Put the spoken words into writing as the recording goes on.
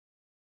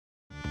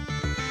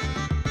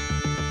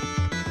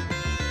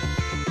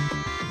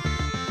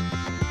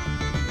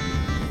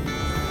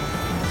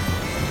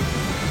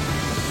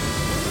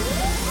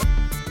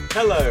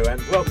Hello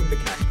and welcome to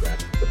Cash Grab,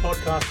 the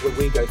podcast where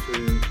we go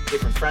through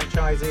different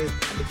franchises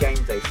and the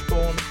games they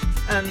spawn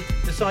and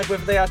decide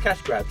whether they are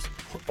cash grabs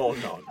or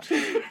not.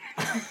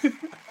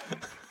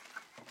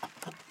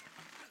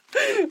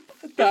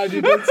 Dad,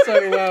 you did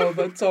so well,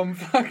 but Tom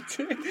fucked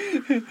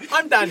it.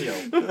 I'm Daniel.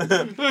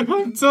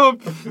 I'm Tom.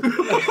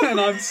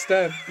 And I'm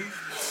Steph.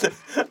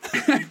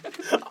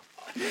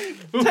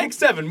 Take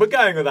 7, we're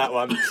going with that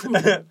one.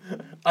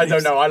 I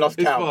don't know, I lost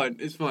It's count. fine.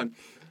 It's fine.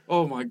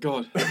 Oh my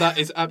god, that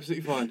is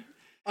absolutely fine.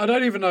 I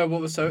don't even know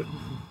what was so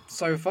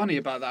funny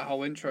about that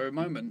whole intro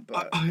moment,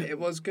 but it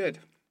was good.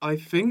 I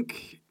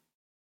think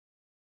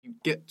you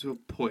get to a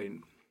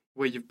point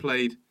where you've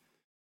played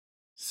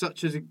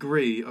such a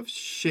degree of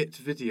shit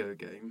video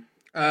game.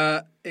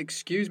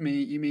 Excuse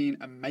me, you mean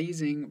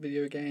amazing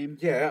video game?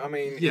 Yeah, I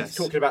mean, Yes.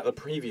 talking about the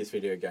previous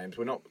video games,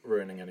 we're not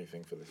ruining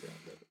anything for this one.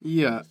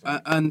 Yeah,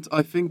 and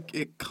I think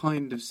it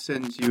kind of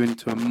sends you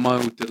into a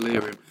mild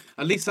delirium.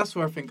 At least that's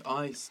where I think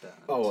I stand.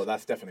 Oh, well,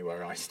 that's definitely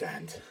where I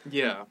stand.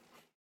 Yeah.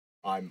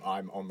 I'm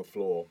on the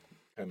floor.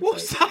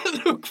 What's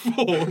that look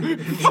for?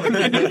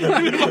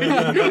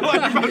 You're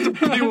like about to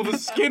peel the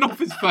skin off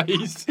his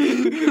face.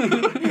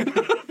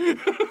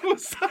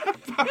 What's that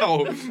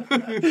about?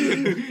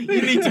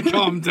 You need to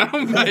calm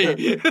down,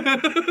 mate.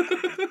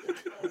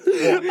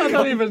 I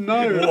don't even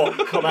know.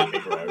 What? Come at me,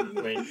 bro. I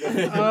mean...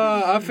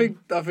 I think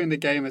the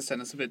game has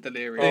sent us a bit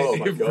delirious. Oh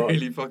my It god!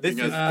 really fucking This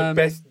is has.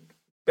 the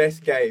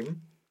best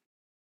game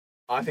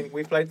I think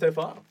we've played so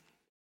far.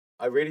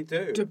 I really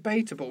do.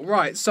 Debatable.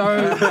 Right, so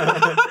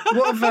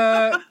what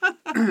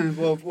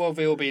have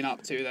we all been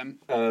up to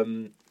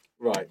then?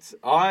 Right,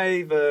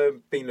 I've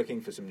been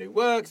looking for some new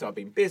work, so I've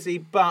been busy,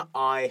 but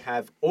I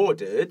have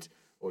ordered,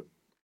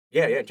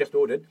 just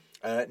ordered,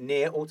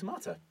 Nier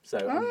Automata. So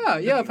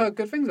I've heard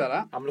good things about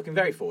that. I'm looking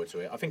very forward to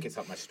it. I think it's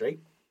up my street.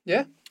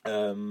 Yeah?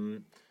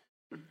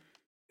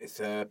 It's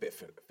a bit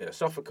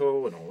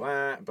philosophical and all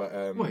that,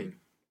 but Wait,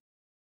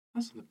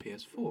 that's on the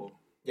PS4.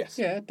 yes,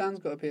 Yeah, Dan's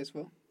got a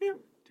PS4.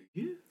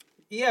 Do you?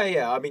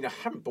 yeah. I mean, I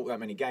haven't bought that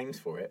many games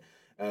for it,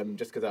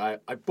 just because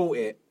I bought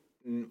it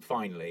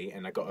finally,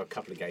 and I got a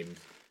couple of games in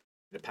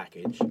the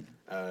package.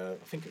 I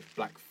think it was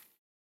Black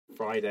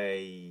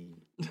Friday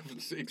I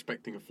was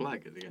expecting a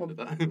flag at the end of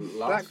that.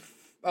 Last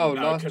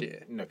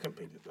year. No, couldn't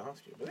be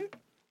last year, was it?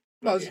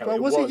 Was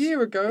it a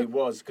year ago? It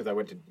was, because I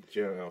went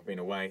to I've been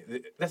away.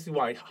 That's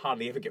why I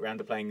hardly ever get around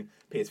to playing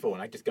PS4,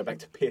 and I just go back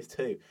to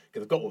PS2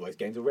 because I've got all those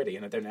games already,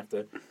 and I don't have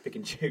to pick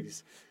and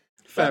choose.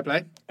 Fair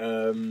play.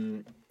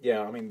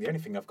 Yeah, I mean, the only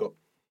thing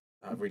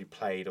I've really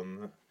played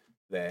on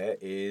there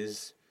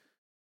is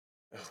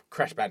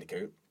Crash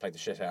Bandicoot. Played the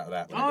shit out of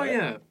that. Oh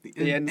yeah,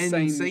 The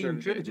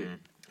Insane Trilogy.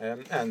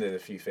 And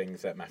there's a few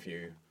things that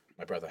Matthew,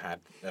 my brother, had.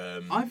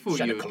 I thought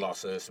Shadow you would-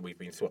 Colossus. We've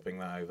been swapping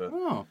that over.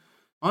 Oh,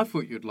 I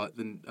thought you'd like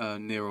the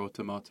Nier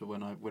Automata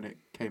when it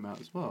came out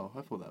as well.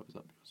 I thought that was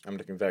up yours. I'm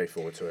looking very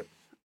forward to it.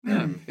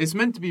 Yeah, it's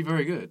meant to be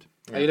very good.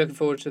 Are you looking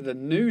forward to the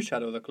new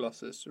Shadow of the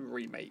Colossus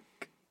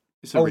remake?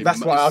 It's a Oh,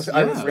 that's why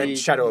I yeah. read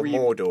Shadow of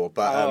Mordor,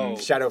 but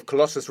Shadow of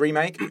Colossus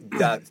remake,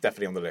 that's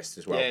definitely on the list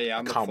as well. Yeah, I'm I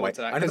looking can't forward wait.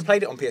 to that, I never 'cause-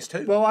 played it on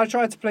PS2. Well, I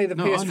tried to play the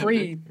No, I never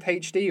PS3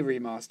 HD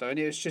remaster, and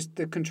it was just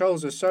the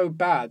controls were so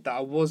bad that I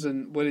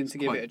wasn't willing to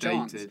give Quite it a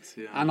chance. dated,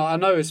 yeah. And I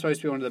know it's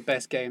supposed to be one of the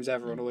best games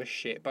ever and all this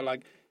shit, but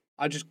like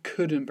I just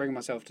couldn't bring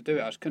myself to do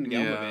it. I just couldn't get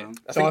on Yeah. with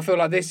it. I feel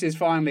like this is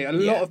finally a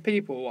lot Yeah. of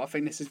people. I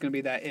think this is going to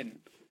be their in,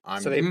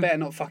 I'm, so they better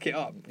not fuck it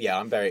up. yeah,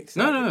 I'm very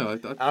excited. No.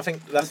 And I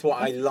think that's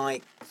what I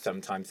like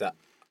sometimes, that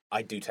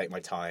I do take my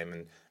time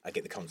and I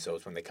get the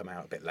consoles when they come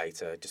out a bit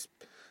later, just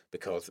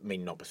because, I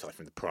mean, not aside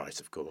from the price,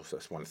 of course,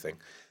 that's one thing.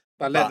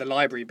 But let the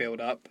library build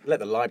up. Let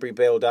the library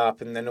build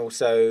up, and then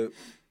also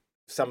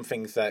some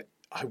things that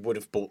I would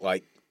have bought,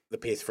 like the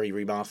PS3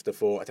 remaster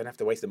for, I don't have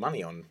to waste the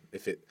money on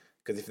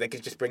because if they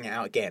could just bring it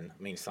out again,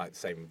 I mean, it's like the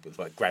same with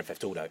like Grand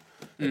Theft Auto.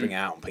 They bring it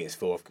out on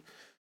PS4. I've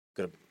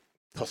got to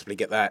possibly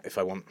get that if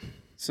I want.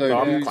 So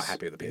I'm who's- quite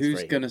happy with the PS3.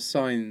 Who's going to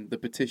sign the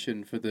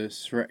petition for the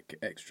Shrek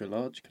Extra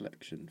Large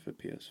collection for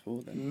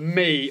PS4 then?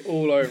 Me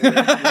all over it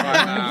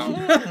right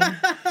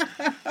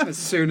now, as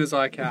soon as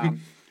I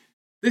can.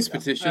 This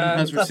petition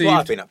has that's what I've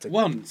received been up to.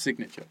 one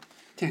signature.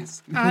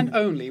 Yes, and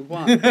only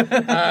one.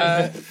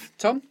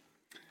 Tom,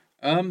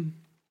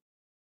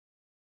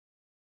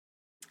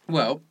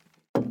 Well,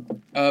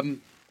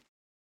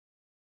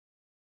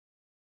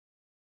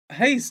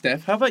 hey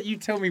Steph, how about you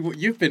tell me what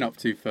you've been up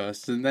to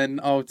first, and then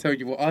I'll tell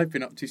you what I've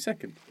been up to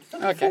second.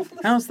 okay.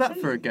 How's that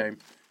for a game?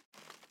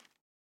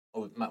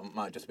 Or it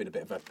might just been a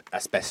bit of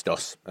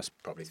asbestos. That's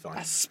probably fine.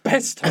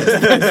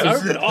 Asbestos. No,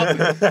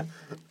 not.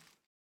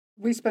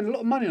 We spend a lot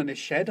of money on this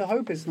shed. I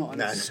hope it's not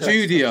a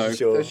Studio.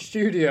 Sure. the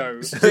studio.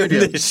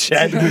 The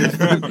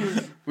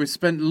shed. We've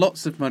spent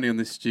lots of money on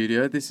this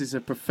studio. This is a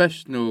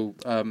professional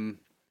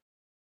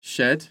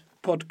shed.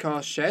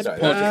 Podcast shed. Sorry,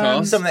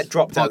 Podcast. Something that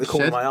dropped out the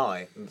corner Shed. of my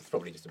eye. It's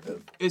probably just a bit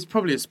of... It's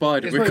probably a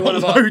spider. It's We've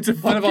probably got one of loads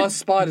of our fucking...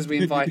 spiders we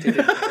invited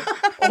in.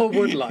 or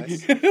wood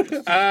lice.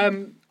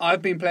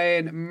 I've been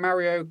playing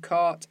Mario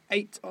Kart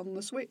 8 on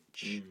the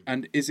Switch.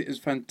 And is it as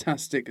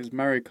fantastic as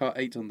Mario Kart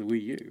 8 on the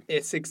Wii U?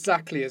 It's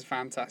exactly as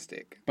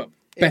fantastic. But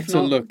if better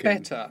not looking.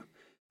 Better.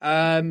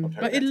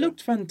 But it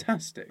looked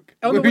fantastic.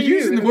 On the We're Wii U,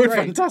 using it the was word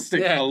great.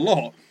 fantastic Yeah. a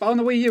lot. But on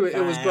the Wii U, it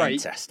was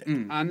great. Fantastic.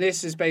 And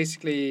this is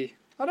basically...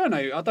 I don't know.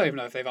 I don't even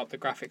know if they've upped the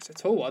graphics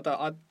at all. I can't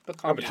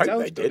would really hope tell,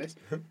 they to be did. honest.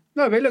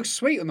 No, but it looks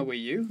sweet on the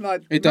Wii U.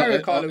 Like, It Mario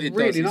does. Kart looks It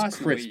really does. nice It's on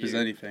the crisp Wii as U.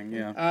 anything,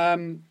 yeah.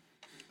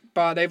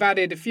 But they've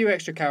added a few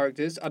extra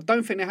characters. I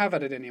don't think they have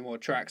added any more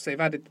tracks. They've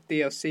added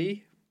the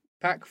DLC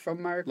pack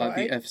from Mario Kart Like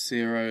 8. the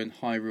F-Zero and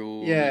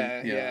Hyrule.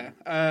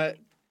 Yeah.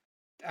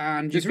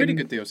 And It's really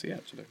good DLC,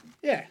 actually.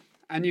 Yeah.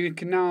 And you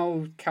can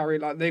now carry,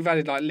 like, they've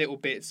added, like, little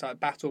bits, like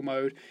battle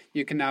mode.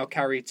 You can now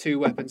carry 2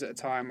 weapons at a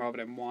time rather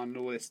than one.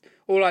 All this,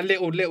 all like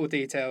little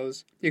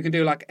details. You can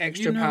do, like,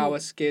 extra power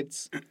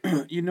skids.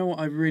 You know what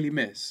I really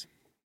miss?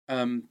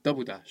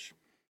 Double Dash.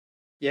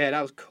 Yeah,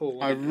 that was cool.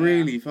 I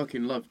really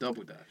fucking love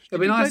Double Dash. It'd Did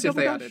be you nice play if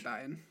they Double added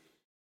Dash?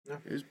 that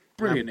in. It was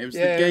brilliant. It was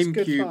Yeah, the it was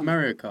good GameCube fun.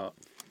 Mario Kart.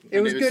 It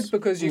And was good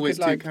because you always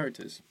could, like... 2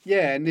 characters.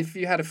 Yeah, and if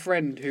you had a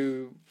friend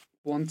who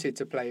wanted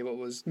to play but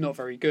was not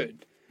very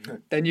good,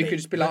 then you could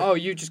just be like, oh,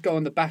 you just go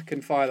on the back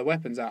and fire the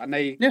weapons out. And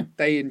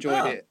they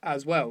enjoyed it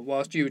as well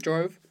whilst you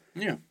drove.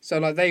 Yeah. So,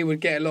 like, they would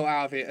get a lot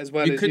out of it as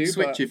well You as could you.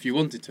 switch but, if you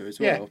wanted to as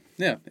Yeah. well.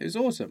 Yeah, it was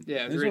awesome.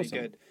 Yeah, it was was really awesome.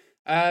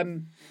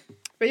 good.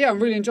 But yeah, I'm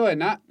really enjoying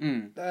that.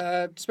 Mm.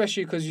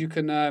 Especially because you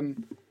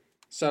can...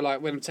 so,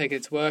 like, when I'm taking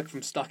it to work, if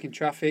I'm stuck in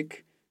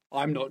traffic,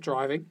 I'm not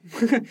driving.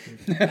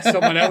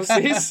 Someone else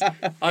is.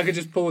 I could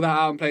just pull that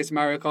out and play some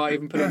Mario Kart,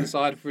 even put it on the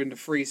side. If we're in the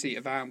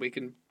 3-seater van,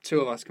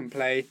 two of us can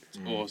play. It's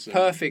awesome.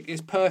 Perfect.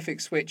 It's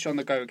perfect Switch on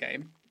the go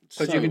game.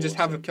 Because So you can just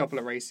have a awesome. couple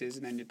of races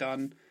and then you're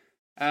done.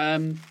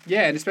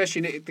 Yeah, and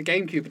especially the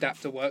GameCube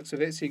adapter works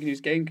with it, so you can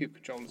use GameCube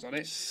controllers on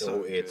it.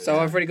 Sorted. So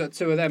I've already got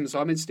 2 of them, so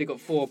I'm instantly got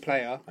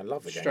 4-player. I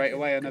love the straight GameCube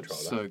away on a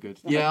controller. So good.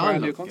 On a Yeah, I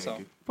brand love new console.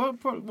 GameCube.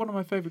 Probably one of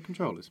my favourite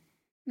controllers.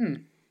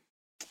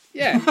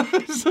 Yeah.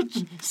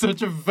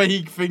 such a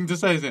vague thing to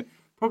say, isn't it?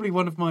 Probably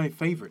one of my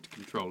favourite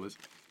controllers.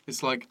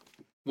 It's like,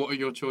 what are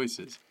your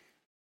choices?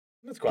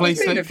 That's quite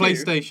Seen a few.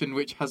 PlayStation,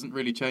 which hasn't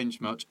really changed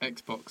much.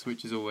 Xbox,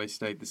 which has always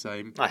stayed the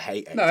same. I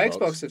hate Xbox. No,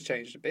 Xbox has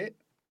changed a bit.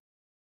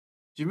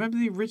 Do you remember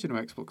the original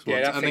Xbox Yeah,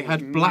 ones? that And they thing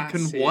had was black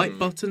massive. and white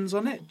buttons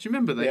on it. Do you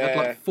remember they had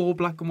Yeah. like 4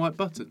 black and white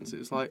buttons? It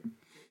was like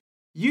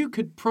you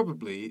could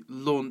probably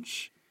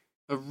launch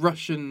a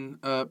Russian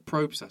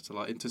probe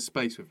satellite into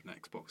space with an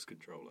Xbox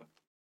controller.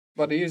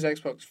 But they use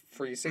Xbox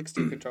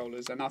 360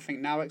 controllers, and I think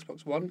now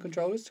Xbox One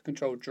controllers to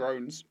control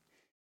drones.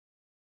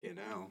 You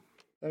know.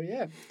 So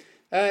yeah.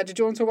 Did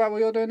you want to talk about what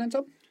you're doing then,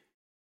 Tom?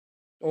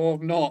 Or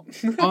not?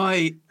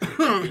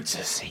 It's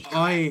a secret.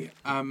 I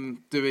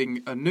am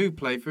doing a new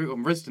playthrough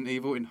on Resident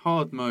Evil in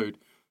hard mode.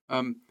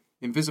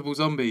 Invisible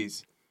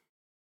zombies.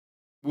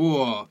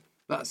 Whoa,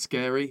 that's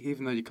scary,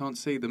 even though you can't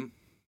see them.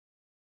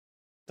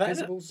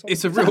 Visible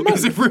It's a zombies. real,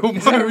 it's a real mode.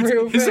 Is that a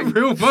real It's a thing?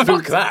 real mode.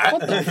 Fuck that.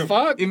 What the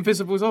fuck?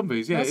 Invisible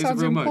zombies. Yeah, that it's a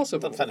sounds real mode.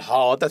 impossible. That sounds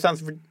hard. That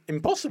sounds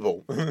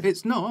impossible.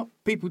 It's not.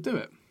 People do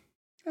it.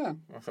 Yeah.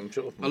 I'm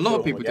sure. A lot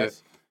of people I do it.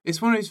 guess.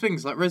 It's one of those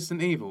things like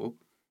Resident Evil.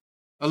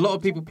 A lot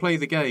of people play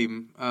the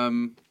game.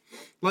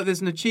 Like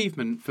there's an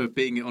achievement for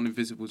beating it on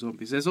invisible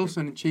zombies. There's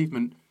also an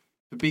achievement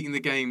for beating the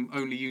game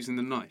only using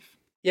the knife.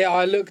 Yeah,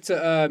 I looked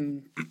at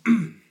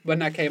when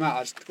that came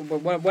out.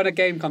 When a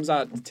game comes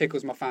out that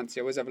tickles my fancy,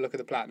 I always have a look at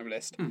the platinum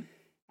list.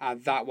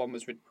 And that one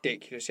was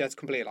ridiculous. You had to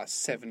complete it like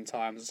 7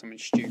 times or something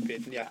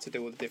stupid, and you had to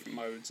do all the different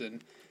modes.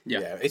 And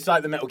Yeah, it's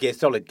like the Metal Gear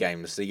Solid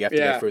games, so you have to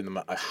Yeah. go through them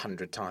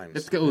 100 You have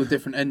times. to get all the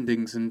different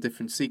endings and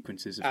different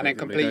sequences. and then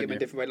effectively, complete don't them in you?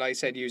 different ways. Like you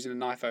said, using a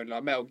knife only.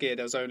 Like Metal Gear,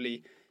 there was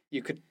only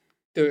you could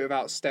do it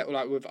without stealth,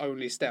 like with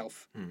only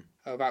stealth,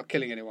 without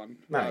killing anyone,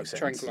 without makes sense.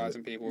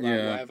 tranquilizing people, Yeah.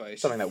 like whatever.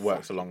 It's Something that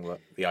works along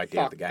the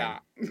idea of fuck the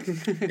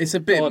game. that. It's a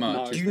bit God, much.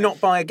 no. Do isn't you it? not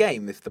buy a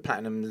game if the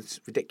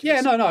platinum's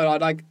ridiculous? Yeah, no,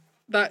 like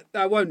that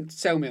won't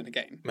sell me on a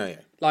game. No, yeah.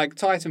 Like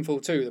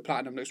Titanfall 2, the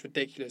platinum looks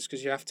ridiculous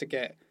because you have to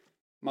get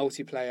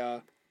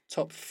multiplayer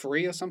top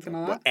 3 or something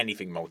like Well, that.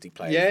 anything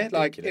multiplayer. is Yeah,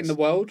 like ridiculous. in the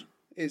world,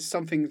 it's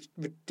something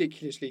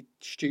ridiculously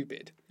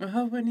stupid. Well,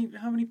 how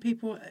many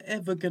people are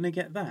ever going to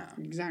get that?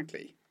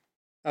 Exactly.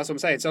 That's what I'm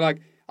saying. So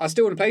like, I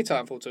still want to play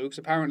Titanfall 2 because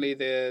apparently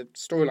the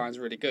storyline's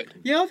really good.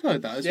 Yeah, I've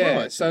heard that as Yeah,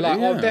 well. so actually, like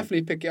yeah. I'll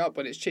definitely pick it up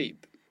when it's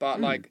cheap. But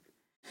like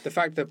the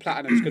fact that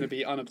platinum is going to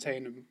be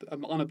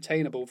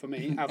unobtainable for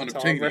me,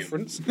 Avatar Unobtainium.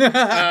 reference,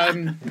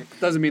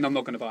 doesn't mean I'm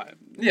not going to buy it.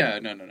 Yeah,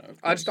 no. of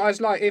I course.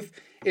 just like if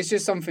it's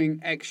just something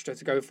extra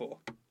to go for.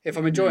 If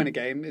I'm enjoying a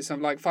game, it's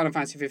something like Final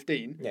Fantasy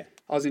 15. Yeah.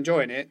 I was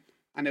enjoying it,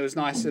 and it was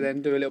nice to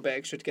then do a little bit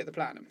extra to get the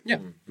platinum. Yeah,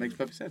 makes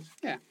perfect sense.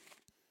 Yeah.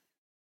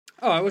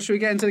 All right, well, should we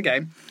get into the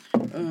game?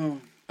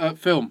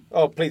 Film.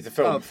 Oh, please, the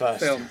film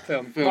first.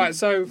 Film. Right,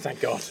 so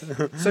Thank God.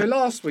 so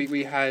last week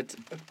we had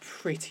a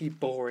pretty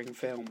boring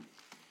film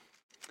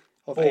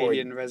of Boring.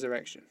 Alien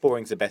Resurrection.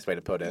 Boring's the best way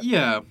to put it.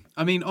 Yeah,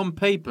 I mean, on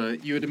paper,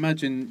 you would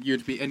imagine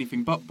you'd be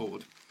anything but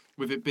bored,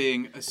 with it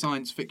being a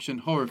science fiction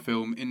horror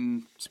film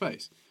in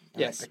space.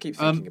 Yes. I keep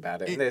thinking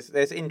about it.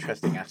 There's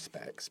interesting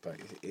aspects, but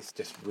it's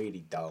just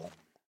really dull.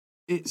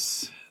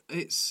 It's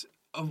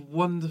a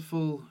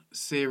wonderful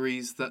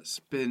series that's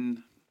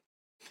been.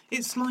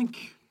 It's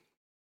like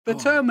The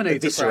Terminator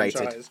eviscerated.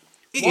 franchise.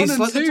 it 1 is and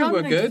like the 2 were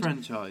Terminator good.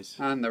 franchise.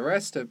 And the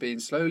rest have been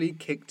slowly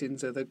kicked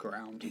into the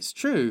ground. It's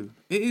true.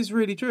 It is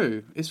really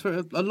true. It's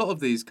for a lot of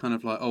these kind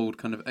of like old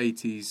kind of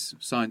 80s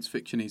science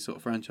fiction-y sort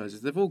of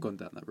franchises. They've all gone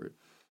down that route.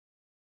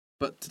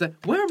 But today,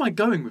 where am I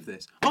going with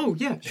this? Oh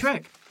yeah,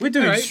 Shrek. We're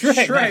doing Right,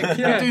 Shrek,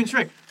 yeah. We're doing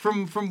Shrek.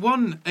 From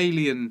one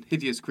alien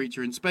hideous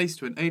creature in space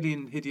to an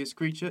alien hideous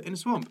creature in a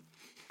swamp.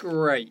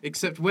 Great.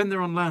 Except when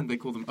they're on land, they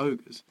call them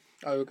ogres.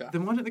 Ogre.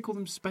 Then why don't they call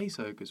them space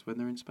ogres when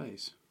they're in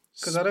space?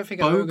 Because I don't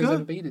think an ogre's Spoga?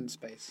 ever been in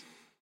space.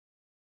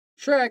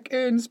 Shrek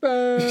in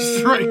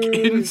space. Shrek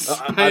in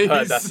space. I've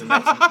heard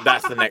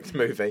that's the next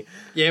movie.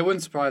 Yeah, it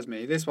wouldn't surprise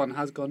me. This one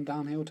has gone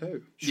downhill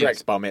too.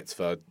 Shrek's Bar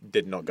Mitzvah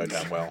did not go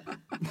down well.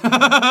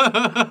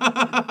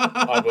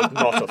 I was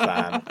not a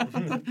fan.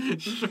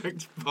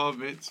 Shrek's Bar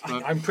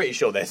Mitzvah. I'm pretty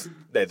sure there's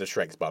a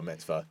Shrek's Bar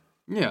Mitzvah.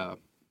 Yeah.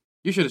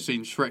 You should have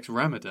seen Shrek's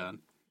Ramadan.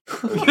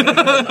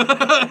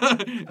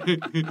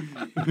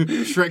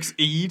 Shrek's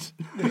Eid.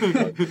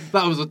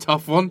 That was a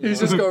tough one. He's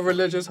just got a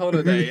religious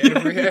holiday.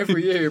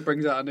 Every year he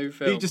brings out a new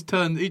film. He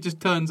just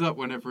turns up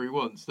whenever he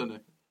wants,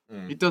 doesn't he?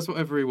 He does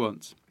whatever he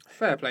wants.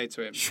 Fair play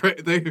to him.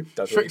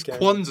 Shrek's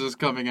Kwanzaa's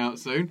coming out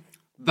soon.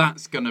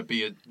 That's gonna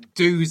be a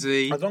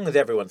doozy. As long as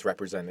everyone's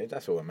represented,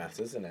 that's all that matters,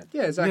 isn't it?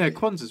 Yeah, exactly. Yeah,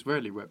 Kwanzaa's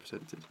rarely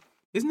represented,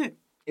 isn't it?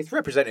 It's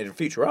represented in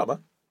Futurama.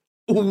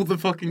 All the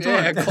fucking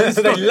Yeah, time.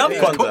 They love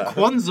It's called Kwanzaa.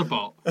 Kwanzaa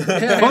Bot.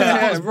 yeah,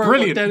 Kwanzaa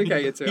brilliant.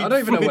 Dedicated to it. I don't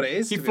even know what it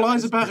is. He to be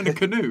flies honest. about in a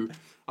canoe.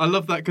 I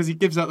love that because he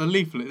gives out the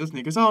leaflet, doesn't he?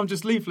 He goes, "Oh, I'm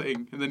just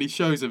leafleting," and then he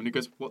shows him, and he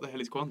goes, "What the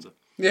hell is Kwanzaa?"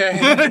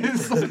 Yeah.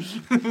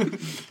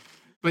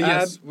 But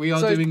yes, we are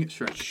so doing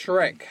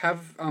Shrek.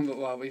 Shrek.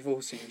 Well, we've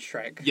all seen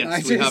Shrek.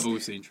 Yes, we have all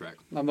seen Shrek.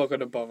 I'm not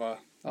going to bother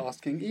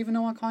asking, even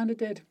though I kind of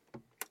did.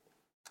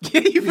 Yeah,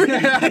 you really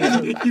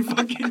did. You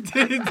fucking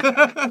did.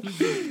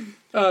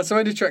 So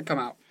when did Shrek come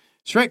out?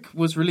 Shrek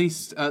was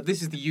released.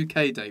 This is the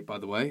UK date, by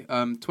the way.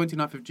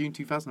 29th of June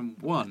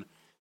 2001.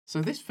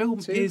 So this film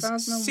is 2001.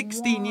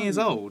 16 years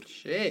old.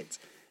 Shit.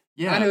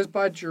 Yeah, And it was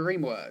by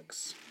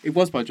DreamWorks. It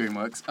was by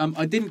DreamWorks.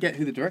 I didn't get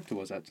who the director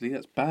was actually.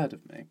 That's bad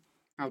of me.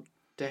 How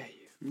dare you?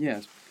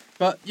 Yes,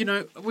 but you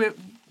know,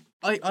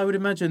 I would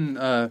imagine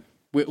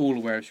we're all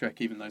aware of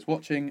Shrek, even those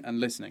watching and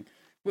listening.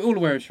 We're all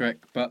aware of Shrek,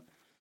 but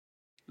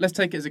let's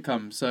take it as it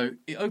comes. So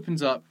it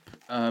opens up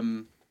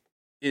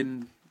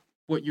in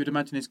what you'd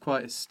imagine is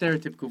quite a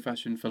stereotypical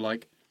fashion for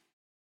like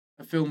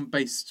a film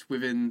based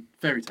within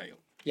fairy tale.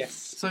 Yes.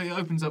 So it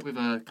opens up with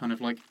a kind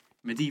of like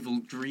medieval,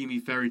 dreamy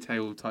fairy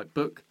tale type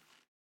book,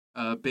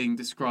 being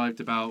described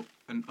about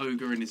an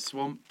ogre in his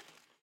swamp,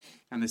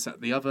 and this, that,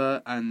 and the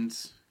other, and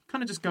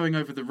kind of just going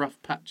over the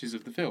rough patches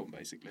of the film,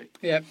 basically.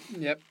 Yep.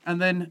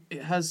 And then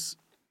it has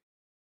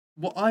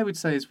what I would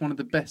say is one of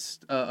the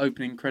best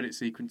opening credit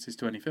sequences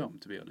to any film,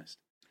 to be honest.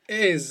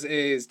 It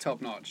is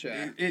top notch,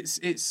 yeah.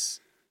 It's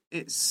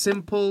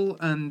simple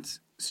and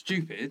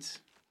stupid,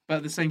 but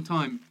at the same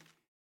time,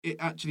 it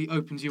actually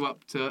opens you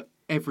up to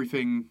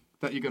everything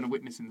that you're going to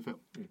witness in the film.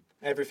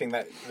 Everything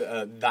that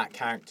that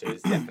character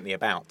is definitely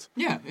about.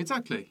 Yeah,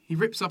 exactly. He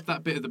rips up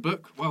that bit of the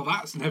book. Well,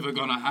 that's never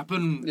going to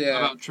happen. Yeah.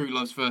 About true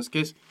love's first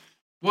kiss.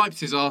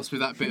 Wipes his ass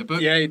with that bit of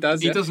book. Yeah, he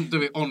does. He Yeah. doesn't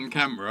do it on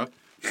camera,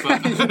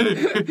 but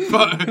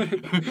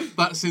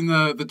that's in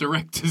the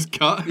director's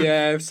cut.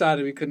 Yeah,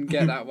 sadly we couldn't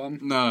get that one.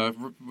 No,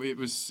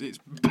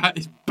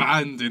 it's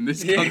banned in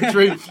this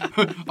country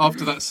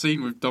after that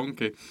scene with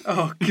Donkey.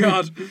 Oh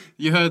God!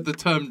 You heard the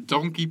term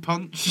donkey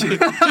punch?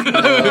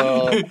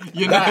 It's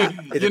you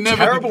a never,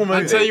 terrible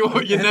movie. I tell you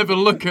what, you never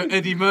look at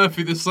Eddie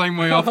Murphy the same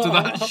way after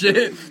that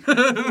shit.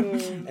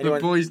 The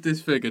boy's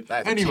disfigured.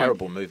 That's Anyway, a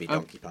terrible movie,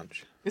 Donkey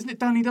Punch. Isn't it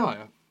Danny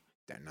Dyer?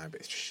 Don't know,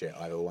 but it's shit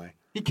either way.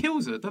 He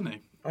kills her, doesn't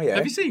he? Oh yeah.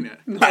 Have you seen it?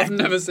 No, I've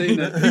never seen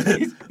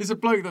it. He's a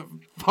bloke that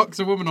fucks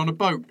a woman on a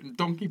boat and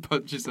donkey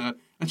punches her,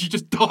 and she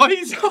just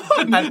dies.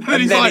 and and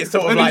he's then like, it's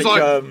sort of and he's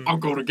like, I've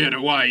got to get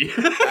away.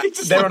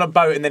 They're on a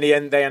boat and then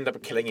they end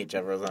up killing each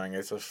other or something.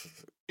 It's just,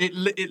 It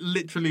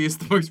literally is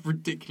the most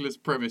ridiculous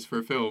premise for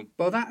a film.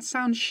 Well, that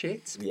sounds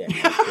shit. yeah.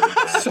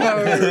 It's pretty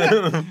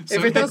bad. So,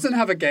 if it doesn't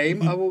have a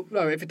game, I will.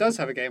 No, if it does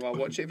have a game, I'll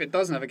watch it. If it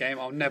doesn't have a game,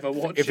 I'll never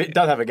watch If it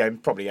does have a game,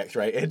 probably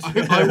X-rated.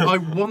 I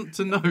want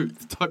to know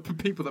the type of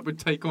people that would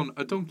take on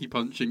a donkey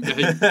punching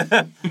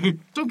game.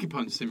 Donkey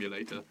punch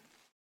simulator.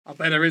 I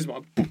bet there is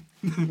one.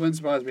 Wouldn't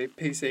surprise me.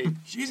 PC.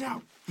 She's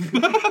out.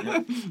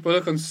 We'll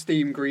look on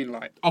Steam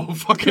Greenlight. Oh,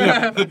 fucking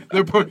hell.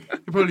 They'll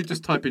probably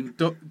just type in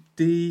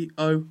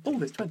D-O. Oh,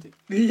 there's 20.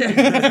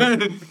 Yeah.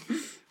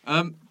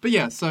 But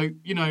yeah, so,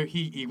 you know,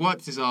 he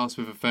wipes his ass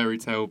with a fairy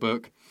tale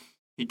book.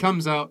 He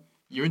comes out,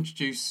 you're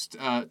introduced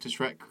to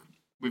Shrek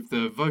with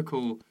the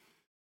vocal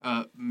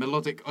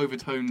melodic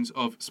overtones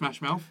of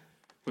Smash Mouth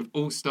with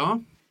All Star,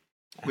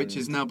 which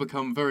has now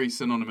become very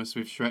synonymous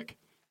with Shrek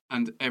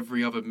and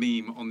every other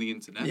meme on the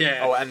internet. Yeah.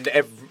 Oh, and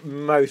at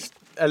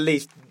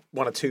least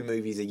 1 or 2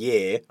 movies a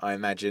year, I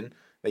imagine,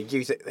 They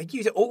use it. They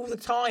use it all the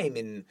time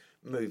in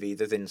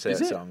movies as insert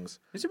Is it? songs.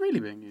 Is it really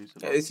being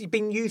used? It's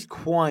been used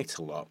quite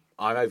a lot.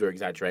 I'm over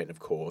exaggerating, of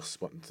course,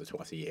 once or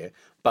twice a year,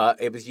 but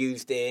it was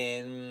used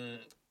in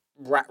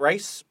Rat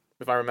Race,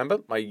 if I remember.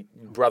 My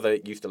brother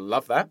used to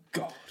love that.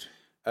 God.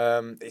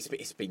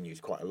 It's been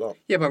used quite a lot.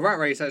 Yeah, but Rat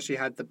Race actually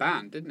had the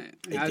band, didn't it?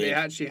 It did. It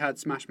actually had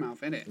Smash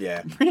Mouth in it.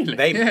 Yeah, Really?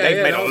 They've Yeah, made yeah,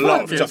 a they're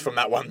lot fun. just from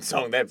that one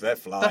song. They're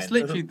flying. That's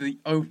literally the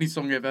only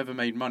song they've ever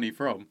made money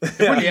from.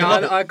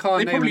 Yeah, I can't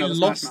They name probably another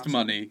Smash lost Mouth.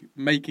 money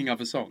making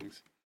other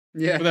songs.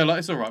 Yeah, But they're like,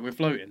 it's all right, we're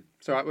floating.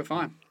 it's alright, we're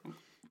fine.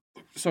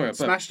 Sorry, I burped.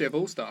 Smashed it of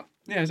All Star.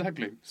 Yeah,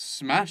 exactly.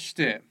 Smashed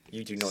it.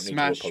 You do not need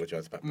Smash to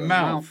apologise about that.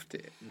 Mouth. Mouthed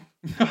it.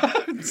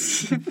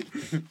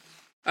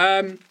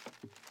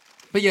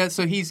 But yeah,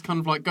 so he's kind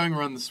of like going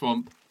around the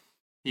swamp.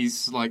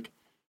 He's like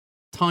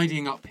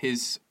tidying up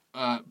his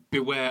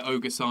beware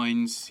ogre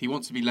signs. He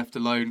wants to be left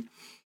alone.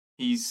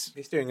 He's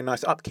doing a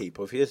nice upkeep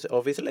of his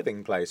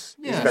living place.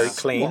 He's Yeah. very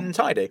clean and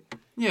tidy.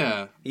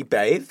 yeah. He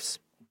bathes.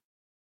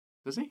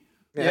 Does he?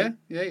 Yeah,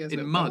 he has a In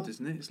little mud, bath.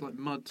 isn't it? It's like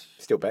mud.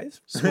 Still bathes.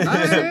 Oh,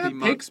 yeah, Soapy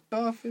mud. pig's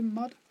bath in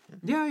mud.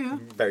 Yeah, yeah.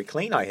 Very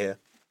clean, I hear.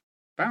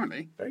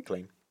 Apparently. Very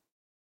clean.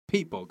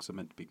 Peat bogs are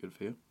meant to be good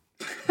for you.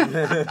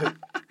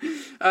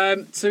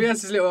 So he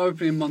has this little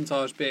opening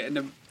montage bit, and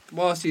then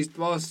whilst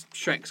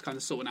Shrek's kind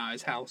of sorting out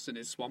his house and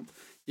his swamp,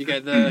 you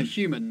get the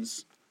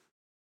humans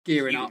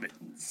gearing up,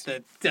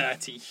 the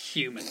dirty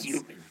humans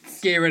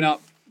gearing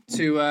up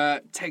to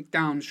take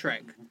down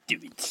Shrek.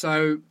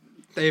 So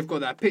they've got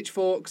their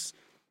pitchforks,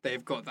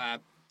 they've got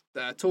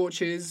their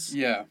torches,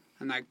 Yeah.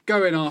 and they're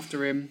going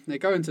after him. They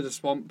go into the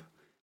swamp.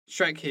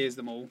 Shrek hears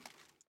them all,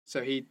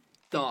 so he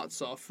darts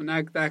off, and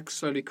they're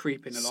slowly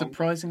creeping along.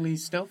 Surprisingly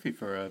stealthy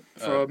for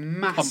a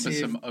massive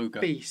cumbersome ogre.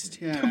 beast,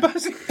 yeah.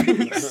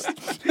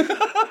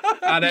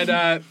 And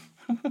then,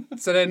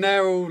 so then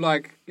they're all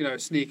like,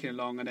 sneaking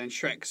along, and then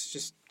Shrek's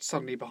just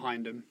suddenly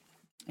behind them.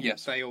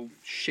 Yes. They all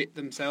shit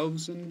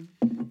themselves, and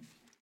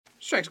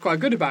Shrek's quite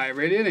good about it,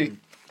 really, isn't he?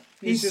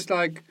 He's just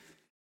like,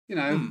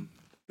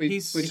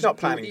 He's not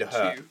planning to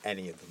hurt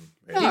any of them.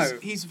 Really. No.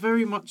 He's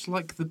very much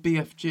like the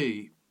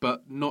BFG,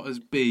 but not as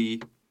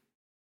B,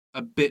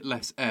 a bit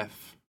less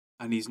F,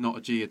 and he's not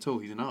a G at all.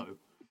 He's an O.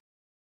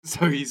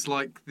 So he's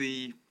like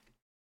the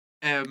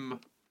MKFO,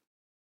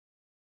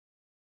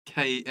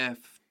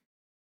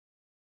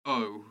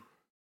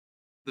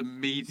 the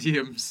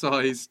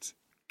medium-sized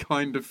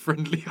kind of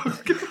friendly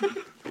ogre.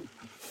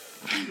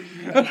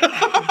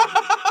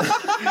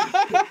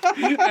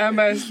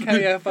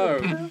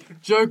 MSKFO.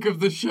 Joke of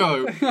the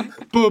show.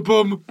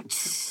 Boom.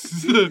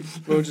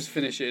 We'll just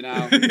finish it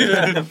now.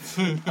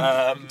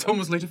 Tom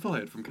was later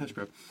fired from Cash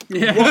Grab.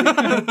 Yeah.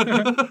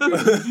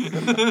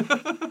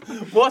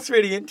 What's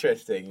really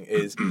interesting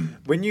is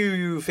when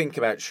you think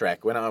about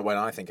Shrek, when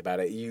I think about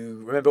it,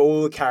 you remember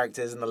all the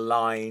characters and the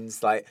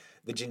lines, like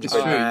the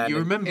gingerbread man. You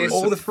remember It's a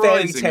all the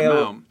fairy surprising tale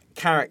amount.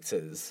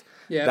 characters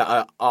Yeah.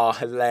 that are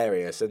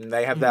hilarious, and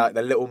they have their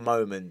little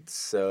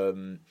moments.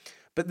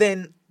 But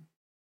then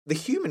the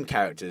human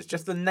characters,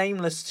 just the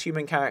nameless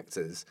human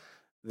characters,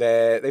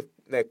 they're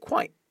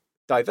quite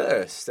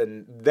diverse,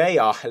 and they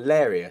are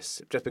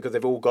hilarious just because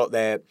they've all got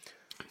their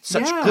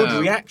such good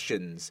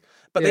reactions.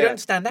 But they Yeah. don't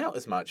stand out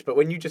as much. But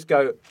when you just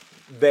go,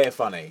 they're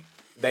funny.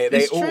 They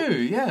It's all, true,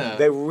 yeah.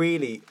 They're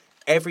really,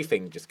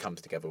 everything just comes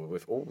together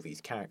with all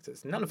these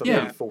characters. None of them Yeah.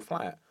 really fall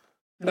flat.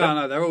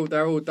 No,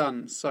 they're all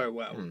done so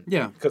well.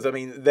 Yeah. Because, I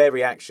mean, their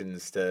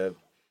reactions to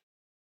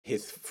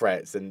his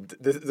threats and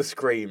the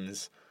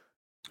screams.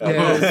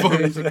 Yeah,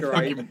 It's it's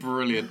great. fucking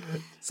brilliant.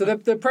 So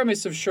the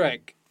premise of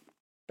Shrek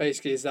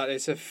basically is that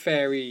it's a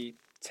fairy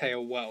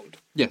tale world.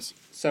 Yes.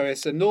 So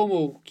it's a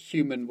normal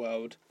human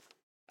world,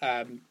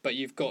 but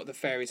you've got the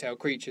fairy tale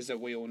creatures that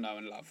we all know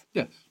and love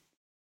Yes.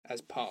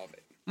 as part of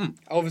it. Mm.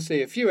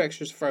 Obviously, a few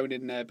extras thrown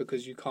in there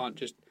because you can't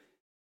just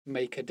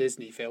make a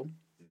Disney film.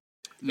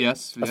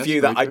 Yes. A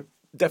few that I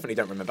definitely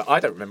don't remember. I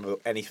don't remember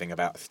anything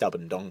about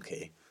Stubborn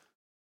Donkey.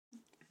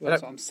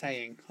 That's what I'm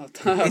saying. I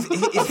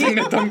think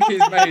the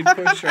donkey's made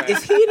for Shrek.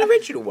 Is he an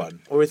original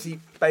one, or is he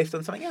based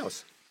on something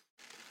else?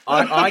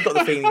 I got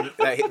the feeling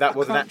that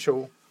was an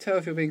actual... Tell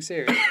if you're being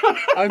serious.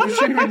 I'm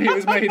assuming he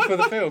was made for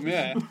the film,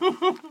 yeah.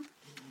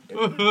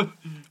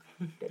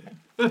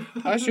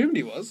 I assumed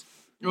he was.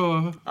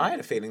 Oh, I had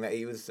a feeling that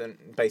he was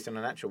based on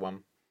an actual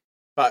one.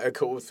 But of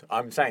course,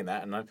 I'm saying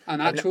that, and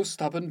An actual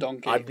stubborn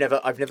donkey. I've never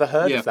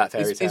heard of that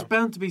fairy it's tale.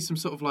 bound to be some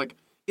sort of like,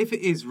 if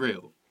it is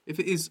real, if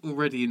it is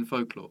already in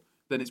folklore,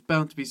 then it's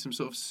bound to be some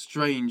sort of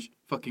strange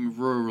fucking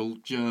rural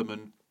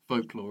German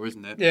folklore,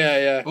 isn't it? Yeah,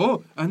 yeah.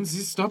 Oh, and the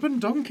stubborn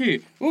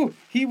donkey. Oh,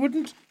 he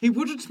wouldn't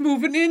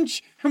move an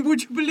inch. And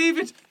would you believe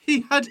it?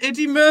 He had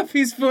Eddie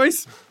Murphy's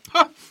voice.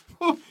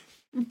 Oh,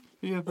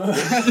 yeah.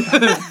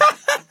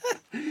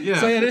 Yeah.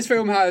 So yeah, this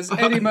film has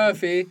Eddie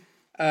Murphy,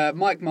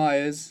 Mike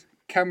Myers,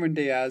 Cameron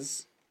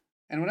Diaz.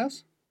 Anyone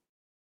else?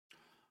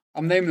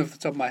 I'm naming off the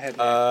top of my head.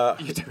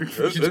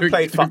 Who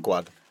played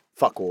Fuckwad?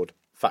 Fuckwad.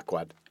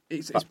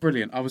 It's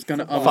brilliant. I was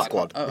gonna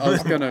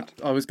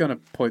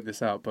point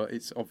this out, but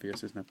it's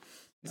obvious, isn't it?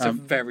 It's a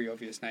very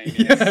obvious name.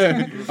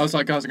 Yes. I was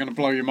like, guys, I'm gonna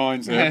blow your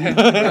minds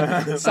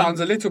here. Sounds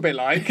a little bit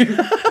like.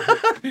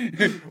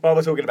 While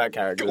we're talking about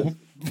characters.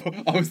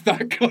 I was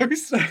that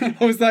close. I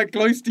was that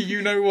close to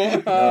you know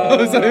what. Oh,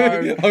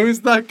 I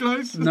was that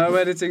close. No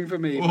editing for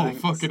me. Oh,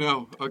 thanks. fucking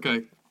hell.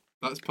 Okay,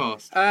 that's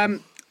passed.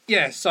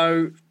 Yeah.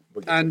 So,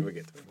 We'll and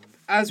get to it.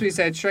 as we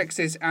said, Shrek's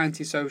this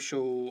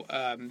antisocial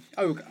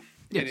ogre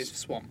in his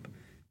swamp.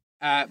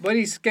 When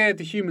he's scared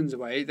the humans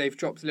away, they've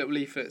dropped a little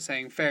leaflet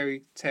saying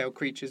fairy tale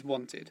creatures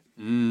wanted.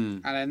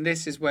 And then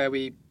this is where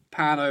we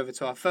pan over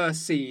to our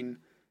first scene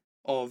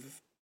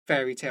of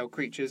fairy tale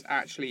creatures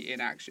actually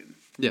in action.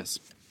 Yes.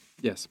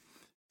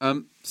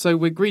 So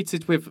we're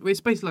greeted with,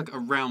 it's basically like a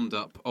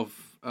roundup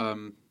of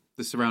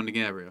the surrounding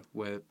area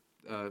where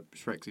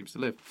Shrek seems to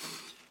live.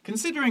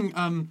 Considering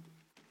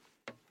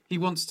he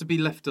wants to be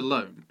left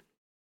alone,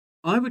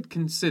 I would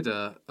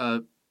consider,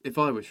 if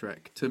I were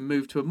Shrek, to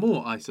move to a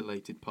more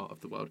isolated part of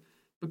the world.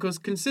 Because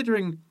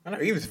considering... I know,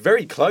 he was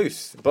very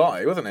close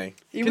by, wasn't he?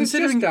 He was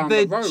considering just down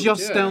they're the road,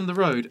 just yeah. down the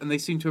road and they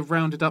seem to have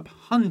rounded up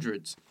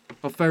hundreds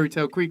of fairy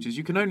tale creatures,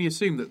 you can only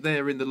assume that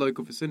they're in the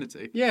local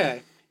vicinity. Yeah.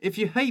 If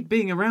you hate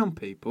being around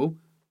people,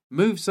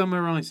 move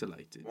somewhere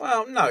isolated.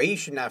 Well, no, he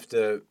shouldn't have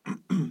to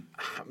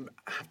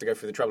go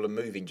through the trouble of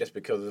moving just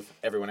because of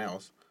everyone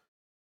else.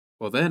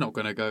 Well, they're not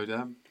going to go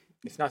down.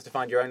 It's nice to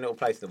find your own little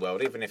place in the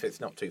world, even if it's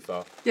not too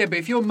far. Yeah, but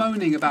if you're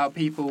moaning about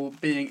people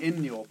being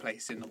in your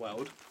place in the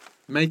world,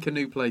 Make a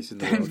new place in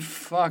the then world.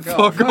 fuck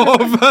off. Fuck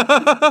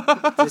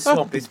off! The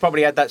swamp. He's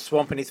probably had that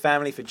swamp in his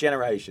family for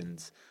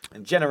generations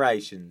and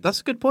generations.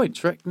 That's a good point.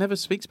 Shrek never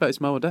speaks about his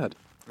mum or dad.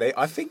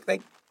 I think they.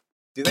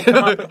 Do they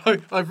come up?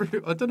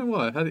 I don't know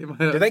why I had it in my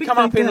head. Do they come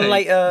up in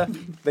later?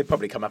 They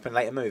probably come up in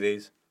later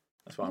movies.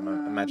 That's what I'm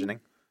imagining.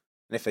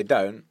 And if they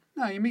don't,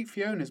 No, you meet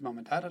Fiona's mum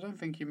and dad. I don't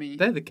think you meet...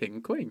 They're the king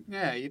and queen.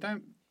 Yeah, you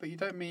don't... But you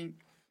don't meet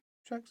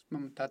Shrek's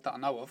mum and dad that I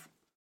know of.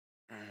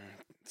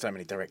 so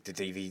many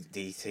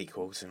direct-to-DVD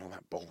sequels and all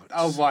that bollocks.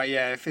 Oh, right,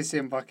 yeah. If it's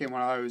in fucking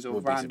one of those or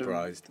Would be random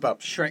surprised. But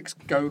Shrek's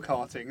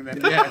go-karting,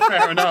 then yeah,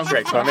 fair enough.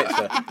 Shrek's Bar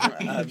Mitzvah.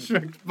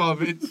 Shrek's bar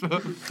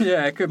mitzvah.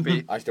 Yeah, it could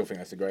be. I still think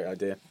that's a great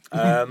idea.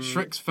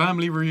 Shrek's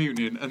family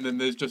reunion, and then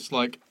there's just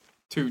like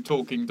two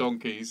talking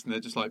donkeys, and they're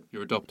just like,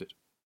 you're adopted.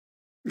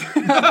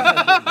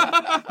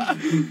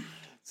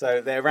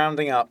 So they're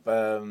rounding up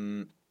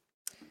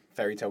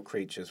fairy tale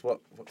creatures. What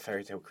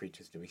fairy tale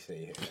creatures do we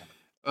see here?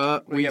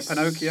 We get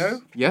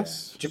Pinocchio.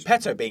 Yes.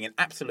 Geppetto being an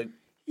absolute...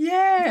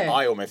 Yeah.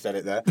 I almost said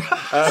it there.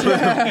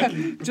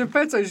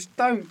 Geppetto just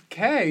don't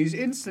care. He's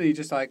instantly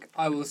just like,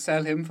 I will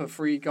sell him for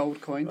 3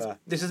 gold coins.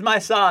 This is my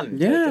son.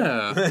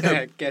 Yeah.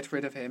 Yeah, get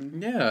rid of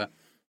him. Yeah.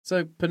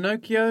 So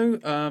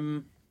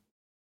Pinocchio,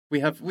 we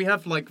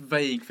have like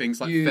vague things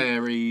like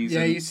fairies.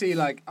 Yeah, and... you see,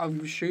 like, I'm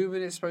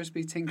assuming it's supposed to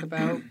be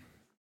Tinkerbell.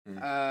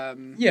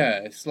 Yeah,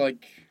 it's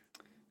like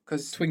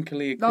Because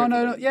twinkly.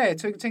 no, yeah,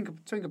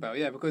 Tinkerbell,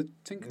 yeah, because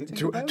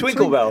Tinkerbell,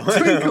 Twinkle-Bell.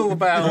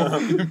 Twinkle-Bell.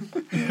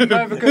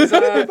 No, because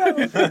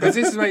this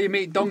is where you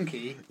meet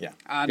Donkey. Yeah.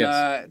 And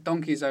Yes.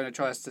 Donkey's owner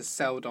tries to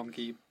sell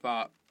Donkey,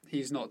 but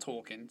he's not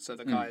talking. So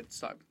the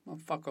guy's like, "Oh,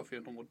 fuck off,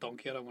 your normal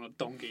donkey. I don't want a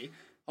donkey.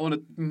 I want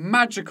a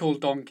magical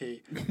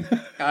donkey."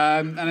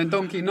 And then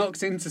Donkey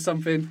knocks into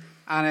something,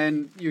 and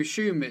then you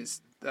assume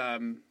it's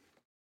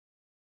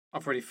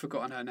I've already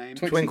forgotten her name.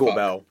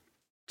 Twinkle-Bell.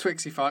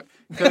 Twixie fuck,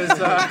 because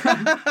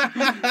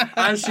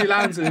as she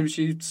lands on him,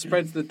 she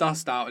spreads the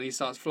dust out and he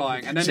starts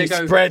flying. And then She they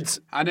go,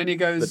 spreads and then he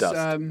goes, the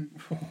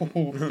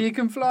dust. he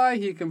can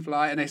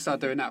fly, and they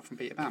start doing that from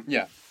Peter Pan.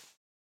 Yeah.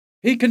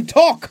 He can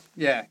talk.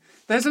 Yeah,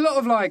 there's a lot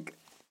of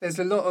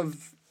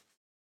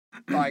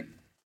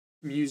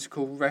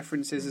musical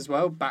references as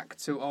well, back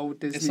to old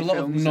Disney It's a lot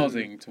films of and-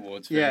 nodding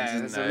towards things, Yeah, isn't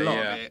there's there? a lot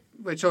Yeah. of it,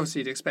 which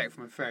obviously you'd expect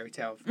from a fairy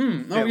tale Oh,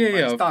 film. but yeah,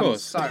 it's of done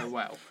course. so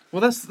well.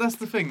 Well, that's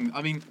the thing.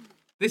 I mean,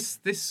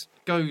 this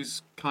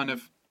goes kind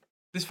of...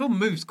 This film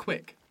moves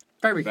quick.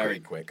 Very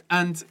very quick. quick.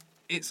 And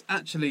it's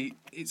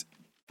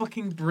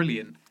fucking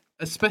brilliant.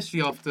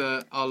 Especially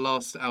after our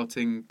last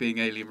outing being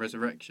Alien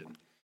Resurrection.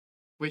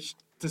 Which,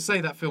 to say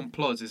that film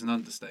plods is an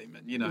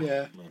understatement, you know.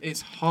 Yeah.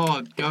 It's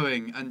hard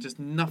going and just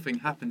nothing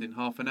happened in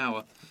half an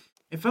hour.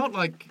 It felt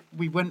like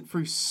we went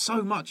through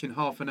so much in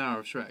half an hour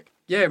of Shrek.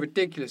 Yeah,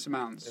 ridiculous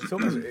amounts.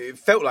 It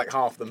felt like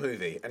half the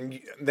movie, and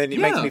then it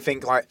makes Yeah. me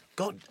think like,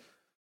 God,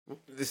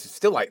 this is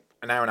still like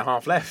an hour and a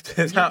half left.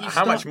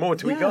 How much more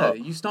do we got?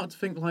 You start to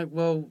think like,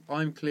 well,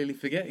 I'm clearly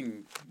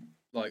forgetting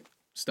like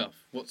stuff.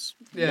 What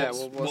am I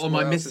else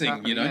is missing?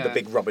 happening? You know, Yeah. The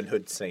big Robin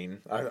Hood scene.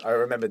 I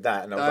remembered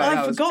that, and I was That like,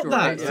 I was forgot great,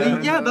 that. yeah. See,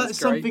 Yeah, yeah, that's that's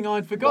great. something I'd one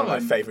of forgotten. my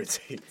favourite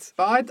scenes.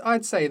 But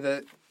I'd say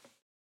that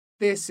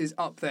this is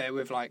up there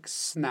with like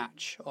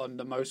Snatch on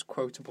the most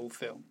quotable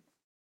film.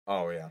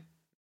 Oh yeah,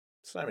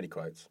 so many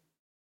quotes.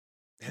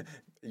 Are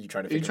you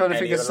trying to Are you think trying to of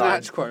think any of of the Snatch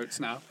lines? quotes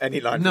now? Any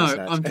line No, from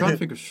Snatch? I'm trying to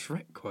think of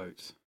Shrek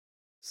quotes.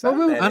 So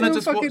Well, And I we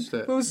just were watched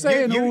it. We were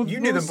saying you all, knew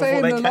we were them before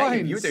saying they the came.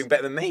 lines. You were doing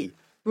better than me.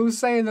 We were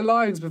saying the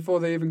lines before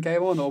they even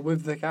came on, or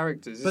with the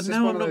characters. It's But just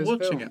now one I'm of not those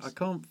watching films. it. I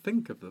can't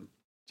think of them.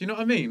 Do you know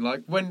what I mean?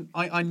 Like when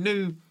I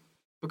knew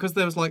because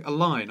there was like a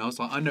line, I was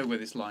like, I know where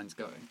this line's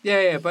going.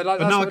 Yeah, but like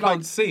But that's now I what, can't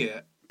like, see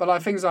it. but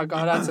like things like,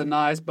 oh, that's a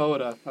nice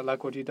boulder. I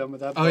like what you've done with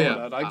that Oh boulder.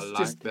 yeah, Like I just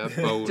like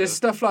that boulder. just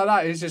stuff like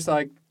that is just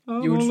like you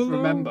would all just alone.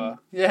 remember.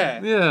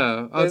 Yeah.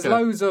 Yeah, There's okay.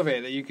 loads of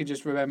it that you could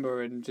just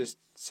remember and just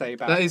say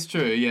back. That is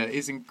true. Yeah,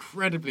 it's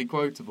incredibly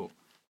quotable,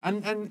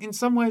 and in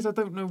some ways I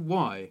don't know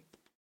why.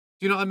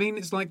 Do you know what I mean?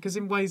 It's like because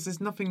in ways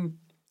there's nothing.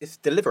 It's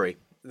delivery.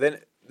 Then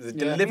the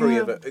Yeah. delivery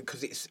Yeah. of it,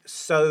 because it's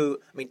so.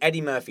 I mean,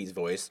 Eddie Murphy's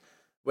voice.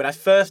 When I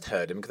first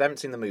heard him, because I haven't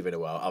seen the movie in a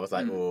while, I was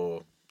like,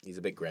 "Oh, he's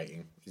a bit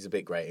grating. He's a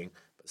bit grating."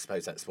 But I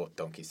suppose that's what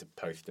Donkey's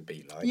supposed to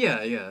be like.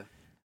 Yeah.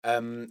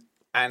 And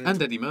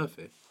And Eddie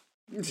Murphy.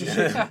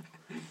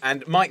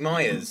 and Mike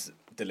Myers'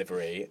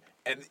 delivery,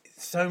 and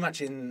so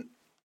much in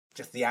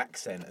just the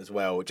accent as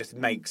well, just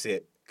makes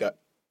it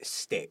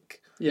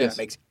stick. Yes. It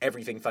makes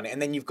everything funny. And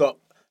then you've got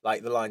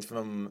like the lines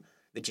from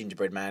the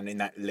Gingerbread Man in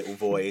that little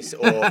voice,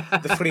 or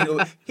the three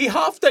little, he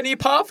huffed and he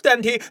puffed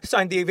and he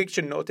signed the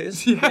eviction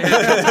notice.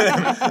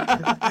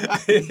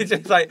 It's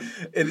just like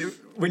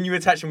when you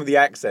attach them with the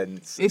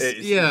accents,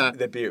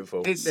 they're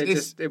beautiful.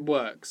 It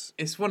works.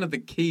 It's one of the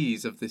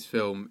keys of this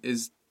film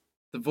is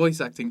the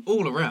voice acting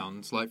all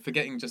around, like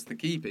forgetting just the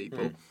key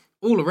people.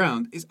 All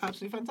around is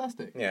absolutely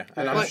fantastic. Yeah,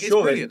 and Like, I'm it's sure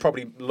there's brilliant.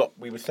 probably a lot.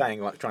 We were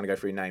saying like trying to go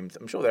through names.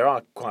 I'm sure there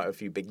are quite a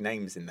few big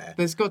names in there.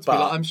 There's got to But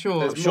be. Like, I'm sure.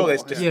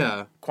 there's just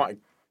yeah. quite a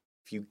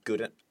few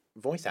good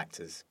voice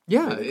actors.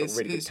 Yeah, They've got it's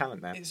really good it's,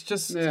 talent there. It's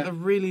just Yeah. a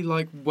really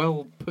like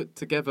well put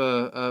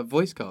together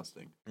voice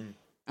casting,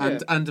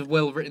 and a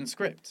well written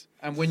script.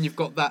 And when you've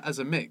got that as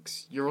a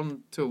mix, you're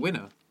on to a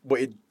winner. What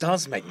it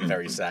does make me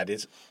very sad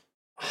is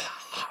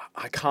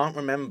I can't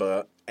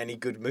remember any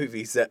good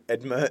movies that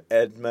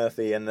Ed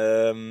Murphy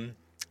and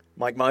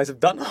Mike Myers have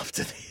done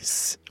after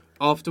this.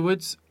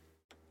 Afterwards,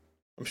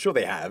 I'm sure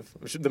they have.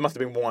 There must have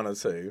been one or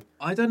two.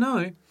 I don't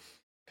know,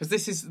 because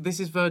this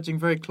is verging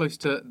very close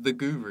to the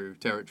Guru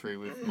territory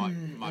with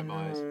Mike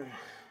Myers.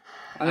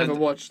 I never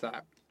And- watched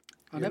that.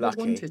 I You're never lucky.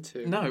 wanted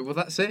to. No, well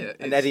that's it.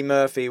 And Eddie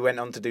Murphy went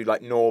on to do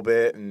like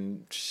Norbit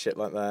and shit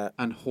like that.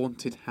 And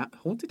Haunted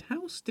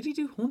House. Did he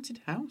do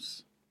Haunted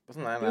House?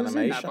 Wasn't that It an was in that,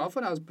 animation? but I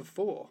thought that was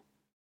before.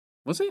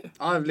 Was it?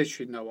 I have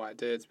literally no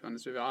idea, to be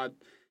honest with you.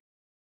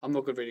 I'm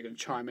not really going to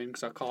chime in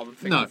because I can't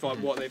think No. of like,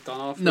 what they've done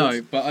afterwards.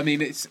 No, but I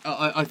mean, it's.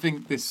 I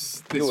think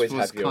this You always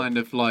was have your- kind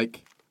of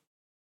like.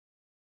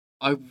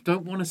 I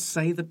don't want to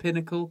say the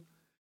pinnacle.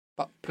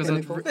 But 'Cause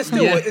Pinnacle- I'd- There's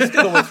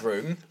still always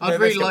room. I'd They're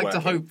really still like to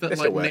working. hope that They're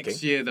still like working.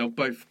 next year they'll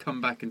both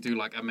come back and do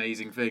like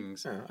amazing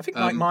things. Yeah, I think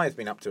Um, Mike Myers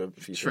been up to a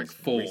few Shrek things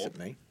 4.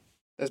 recently.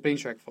 There's been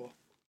Shrek 4.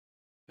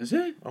 Is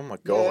it? Oh my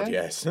god,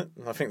 Yeah. yes.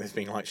 I think there's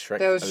been like Shrek.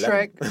 There was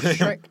 11.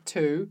 Shrek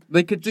 2,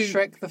 They could do.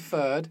 Shrek the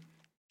Third,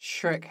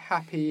 Shrek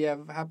Happily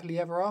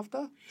Ever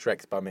After,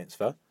 Shrek's Bar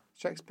Mitzvah.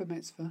 Shrek's Bar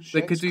Mitzvah,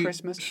 They could Shrek's do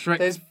Christmas. Shrek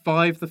There's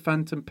 5: The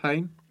Phantom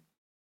Pain.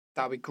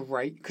 That'd be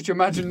great. Could you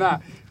imagine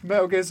that?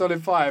 Metal Gear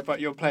Solid 5,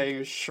 but you're playing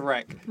as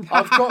Shrek.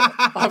 I've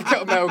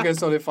got Metal Gear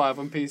Solid 5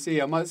 on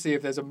PC. I might see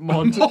if there's a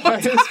mod to play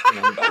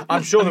as.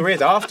 I'm sure there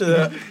is. After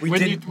the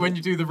When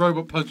you do the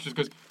robot punch, just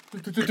goes.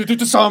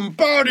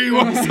 Somebody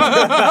wants.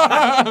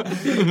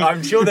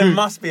 I'm sure there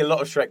must be a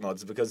lot of Shrek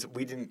mods because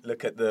we didn't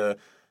look at the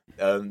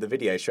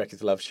video. Shrek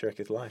is love, Shrek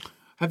is life.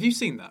 Have you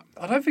seen that?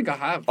 I don't think I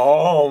have.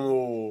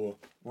 Oh,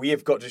 we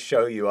have got to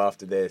show you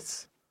after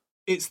this.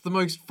 It's the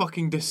most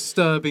fucking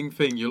disturbing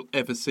thing you'll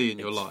ever see in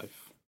your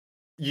life.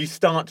 You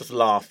start just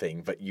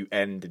laughing, but you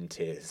end in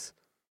tears.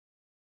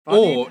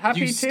 Funny, Or happy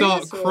you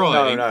start tears, or-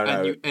 crying No,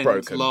 and you end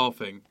broken.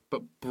 laughing,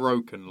 but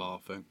broken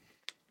laughing.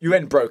 You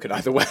end broken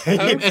either way.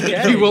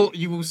 Okay.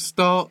 You will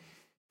start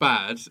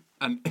bad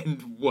and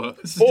end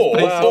worse. Or,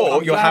 Well, or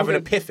I'm you'll glad have an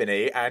that-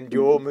 epiphany and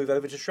you'll move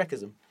over to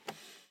Shrekism.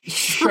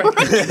 Shrek.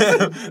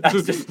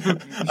 That's just,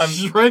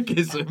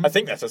 Shrekism. I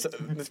think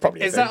that's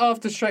probably a Is thing. that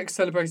after Shrek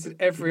celebrated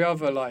every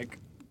other like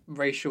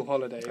racial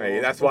holiday? Hey,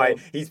 or- that's why or,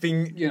 he's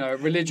been.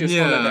 religious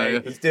Yeah, holiday. yeah.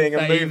 He's doing a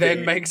That movie. he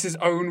then makes his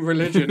own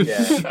religion.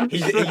 Yeah,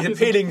 he's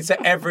appealing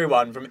to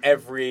everyone from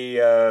every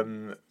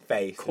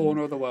faith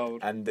Corner of the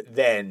world. and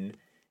then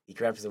he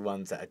grabs the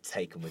ones that are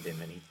taken with him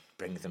and he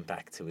brings them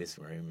back to his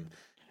room,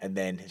 and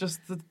then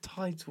Just the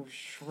title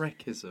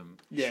Shrekism.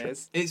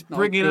 Yes. It's Not a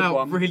bringing good out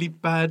one. really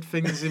bad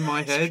things in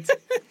my head.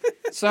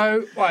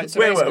 So right, so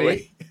Where were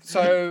basically,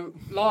 so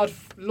Lord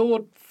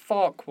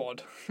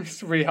Farquaad.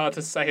 It's really hard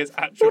to say his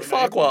actual Lord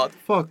name.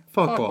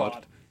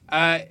 Farquaad.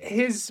 Fuckwad.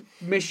 His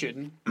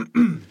mission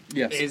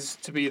Yes. is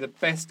to be the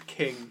best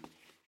king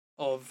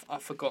of I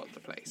forgot the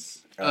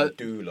place.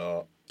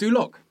 Dula.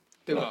 Duloc.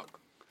 Duloc.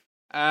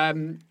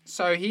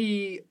 So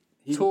he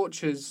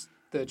tortures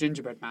the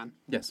gingerbread man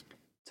Yes.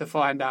 to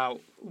find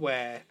out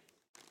where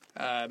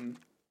the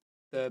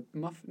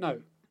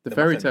The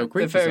fairy muffin. tale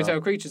creatures. the fairy are.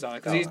 tale creatures are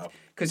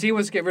because he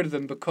wants to get rid of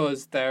them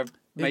because they're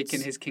making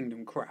It's- his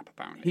kingdom crap.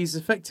 Apparently, He's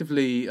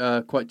effectively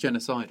quite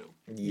genocidal.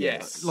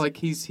 Yes. Like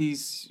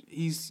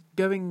he's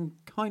going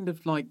kind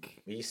of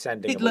like He's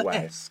sending them away.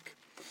 Hitler-esque.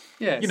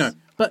 yes, You know,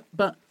 but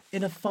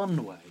in a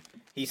fun way.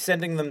 He's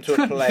sending them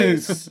to a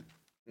place.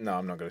 No,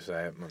 I'm not going to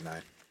say it. No,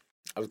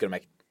 I was going to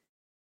make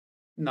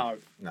No.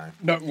 No.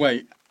 No,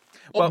 wait.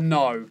 Well,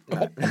 No.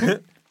 no.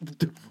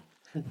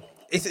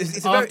 it's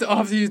a very...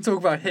 After you talk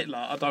about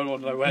Hitler, I don't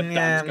want to know where Yeah,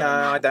 Dan's no,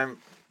 going. I don't.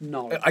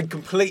 No. I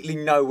completely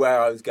know where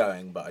I was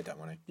going, but I don't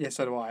want to. Yeah,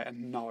 so do I,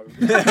 and no.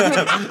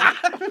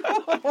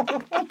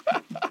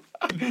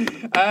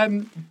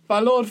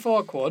 But Lord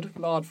Farquaad.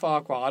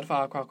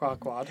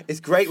 It's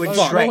great when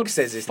Lord Shrek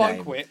says his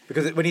name. Fuckwit.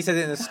 Because when he says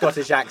it in a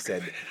Scottish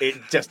accent,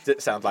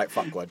 it sounds like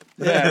fuckwad.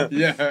 Yeah.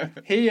 Yeah.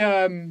 He,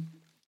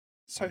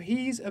 so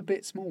he's a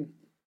bit small.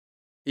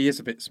 He is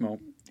a bit small.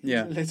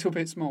 Yeah. A little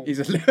bit small. He's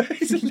a little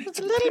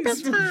bit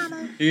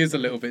small. He is a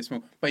little bit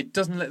small. But he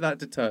doesn't let that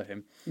deter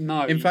him.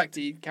 No. In fact,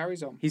 he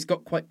carries on. He's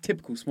got quite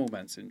typical small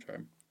man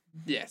syndrome.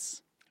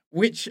 Yes.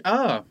 Which,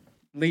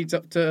 leads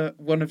up to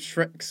one of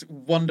Shrek's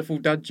wonderful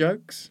dad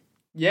jokes.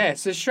 Yeah,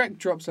 so Shrek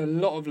drops a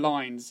lot of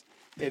lines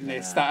in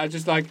this that are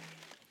just like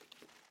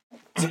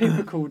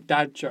typical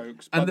dad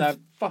jokes, but they're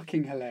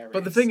fucking hilarious.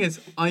 But the thing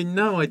is, I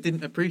know I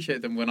didn't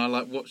appreciate them when I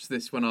watched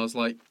this when I was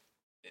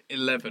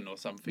 11 or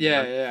something. Yeah,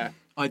 like, yeah.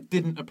 I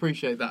didn't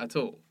appreciate that at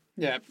all.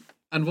 Yeah.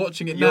 And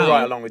watching it You're now,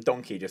 right along with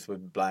Donkey, just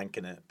with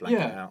blanking it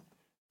out.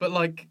 But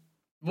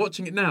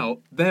watching it now,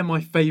 they're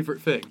my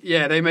favourite thing.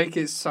 Yeah, they make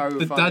it so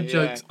The funny. dad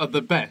jokes are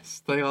the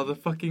best. They are the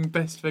fucking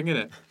best thing in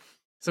it.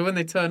 So when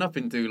they turn up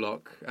in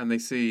Duloc and they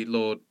see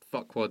Lord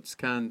Fuckwad's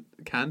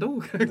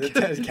candle?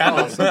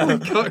 Candles.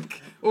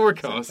 Or a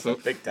castle.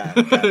 Big damn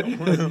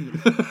candle.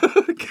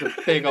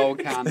 Big old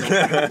candle.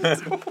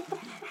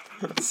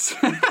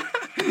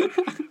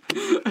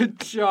 A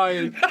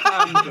giant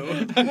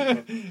candle.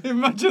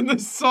 Imagine the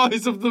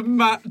size of the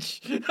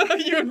match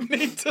you'd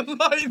need to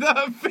light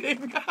that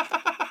thing.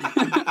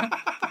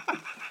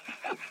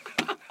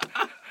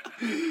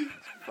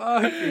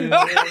 Fucking He's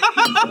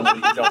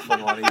off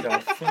on one, he's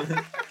off.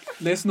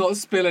 Let's not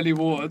spill any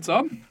water,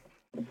 Tom.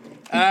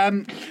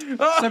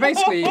 So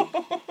basically,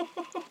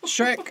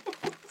 Shrek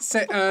so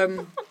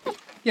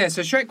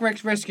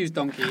Shrek rescues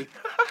Donkey,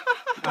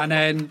 and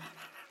then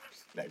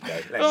Let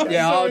him go.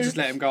 yeah, I'll just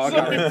let him go. I'll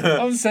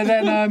go. So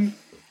then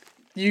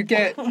you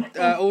get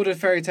all the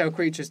fairy tale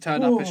creatures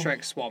turn up at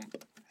Shrek's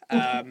swamp,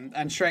 and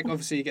Shrek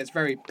obviously gets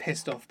very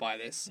pissed off by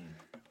this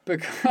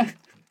because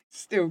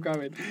still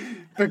going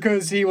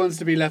because he wants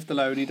to be left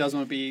alone. He doesn't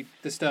want to be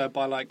disturbed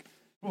by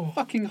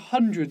fucking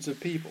hundreds of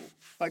people,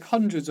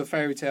 hundreds of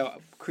fairy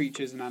tale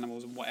creatures and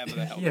animals and whatever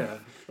the hell. Yeah.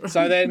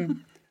 So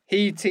then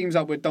he teams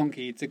up with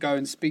Donkey to go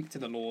and speak to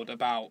the Lord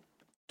about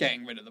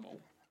getting rid of them all.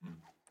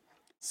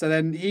 So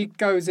then he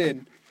goes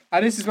in,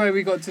 and this is where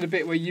we got to the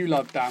bit where you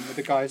loved, Dan, with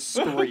the guy's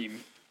scream.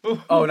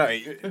 Oh no,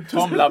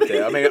 Tom loved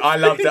it. I mean, I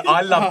loved it.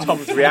 I loved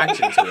Tom's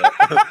reaction to it.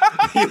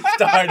 He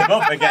started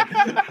off again.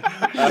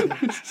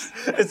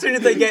 As soon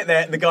as they get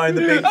there, the guy in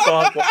the big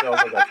park.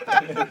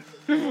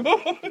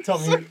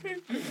 Tom,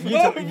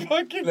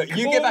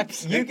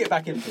 you get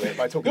back into it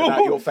by talking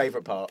about your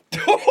favourite part.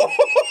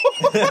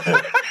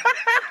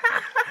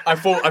 I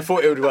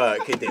thought it would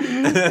work. It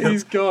didn't.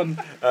 He's gone.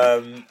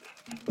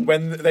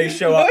 When they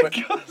show up,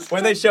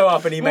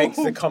 and he makes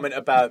the comment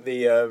about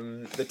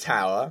the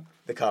tower,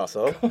 the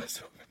castle.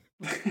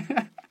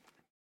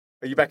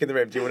 Are you back in the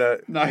room? Do you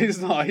want to? No,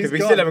 he's not. He's Because we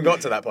gone. still haven't got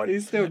to that point.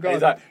 He's still gone.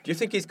 He's like, do you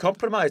think he's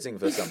compromising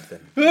for something?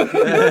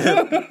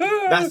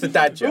 That's the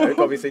dad joke,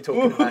 obviously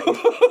talking about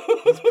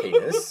his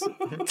penis.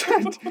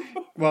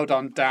 Well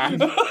done, Dan.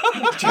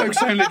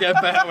 Jokes only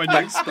get better when you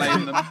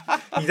explain them.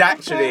 He's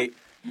actually.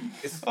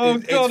 It's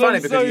funny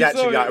because he's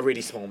actually a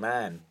really small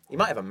man. He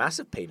might have a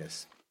massive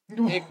penis.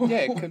 It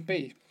could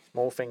be.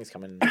 Small things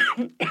come in.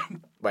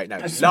 Wait, no.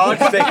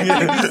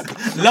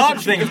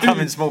 Large things come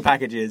in small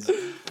packages.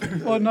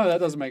 Well, no, that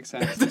doesn't make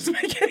sense. Doesn't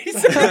make any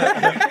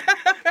sense.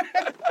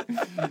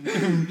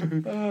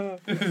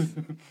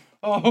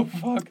 Oh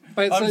fuck!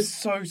 But I'm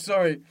so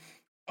sorry.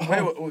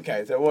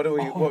 Okay, so what are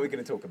we going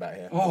to talk about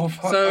here? Oh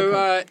fuck!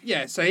 So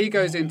so he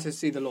goes in to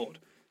see the Lord,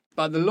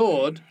 but the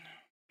Lord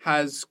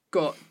has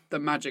got the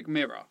magic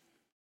mirror.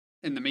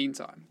 In the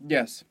meantime,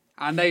 Yes.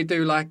 and they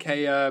do a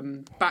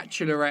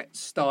bachelorette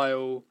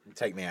style.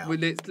 Take me out.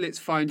 Let's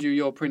find you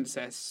your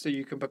princess so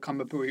you can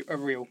become a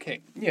real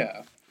king.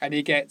 Yeah. And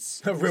he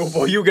gets A real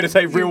boy. You were going to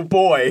say real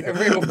boy. a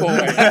real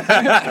boy.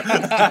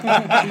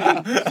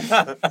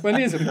 Well,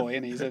 he is a boy,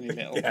 and he's only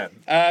little. Yeah.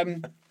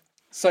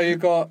 So you've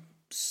got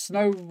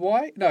Snow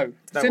White. No,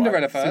 Snow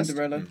Cinderella White. first.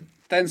 Cinderella,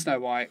 Then Snow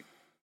White.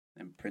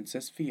 and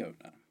Princess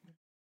Fiona.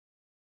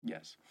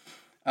 Yes.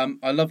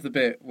 I love the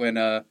bit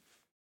when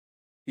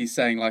he's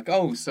saying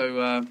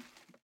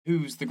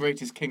who's the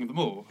greatest king of them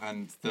all?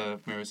 And the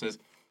mirror says,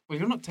 well,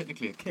 you're not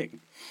technically a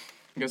king.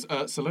 He goes,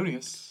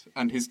 Salonius.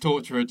 And his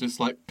torturer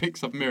just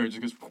picks up a mirror and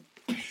just goes,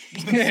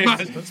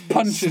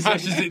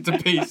 smashes it to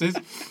pieces.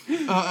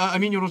 I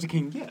mean, you're not a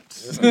king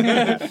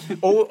yet.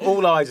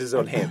 all eyes is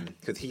on him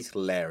because he's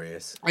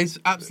hilarious. It's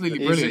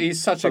absolutely brilliant.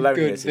 He's such a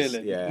Polonius good is-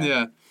 villain.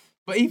 Yeah.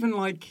 But even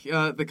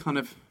the kind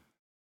of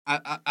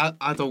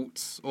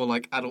adult or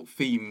adult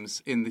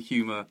themes in the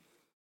humour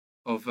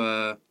of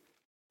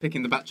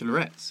picking the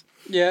bachelorettes.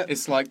 Yeah.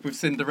 It's like with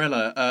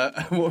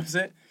Cinderella, what was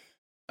it?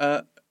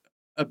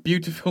 A a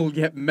beautiful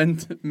yet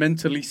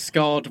mentally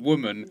scarred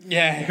woman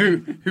Yeah.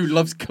 who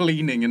loves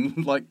cleaning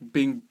and like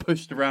being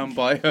pushed around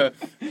by her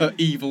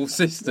evil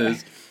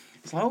sisters.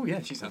 It's like, oh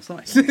yeah, she sounds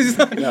nice. It's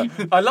like- Yeah.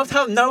 I loved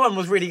how no one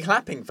was really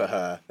clapping for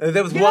her.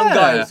 There was one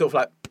guy who was sort of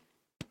like.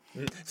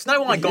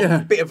 Snow White got a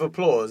bit of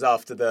applause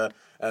after the.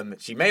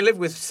 She may live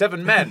with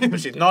 7 men, but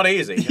she's not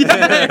easy.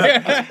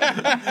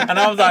 And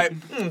I was like,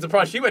 I'm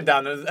surprised she went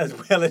down as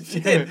well as she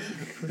did.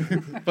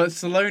 But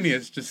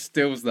Salonius just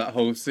steals that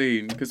whole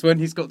scene because when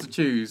he's got to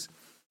choose,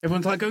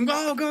 everyone's like going,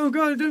 "Go, go,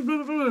 go!" do blah,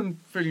 blah, blah,"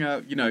 and filling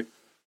out,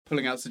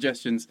 pulling out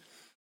suggestions.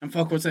 And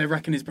Farquaad's there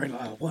racking his brain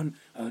like, 1,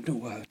 no,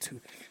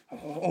 2,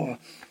 oh.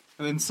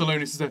 And then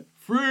Salonius is there,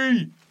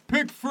 3,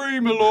 pick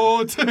 3, my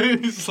lord.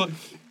 It's like,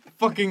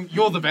 fucking,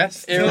 you're the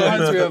best. It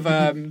reminds me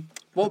of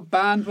what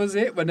band was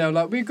it when they were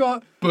like, we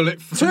got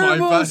Bullet for 2 my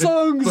more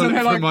songs, Bullet and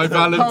they're for like, my hold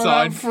out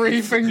Valentine.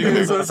 3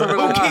 fingers or something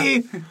like that.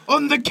 Okay,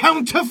 on the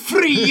count of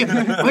 3,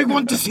 I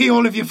want to see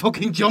all of you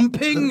fucking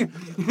jumping.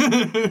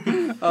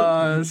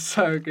 Oh,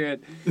 so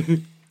good.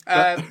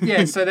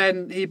 Yeah, so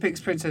then he picks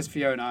Princess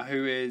Fiona,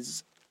 who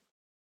is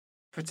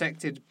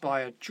protected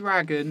by a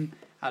dragon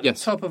at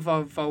Yes. the top of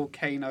a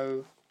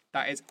volcano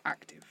that is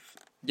active.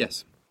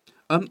 Yes.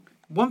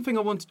 One thing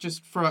I want to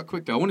just throw out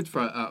quickly. I wanted to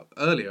throw it out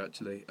earlier,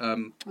 actually.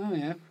 Oh,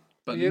 yeah.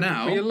 But You're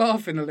now...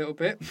 laughing a little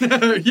bit.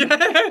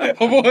 Yeah,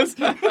 I was.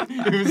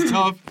 It was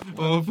tough.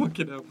 Oh,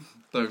 fucking hell.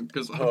 Don't,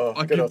 because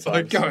good old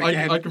times.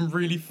 I can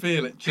really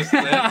feel it just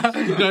there.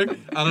 And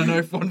I know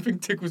if one thing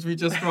tickles me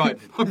just right,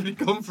 I'll be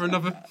gone for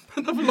another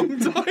long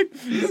time.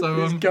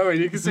 So It's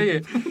going, you can see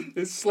it.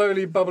 It's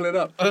slowly bubbling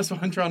up. that's why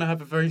I'm trying to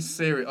have a very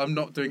serious... I'm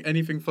not doing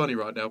anything funny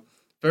right now.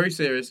 Very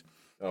serious.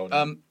 Oh,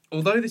 no.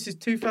 Although this is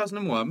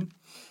 2001,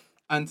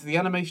 and the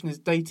animation is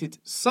dated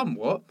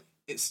somewhat,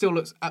 it still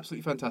looks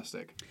absolutely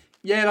fantastic.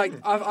 Yeah, like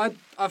I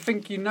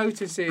think you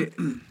notice it.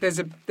 There's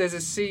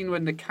a scene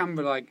when the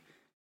camera like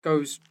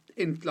goes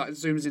in, like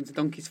zooms into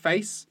Donkey's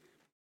face,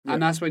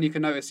 and that's when you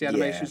can notice the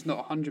animation's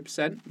not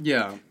 100%.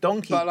 Yeah.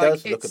 Donkey but, like,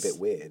 does look a it's- bit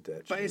weird, actually,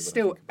 But it's when I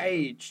still think about it.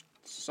 aged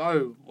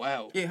so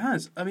well. It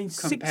has. I mean,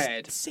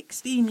 Compared.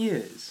 16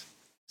 years.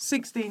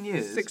 16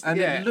 years. And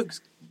yeah. it looks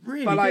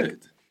really But, like,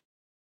 good.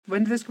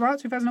 When did this come out?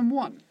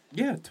 2001.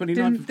 Yeah, 29th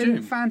Didn't of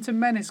June. Phantom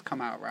Menace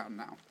come out around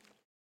now?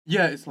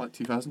 Yeah, it's like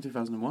 2000,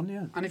 2001,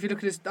 yeah. And if you look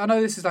at this, I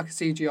know this is like a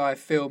CGI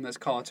film that's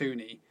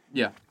cartoony,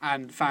 Yeah.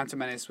 and Phantom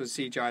Menace was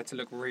CGI to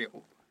look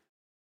real.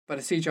 But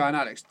the CGI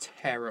now looks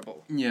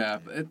terrible. Yeah,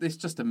 but it's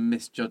just a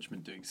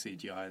misjudgment doing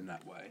CGI in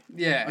that way.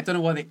 Yeah. I don't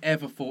know why they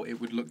ever thought it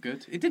would look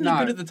good. It didn't No. look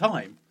good at the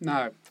time,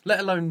 No. let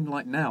alone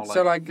like now. Like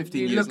So, like,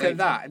 15 you years look later. at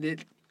that, and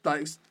it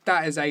like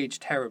that is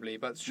aged terribly,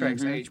 but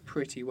Shrek's aged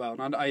pretty well.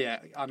 And I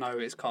know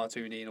it's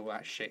cartoony and all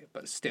that shit,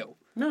 but still,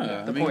 No,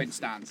 the I mean, point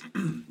stands.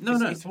 No,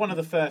 no. It's one of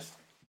the first.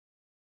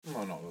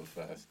 Well, not the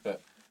first,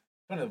 but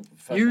one of the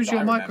first. Use ones I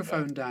your remember.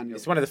 microphone, Daniel.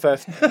 It's one of the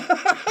first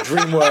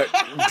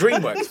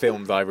DreamWorks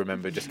films I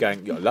remember. Just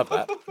going, yeah, I love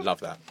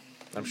that.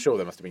 I'm sure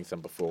there must have been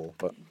some before,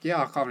 but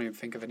Yeah, I can't even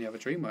think of any other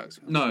DreamWorks films.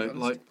 to be No, honest.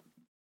 like,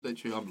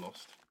 literally, I'm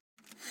lost.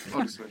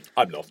 Honestly.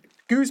 I'm lost.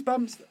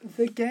 Goosebumps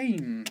the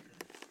game.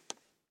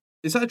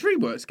 Is that a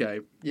DreamWorks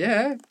game?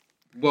 Yeah.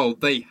 Well,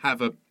 they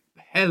have a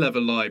hell of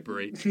a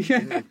library.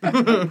 Yeah.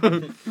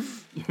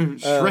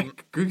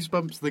 Shrek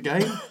Goosebumps the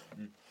game?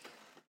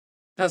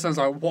 That sounds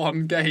like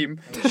one game.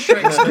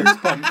 Shrek's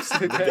Goosebumps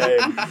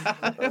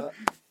the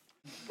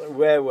game.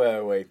 Where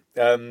were we?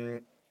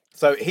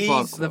 So he's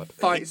Fuck. The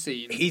fight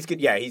scene. he's going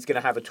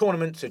to have a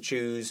tournament to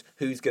choose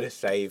who's going to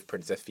save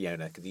Princess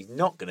Fiona because he's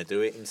not going to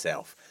do it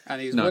himself.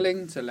 And he's No.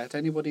 willing to let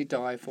anybody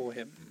die for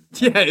him.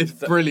 Yeah, it's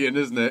brilliant,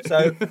 isn't it?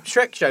 So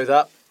Shrek shows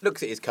up,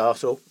 looks at his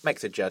castle,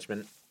 makes a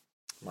judgment.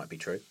 Might be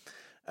true.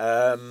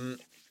 And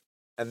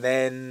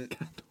then,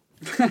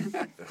 oh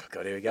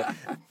God, here we go.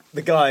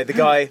 The guy.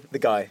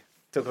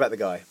 Talk about the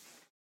guy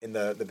in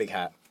the big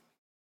hat.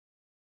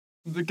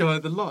 The guy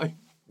at the light.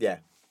 Yeah.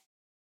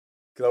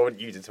 Because I want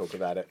you to talk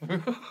about it.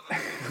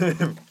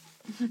 Because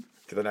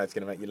I know it's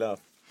going to make you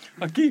laugh.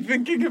 I keep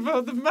thinking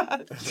about the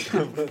match.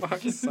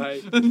 Fuck's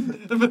sake.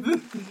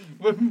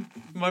 When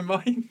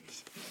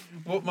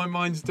what my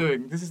mind's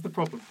doing, this is the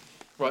problem.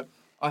 Right,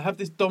 I have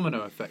this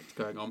domino effect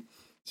going on.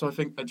 So I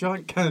think a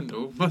giant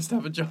candle must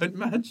have a giant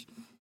match.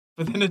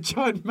 But then a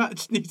giant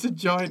match needs a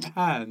giant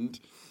hand.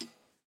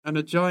 And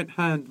a giant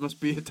hand must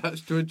be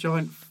attached to a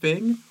giant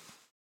thing.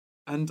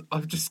 And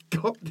I've just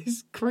got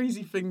this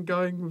crazy thing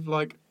going with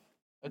like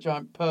a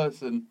giant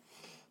person,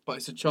 but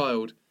it's a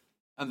child.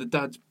 And the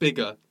dad's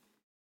bigger.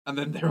 And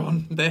then they're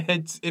on their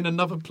heads in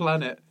another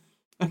planet.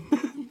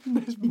 And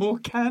there's more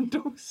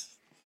candles.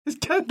 There's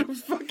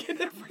candles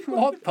fucking everywhere.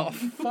 What the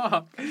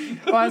fuck?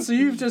 Right, so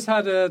you've just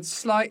had a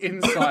slight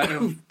insight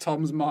of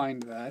Tom's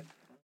mind there.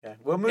 Yeah.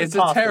 We'll move It's a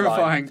past the line.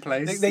 terrifying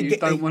place. They You get-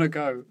 don't they- want to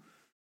go.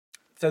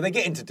 So they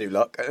get into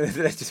Duloc.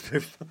 Let's just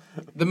move.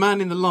 The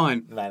man in the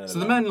line. Man in the so the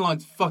line. man in the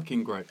line's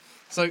fucking great.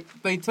 So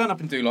they turn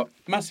up in Duloc,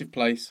 massive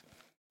place.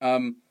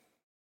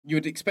 You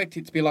would expect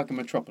it to be like a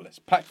metropolis,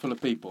 packed full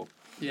of people.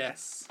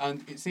 Yes.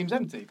 And it seems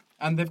empty.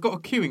 And they've got a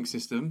queuing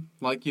system,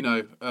 like,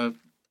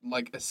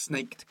 like a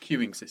snaked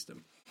queuing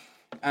system.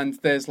 And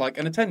there's like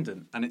an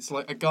attendant, and it's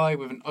like a guy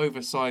with an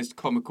oversized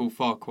comical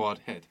Farquaad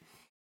head.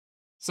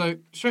 So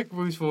Shrek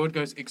moves forward,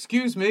 goes,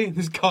 "Excuse me," and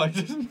this guy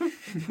just...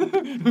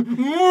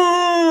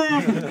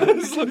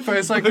 But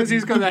it's like because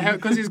he's got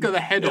the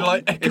head on.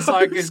 like It's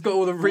like it's got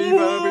all the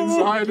reverb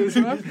inside as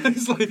well.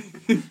 It's like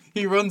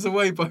he runs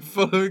away by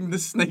following the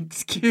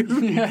snake's cue,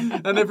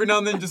 and every now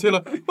and then just hear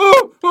like,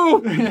 "Oh,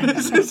 oh!"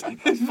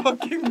 It's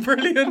fucking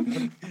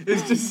brilliant.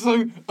 It's just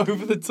so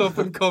over the top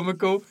and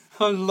comical.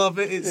 I love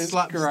it. It's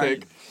slapstick.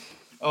 Great.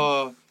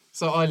 Oh,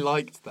 so I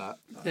liked that.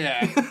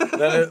 Yeah.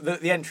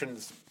 The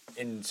entrance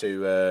into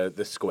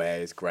the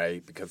square is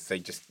great because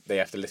they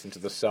have to listen to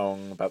the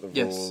song about the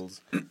Yes.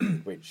 rules,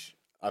 which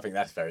I think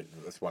that's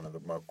one of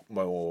the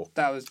more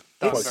That was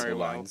quotable very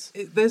well. lines.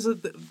 There's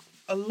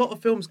a lot of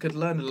films could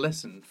learn a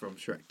lesson from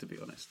Shrek, to be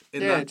honest.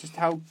 In Yeah, that, just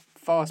how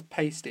fast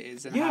paced it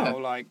is and Yeah. how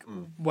like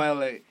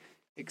well it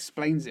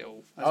explains it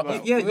all as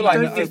well. yeah, we were you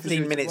like don't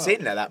 15 minutes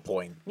in at that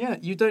point. yeah,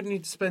 you don't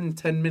need to spend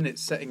 10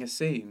 minutes setting a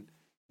scene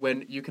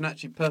when you can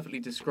actually perfectly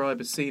describe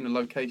a scene, a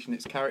location,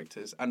 its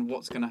characters, and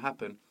what's going to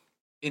happen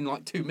in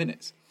like 2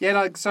 minutes, Yeah,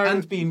 like so.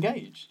 and be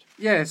engaged.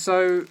 Yeah,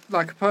 so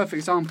like a perfect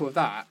example of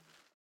that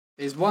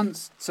is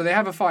so they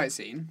have a fight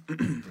scene,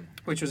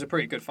 which was a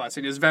pretty good fight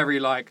scene. It was very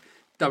like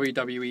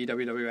WWE,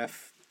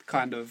 WWF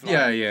kind of. Like,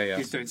 Yeah.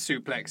 He's doing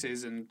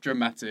suplexes and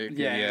Dramatic.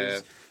 it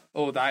was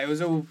all that.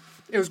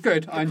 It was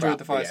good. I enjoyed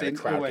the fight the scene.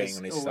 crowd Always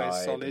getting on his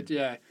side solid.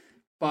 Yeah,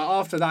 but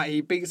after that,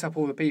 he beats up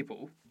all the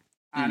people,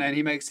 and then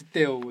he makes a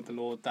deal with the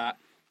Lord that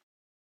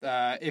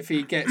if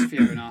he gets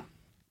Fiona,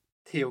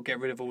 he'll get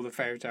rid of all the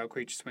fairy tale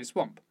creatures from his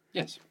swamp.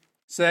 Yes.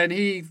 So then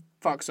he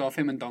fucks off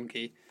him and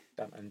Donkey.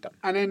 Done and done.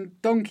 And then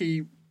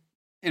Donkey,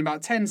 in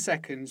about 10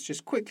 seconds,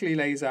 just quickly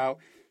lays out,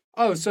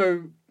 "Oh,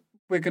 so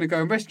we're going to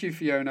go and rescue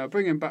Fiona,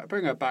 bring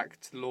her back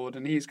to the Lord,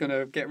 and he's going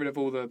to get rid of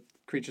all the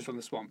creatures from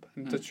the swamp."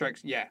 And the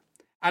Shrek's, yeah.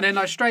 And then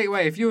like straight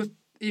away, if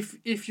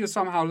you're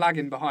somehow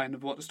lagging behind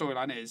of what the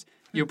storyline is,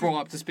 you're brought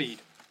up to speed.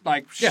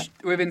 Like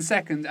within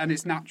seconds, and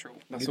it's natural.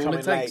 That's You all come it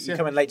in takes. late. You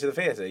come in late to the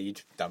theatre. You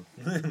done.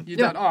 You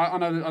don't. All right,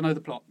 I know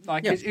the plot.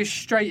 Like it's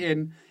straight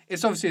in.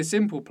 It's obviously a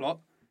simple plot,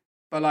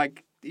 but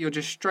like you're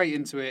just straight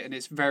into it, and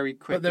it's very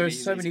quick. But there are and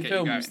so easy to many get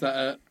you films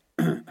going.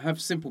 that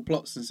have simple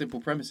plots and simple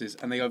premises,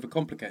 and they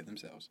overcomplicate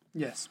themselves.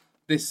 Yes.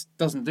 This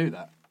doesn't do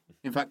that.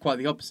 In fact, quite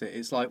the opposite.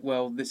 It's like,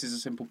 well, this is a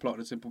simple plot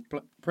and a simple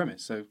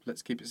premise, so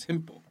let's keep it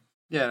simple.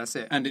 Yeah, that's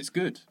it. And it's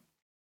good.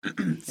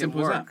 It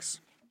Simple as that. works.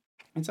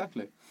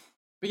 Exactly.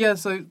 But yeah,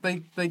 so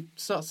they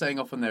start setting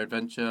off on their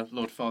adventure.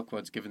 Lord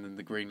Farquaad's given them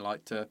the green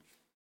light to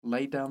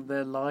lay down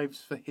their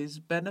lives for his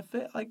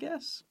benefit, I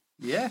guess.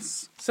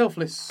 Yes.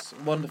 Selfless,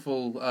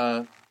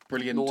 wonderful,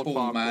 brilliant, Lord tall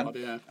Farquaad,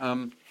 man.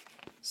 yeah.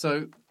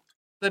 So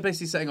they're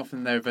basically setting off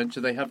on their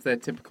adventure. They have their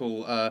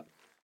typical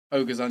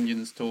ogre's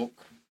onions talk.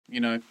 You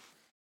know,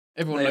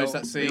 everyone knows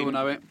that scene. They all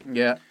know it.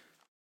 Yeah.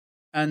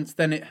 And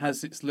then it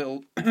has its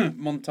little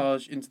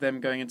montage into them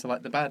going into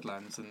like the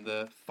Badlands and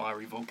the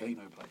fiery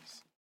volcano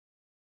place.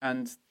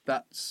 And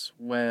that's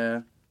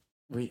where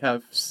we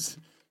have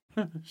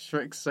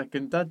Shrek's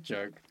second dad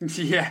joke,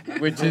 Yeah.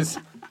 which is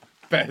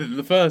better than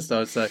the first, I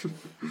would say.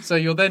 So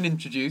you're then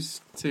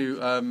introduced to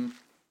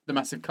the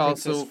massive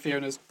castle. Princess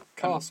Fiona's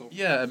castle.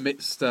 Yeah,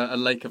 amidst a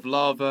lake of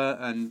lava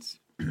and,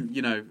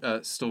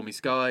 stormy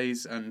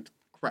skies and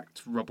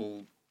cracked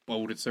rubble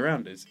bouldered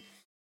surroundings.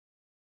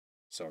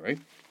 Sorry.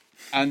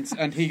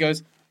 And he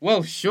goes,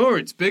 "Well, sure,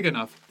 it's big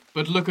enough,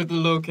 but look at the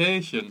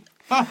location."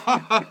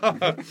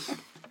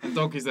 And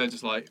Donkey's there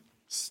just like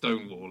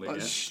stonewalling Like,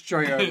 it.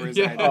 straight over his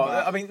Yeah. head. Oh,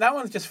 I mean, that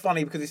one's just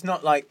funny because it's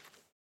not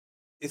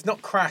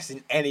crass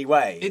in any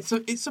way. It's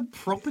a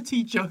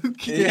property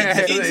joke.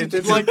 Yeah,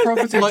 it's like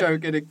property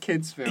joke in a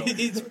kids' film.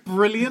 It's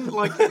brilliant.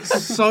 Like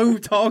it's so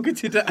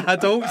targeted at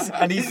adults,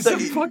 And he's it's so- a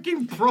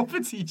fucking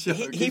property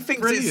joke. he It's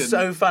thinks brilliant. it's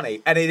so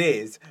funny, and it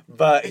is.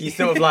 But he's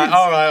sort of like,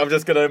 "All right, I'm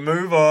just gonna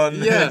move on."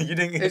 Yeah. You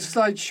didn't. It's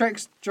like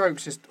Shrek's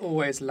jokes just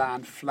always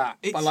land flat,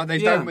 but It's- like they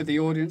yeah. don't with the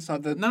audience.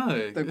 Like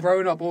No. the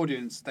grown-up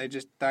audience,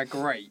 they're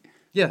great.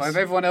 Yes. But with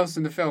everyone else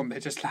in the film, they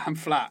just land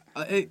flat.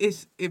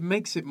 It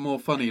makes it more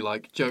funny,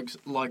 like jokes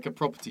like a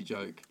property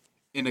joke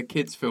in a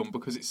kids' film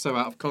because it's so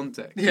out of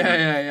context. you know?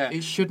 Yeah.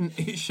 It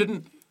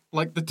shouldn't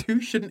like the two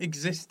shouldn't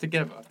exist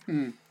together.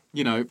 Hmm.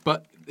 You know,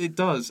 but it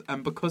does,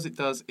 and because it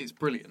does, it's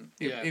brilliant.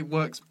 It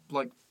works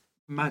like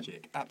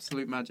magic,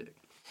 absolute magic.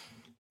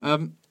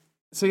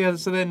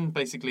 So then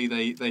basically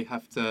they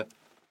have to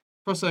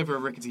cross over a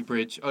rickety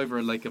bridge over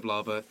a lake of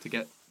lava to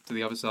get to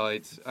the other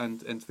side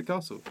and enter the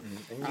castle.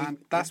 And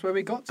that's where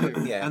we got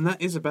to. Yeah, And that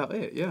is about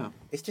it, yeah.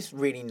 it's just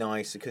really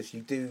nice because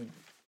you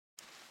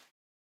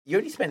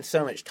only spend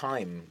so much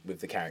time with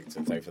the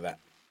characters over that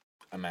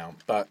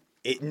amount, but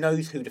it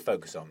knows who to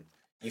focus on.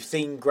 You've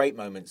seen great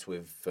moments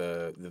with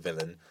the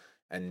villain,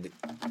 and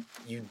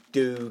you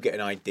do get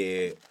an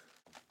idea,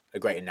 a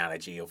great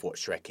analogy of what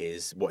Shrek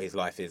is, what his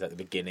life is at the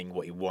beginning,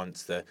 what he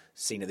wants, the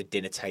scene at the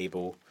dinner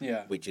table,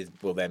 Yeah. which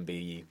will then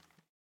be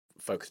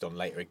focused on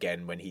later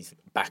again when he's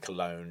back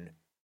alone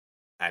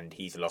and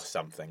he's lost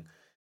something.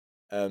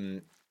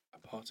 A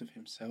part of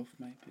himself,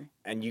 maybe.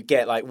 And you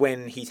get like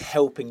when he's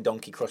helping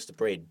Donkey cross the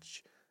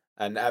bridge.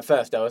 And at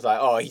first I was like,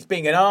 oh, he's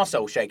being an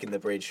arsehole shaking the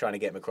bridge trying to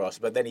get him across.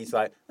 But then he's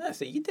like, oh,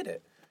 see, you did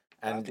it.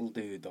 And That'll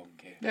do,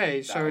 Donkey. Yeah,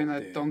 he's showing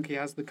That'll that do. Donkey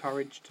has the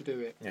courage to do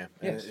it. yeah,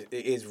 Yes. it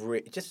is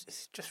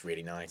it's just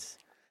really nice.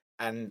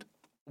 And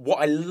what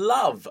I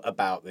love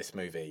about this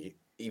movie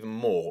even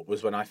more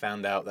was when I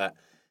found out that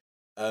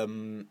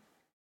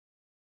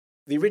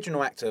the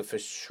original actor for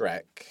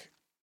Shrek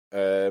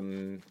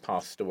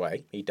passed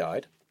away. He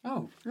died.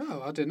 Oh,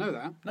 Oh, I didn't know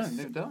that. no,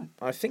 never die.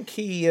 I think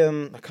he, I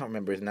can't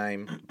remember his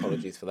name.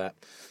 Apologies for that.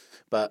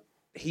 But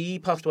he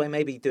passed away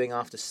maybe doing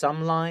after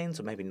some lines,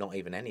 or maybe not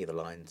even any of the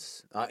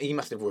lines. He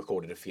must have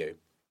recorded a few.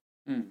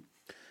 Mm.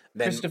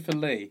 Then, Christopher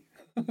Lee.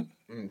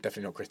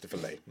 definitely not Christopher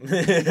Lee.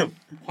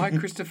 Why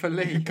Christopher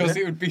Lee? Because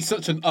it would be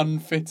such an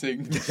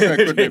unfitting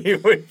Shrek, wouldn't He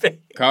it? would be.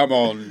 Come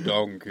on,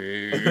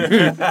 Donkey.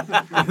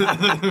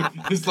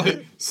 It's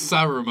like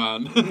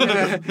Saruman.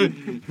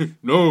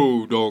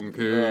 No,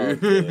 Donkey. Oh,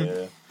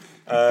 dear.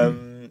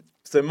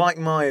 So Mike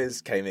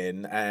Myers came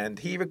in and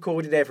he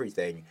recorded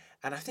everything,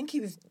 and I think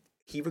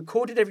he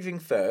recorded everything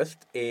first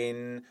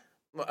in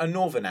a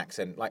northern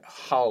accent, like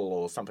Hull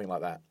or something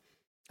like that.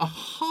 A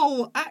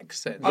Hull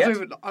accent. I Yep. don't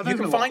even You know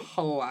can what find-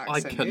 whole I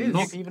accent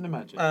cannot is. even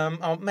imagine.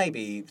 Or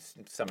maybe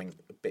something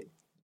a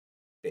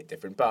bit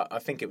different, but I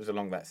think it was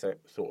along that sort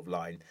of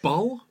line.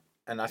 Bull?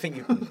 And I think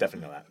you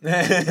definitely know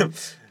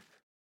that.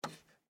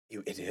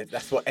 You idiot.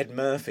 That's what Ed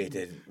Murphy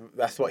did.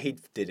 That's what he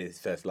did his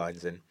first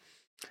lines in.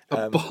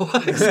 A bull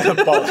accent?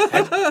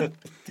 Bollocks.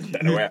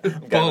 Don't know where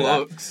I'm going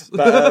with that.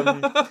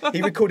 Bollocks. But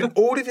he recorded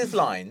all of his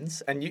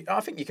lines, and I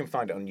think you can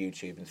find it on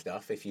YouTube and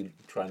stuff if you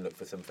try and look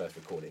for some first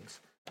recordings.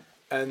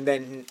 And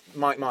then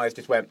Mike Myers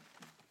just went,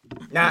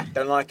 nah,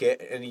 don't like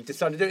it, and he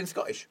decided to do it in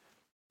Scottish.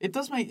 It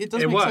does make It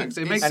make works. sense.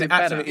 It makes And it it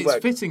better. absolutely It's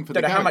worked. fitting for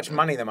Don't the know how much character.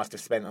 money they must have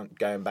spent on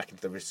going back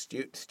into the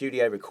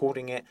studio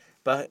recording it,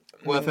 but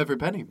Worth every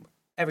penny.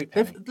 every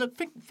penny. Look,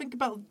 think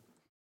about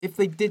if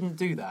they didn't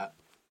do that,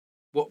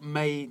 what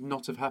may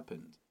not have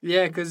happened.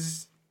 Yeah,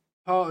 because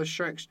part of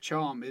Shrek's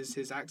charm is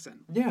his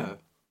accent. Yeah, And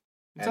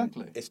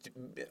exactly. It's,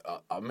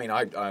 I mean,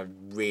 I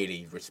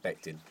really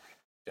respected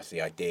just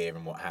the idea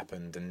and what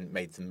happened, and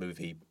made the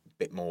movie a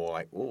bit more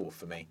like, ooh,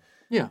 for me.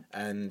 Yeah.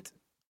 And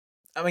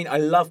I mean, I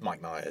love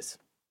Mike Myers.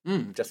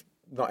 Mm. Just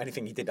not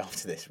anything he did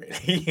after this,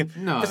 really.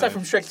 No. Just like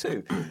from Shrek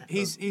 2.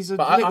 He's a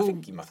But I little.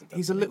 think he must have done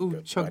He's a something little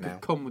good chunk by now.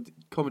 of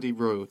comedy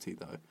royalty,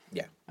 though.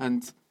 Yeah.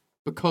 And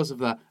because of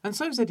that, and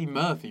so is Eddie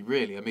Murphy.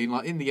 Really, I mean,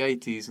 like in the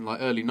 '80s and like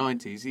early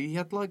 '90s, he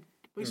had like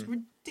this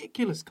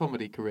ridiculous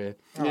comedy career.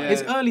 Yeah.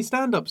 His early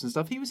stand-ups and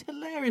stuff, he was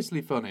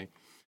hilariously funny.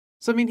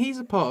 So I mean, he's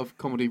a part of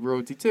comedy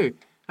royalty too,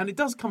 and it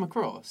does come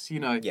across. You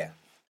know, Yeah.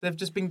 they've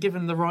just been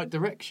given the right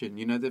direction.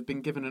 You know, they've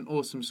been given an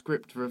awesome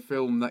script for a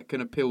film that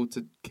can appeal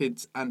to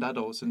kids and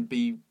adults and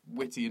be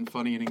witty and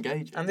funny and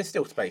engaging. And there's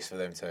still space for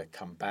them to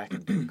come back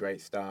and do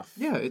great stuff.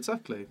 Yeah,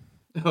 exactly.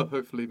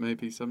 Hopefully,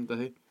 maybe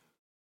someday.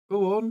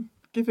 Go on,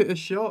 give it a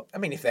shot. I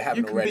mean, if they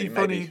haven't can already, be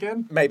funny maybe,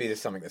 again. maybe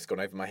there's something that's gone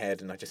over my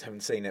head and I just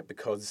haven't seen it,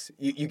 because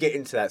you get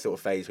into that sort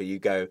of phase where you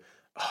go,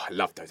 oh, I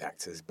love those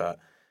actors, but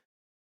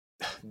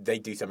they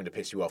do something to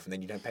piss you off and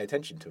then you don't pay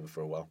attention to them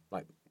for a while.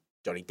 Like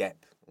Johnny Depp.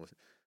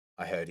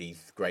 I heard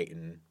he's great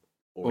in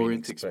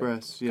Orient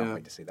Express, Can't yeah.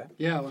 wait to see that.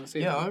 Yeah, I want to see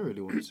Yeah, it. I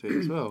really want to see it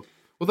as well.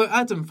 Although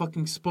Adam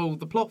fucking spoiled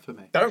the plot for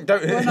me. Don't.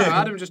 Well, no,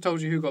 Adam just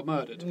told you who got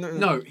murdered.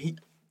 No, he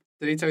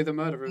Did he tell you the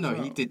murderer as well?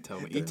 he did tell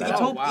me. He, doesn't he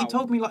matter. told Oh, wow. he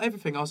told me like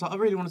everything. I was like, I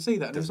really want to see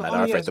that. And he was Doesn't like,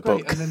 matter, oh I've yeah, read it's the great.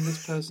 book. And then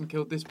this person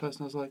killed this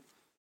person. I was like,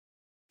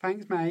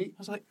 Thanks, mate.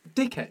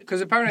 dickhead. Because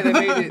apparently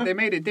they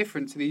made it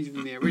different to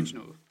even the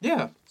original.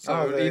 Yeah. So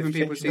Oh, they even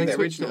people changed seeing it. the They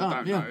switched original it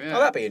up, don't yeah. know. Yeah. Oh,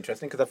 that'd be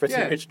interesting because I've read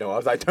Yeah. the original. I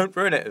was like, don't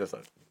ruin it. And I was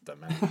like, don't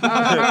matter.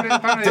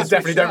 Apparently they Definitely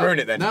switched don't it ruin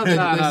up. it then. No,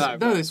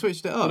 No, they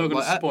switched it up. not gonna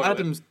Like, spoil it.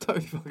 Adam's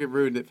totally fucking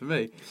ruined it for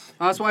me.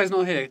 That's why he's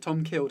not here.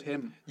 Tom killed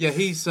him. Yeah,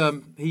 he's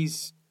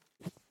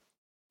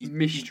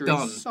Mystery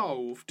done.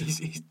 solved.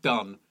 He's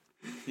done.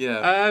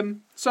 Yeah,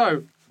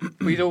 So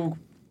we'd all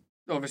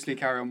obviously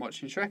carry on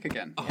watching Shrek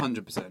again.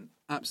 100%,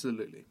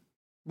 absolutely.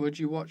 Would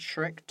you watch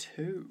Shrek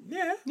 2?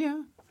 Yeah,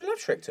 Yeah. I love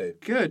Shrek 2.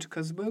 Good,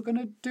 because we're going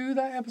to do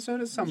that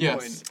episode at some Yes.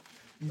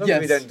 point. As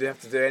Yes. We don't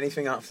have to do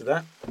anything after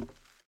that.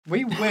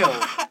 We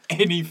will.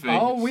 Anything.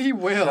 Oh, we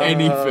will.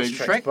 Anything.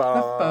 Shrek the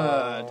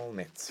Third. Bar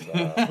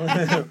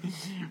Mitzvah.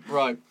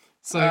 Right.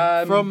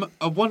 So from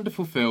a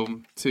wonderful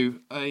film to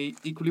a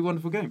equally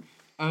wonderful game.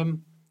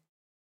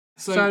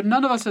 So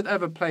none of us had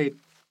ever played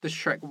the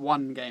Shrek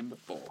 1 game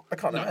before. I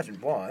can't imagine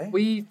why.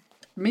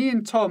 Me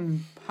and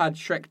Tom had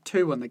Shrek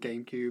 2 on the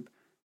GameCube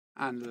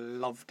and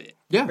loved it.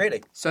 yeah.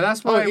 Really? So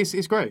that's Oh, why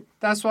it's great.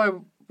 that's why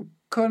we're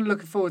kind of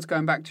looking forward to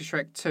going back to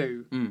Shrek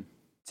 2 Mm.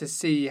 to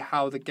see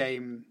how the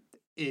game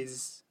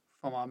is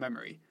from our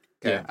memory.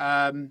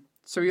 Yeah.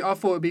 So I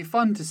thought it'd be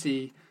fun to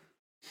see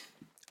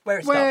Where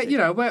it where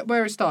started.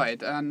 where it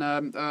started, and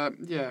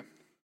yeah.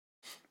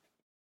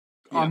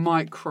 I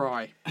might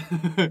cry.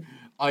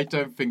 I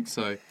don't think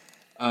so.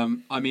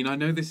 I mean, I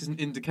know this is an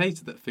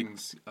indicator that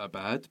things are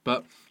bad,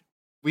 but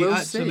we We'll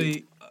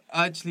actually,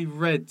 actually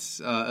read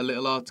a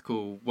little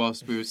article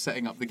whilst we were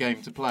setting up the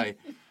game to play,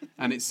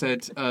 and it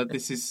said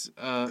this is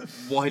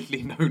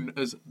widely known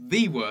as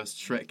the worst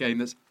Shrek game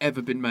that's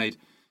ever been made.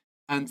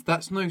 And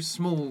that's no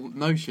small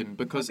notion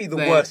because It'd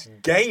be the worst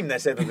game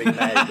that's ever been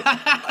made.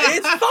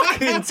 It's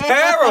fucking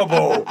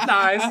terrible.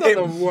 No, it's not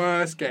the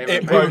worst game.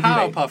 it won't be.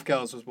 Powerpuff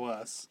Girls was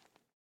worse.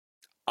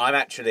 I'm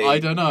actually. I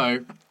don't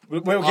know.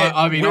 We'll get.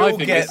 I mean, we'll I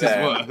think get this is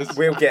there. worse.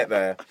 We'll get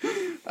there.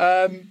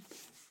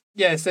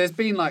 Yeah, so there's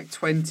been like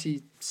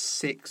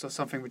 26 or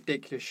something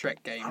ridiculous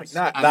Shrek games.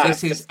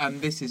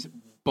 And this is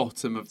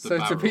bottom of the So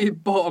barrel. to be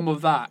bottom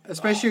of that,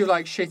 especially with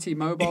like shitty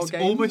mobile It's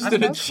games. almost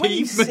an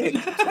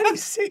achievement.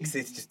 26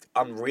 is just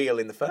unreal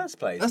in the first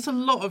place. That's a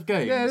lot of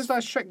games. Yeah, there's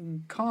like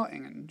Shrek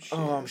karting and shit.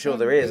 Oh, I'm sure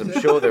there is. I'm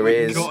sure there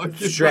is. God, I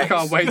Shrek.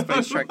 can't wait to play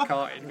Shrek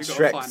karting. We've got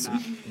to find Shrek's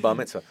that. bar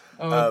mitzvah.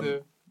 Oh,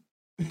 dear.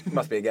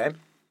 Must be a game.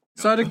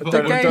 So the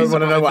don't games,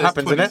 wanna know what There's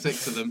happens in it.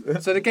 26 of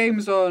them. so the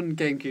game's on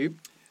GameCube.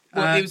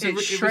 Well, it was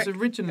it's Shrek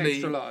originally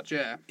extra large,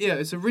 yeah. Yeah,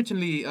 it's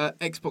originally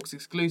Xbox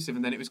exclusive,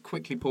 and then it was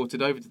quickly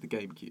ported over to the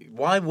GameCube.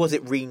 Why was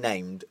it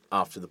renamed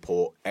after the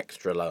port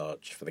extra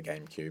large for the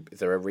GameCube? Is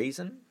there a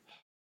reason?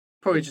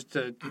 Probably just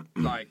to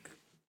like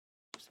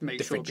make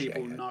sure Differentiate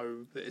people it.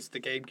 know that it's the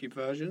GameCube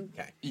version.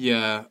 Okay.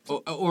 Yeah, or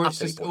it's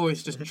Utterly just or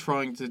it's just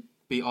trying to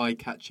be eye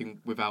catching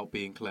without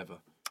being clever.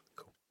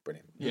 Cool.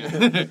 Brilliant.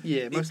 Yeah,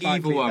 Yeah, most The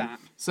likely evil one. that.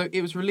 So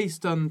it was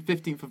released on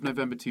 15th of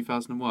November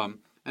 2001,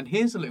 and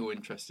here's a little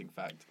interesting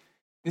fact: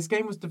 this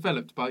game was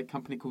developed by a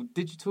company called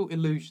Digital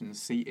Illusions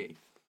CE.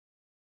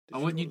 I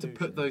want you to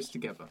put those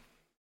together.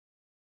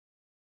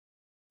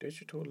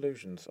 Digital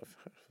Illusions. I've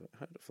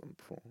heard of them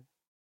before.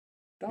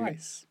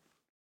 DICE.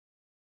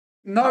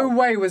 No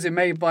way was it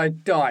made by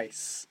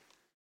DICE.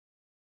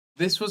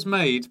 This was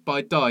made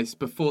by DICE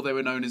before they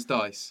were known as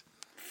DICE.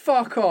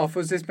 Fuck off,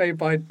 was this made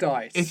by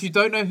DICE? If you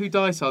don't know who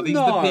DICE are, these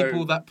are the No.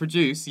 people that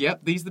produce.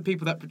 Yep, these are the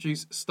people that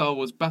produce Star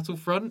Wars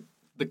Battlefront,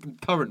 the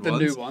current the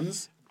ones, new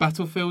ones.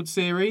 Battlefield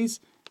series.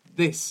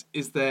 This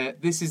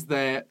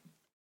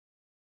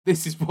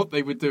is what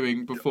they were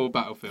doing before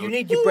Battlefield. You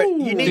need your bread.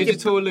 You need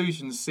Digital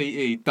Illusions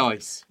CE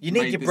DICE. You need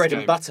made your this bread game.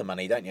 and butter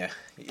money, don't you?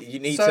 You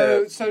need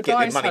So to get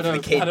DICE the money had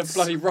for the had a kids.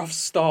 bloody rough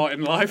start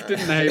in life,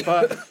 didn't they?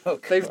 But Oh,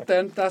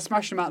 they're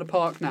smashing them out of the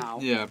park now.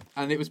 Yeah,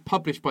 and it was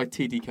published by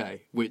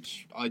TDK,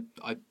 which I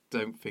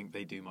don't think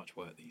they do much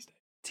work these days.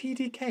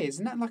 TDK,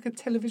 isn't that like a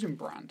television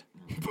brand?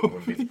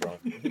 Wouldn't be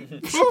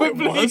surprised.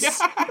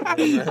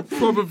 Probably.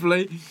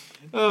 Probably.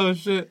 Oh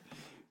shit.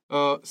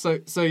 So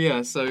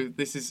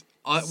this is.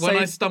 When I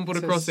Safe stumbled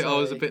to across it, I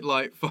was a say- bit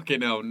like,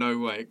 "Fucking hell, no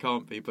way, it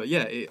can't be." But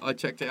yeah, I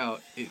checked it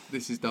out.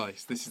 This is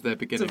DICE. This is their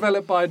beginning.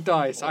 Developed by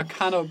DICE. I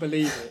cannot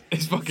believe it.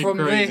 It's fucking From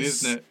crazy,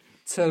 this isn't it?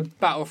 to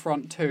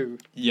Battlefront 2.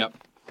 Yep.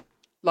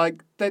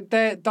 Like,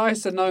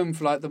 DICE are known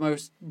for like the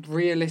most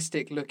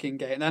realistic looking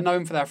game. They're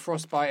known for their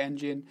Frostbite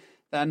engine.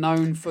 They're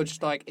known for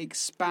just like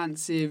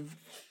expansive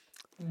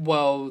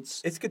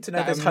worlds It's good to know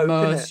that there's hope in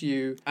immerse it.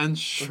 you. And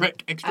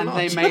Shrek extra And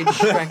large. they made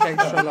Shrek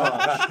extra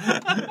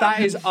large.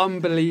 That is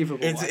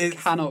unbelievable. I It's-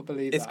 cannot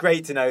believe It's that.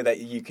 great to know that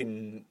you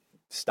can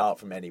start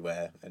from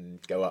anywhere and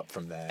go up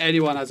from there.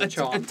 Anyone has a a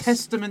chance.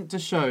 testament to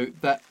show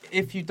that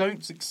if you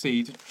don't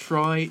succeed,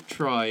 try,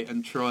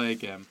 and try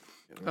again.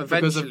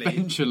 Because Eventually.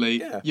 eventually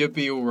Yeah. you'll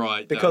be all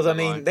right. Because, I down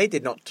the mean, line. they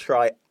did not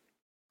try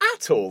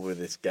at all with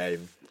this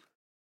game.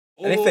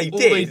 And if All- they all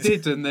they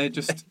did- did, and they're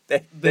just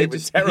They were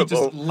terrible. They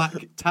just lack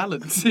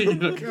talent. You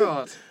know?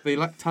 God. They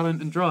lack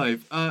talent and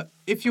drive.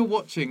 If you're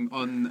watching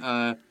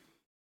on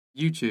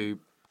YouTube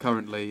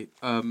currently,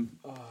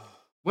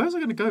 where was I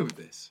going to go with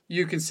this?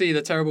 You can see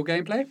the terrible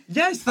gameplay.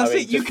 Yes, that's I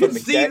mean, it. You just can from the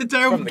see get- the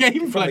terrible from the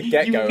gameplay.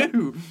 get-go. You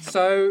knew.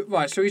 So,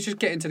 right, so we just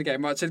get into the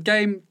game. Right, so the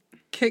game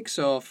kicks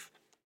off,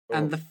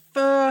 and the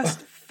first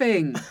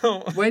thing,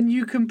 when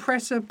you can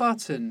press a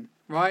button,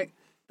 right,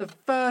 the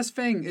first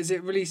thing is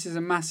it releases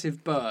a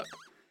massive burp,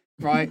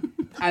 right?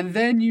 And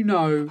then you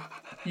know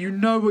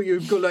what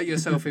you've got to let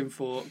yourself in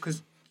for,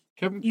 because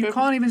you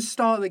can't even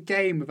start the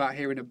game without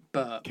hearing a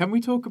burp. Can we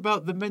talk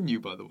about the menu,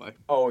 by the way?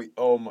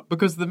 Oh my.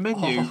 Because the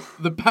menu,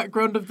 the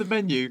background of the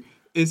menu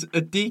is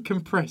a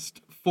decompressed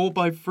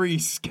 4:3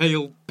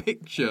 scale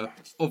picture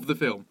of the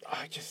film.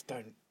 I just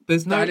don't.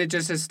 There's no. And it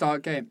just says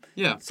start game.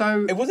 Yeah.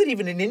 So, It wasn't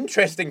even an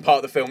interesting part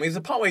of the film. It was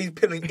the part where he's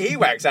pulling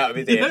earwax out of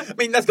his ear. I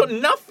mean, that's got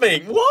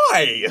nothing.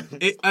 Why?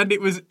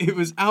 It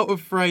was out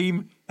of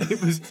frame.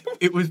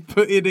 It was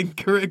put in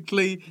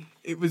incorrectly.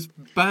 It was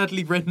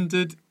badly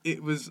rendered.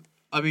 It was.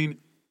 I mean,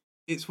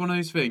 it's one of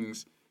those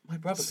things. My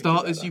brother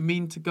Start as you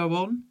mean to go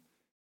on.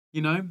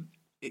 You know,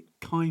 it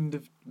kind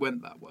of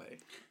went that way.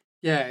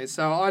 yeah,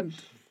 so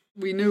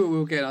we knew what we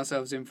were getting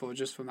ourselves in for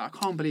just from that. I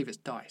can't believe it's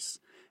DICE.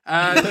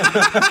 I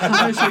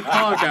actually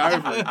can't get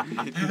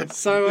over it.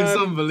 So, It's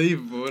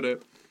unbelievable, isn't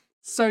it?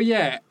 so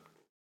yeah,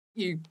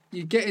 you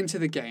get into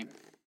the game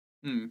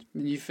Mm.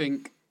 and you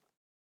think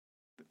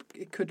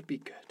it could be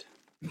good.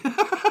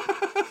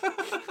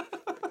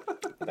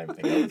 I don't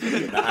think I was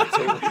thinking that at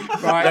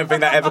all. Right. I don't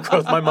think that ever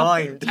crossed my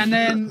mind. And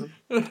then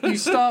you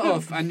start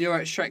off and you're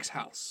at Shrek's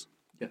house.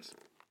 Yes.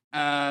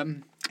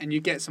 and you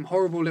get some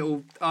horrible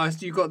little.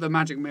 You got the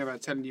magic mirror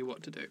telling you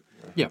what to do.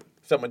 Yeah.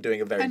 Someone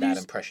doing a very And bad you-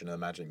 impression of the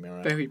magic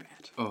mirror. Very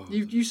bad. Oh.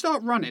 You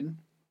start running,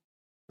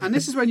 and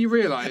this is when you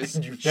realise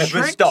You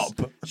never stop.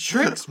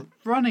 Shrek's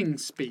running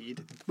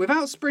speed,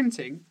 without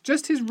sprinting,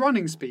 just his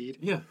running speed,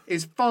 Yeah.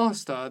 is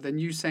faster than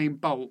Usain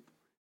Bolt.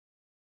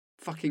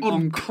 Fucking On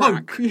on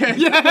crack. coke.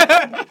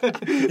 Yeah.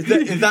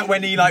 Is that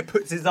when he like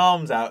puts his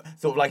arms out,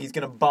 sort of like he's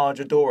going to barge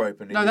a door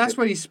open? No, that's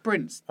when he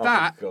sprints. Oh,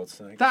 That for God's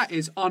sake. that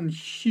is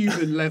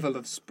unhuman level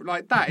of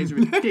like that is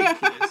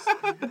ridiculous.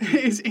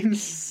 It is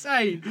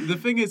insane. The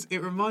thing is,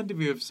 it reminded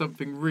me of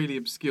something really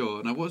obscure,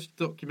 and I watched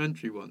a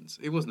documentary once.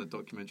 It wasn't a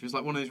documentary; it was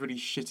like one of those really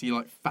shitty,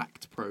 like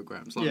fact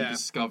programs, like Yeah.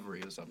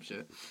 Discovery or some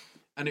shit.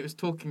 And it was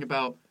talking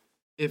about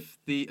if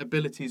the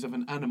abilities of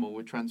an animal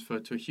were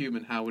transferred to a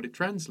human, how would it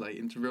translate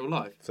into real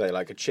life? So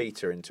like a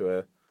cheetah into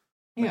a.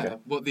 Yeah, Okay.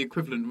 what the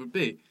equivalent would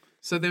be.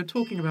 So they were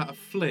talking about a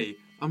flea.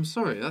 I'm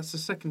sorry, that's the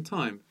second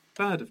time.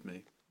 Bad of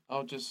me.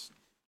 I'll just.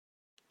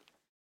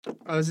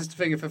 I was just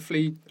thinking if a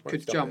flea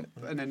could stop jump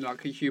and then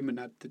like a human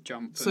had to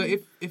jump. So and-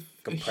 if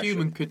a Compression.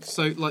 human could,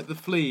 so like the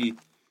flea,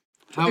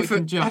 how it if a-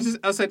 can jump.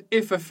 I said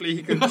if a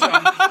flea could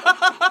jump.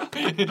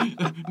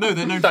 No,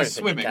 they're known Don't for think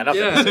swimming. you can. I've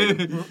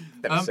Yeah.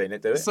 never seen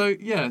it do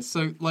it.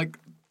 So like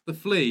the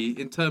flea,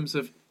 in terms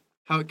of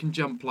how it can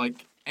jump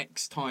like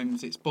X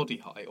times its body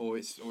height or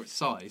its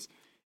size,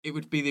 it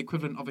would be the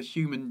equivalent of a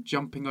human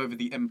jumping over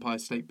the Empire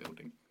State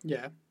Building.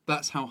 Yeah.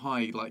 That's how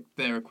high like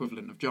their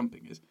equivalent of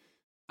jumping is.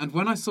 And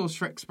when I saw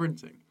Shrek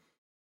sprinting,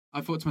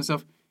 I thought to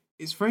myself,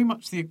 it's very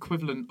much the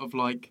equivalent of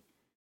like,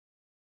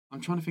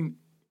 I'm trying to think,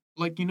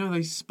 like you know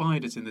those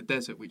spiders in the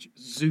desert which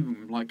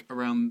zoom like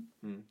around.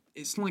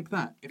 It's like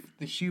that. If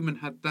the human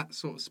had that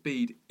sort of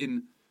speed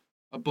in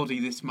a body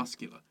this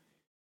muscular,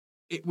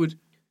 it would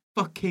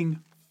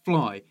fucking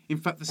fly. In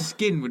fact, the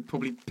skin would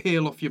probably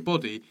peel off your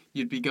body.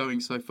 You'd be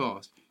going so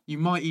fast. You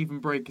might even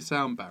break a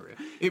sound barrier.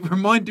 It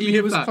reminded me He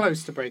of was that.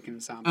 close to breaking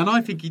the sound. And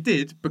I think he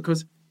did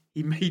because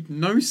he made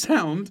no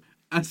sound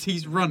as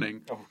he's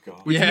running, Oh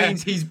God. which Yeah.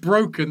 means he's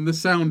broken the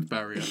sound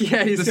barrier.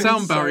 Yeah, he's the going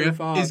sound so barrier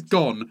fast. is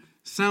gone.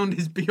 Sound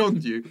is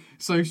beyond you.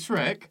 So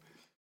Shrek,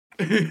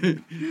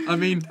 I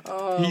mean,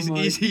 Oh my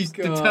he's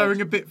God.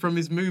 deterring a bit from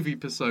his movie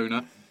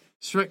persona.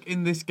 Shrek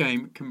in this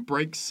game can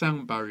break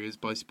sound barriers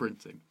by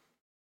sprinting.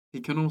 He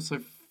can also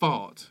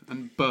fart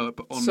and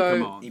burp on So-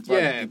 command.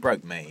 Yeah. He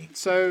broke me.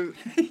 So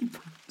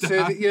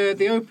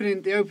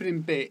the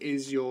opening bit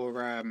is your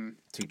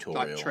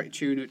Tutorial.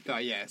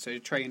 so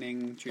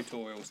training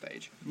tutorial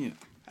stage.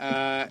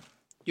 Yeah.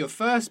 Your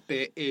first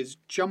bit is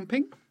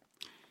jumping.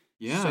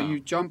 Yeah. So you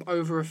jump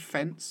over a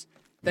fence.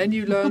 Then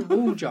you learn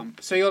wall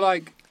jump. So you're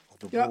like,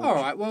 all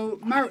right. Well,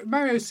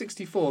 Mario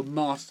 64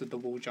 mastered the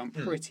wall jump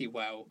pretty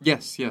well,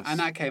 Yes, yes. and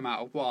that came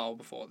out a while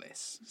before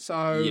this.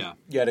 So yeah.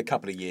 You had a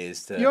couple of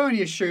years to. you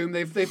only assume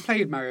they've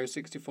played Mario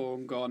 64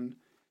 and gone,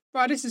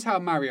 right, this is how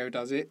Mario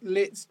does it.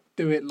 Let's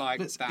do it like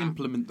Let's that.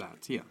 implement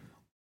that, yeah.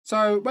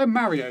 So when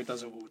Mario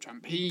does a wall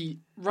jump, he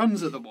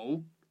runs at the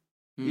wall.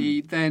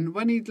 Then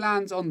when he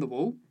lands on the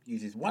wall,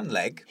 uses one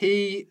leg.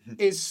 he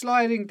is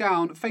sliding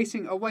down,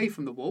 facing away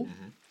from the wall.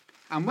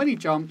 And when he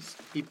jumps,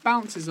 he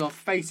bounces off,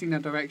 facing the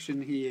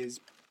direction he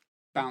is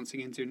bouncing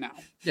into now.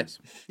 Yes.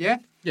 Yeah?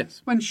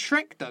 Yes. When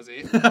Shrek does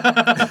it,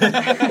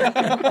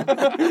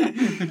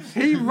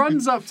 he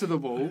runs up to the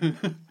wall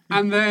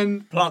and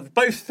then, Plants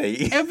both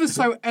feet. ever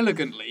so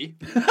elegantly,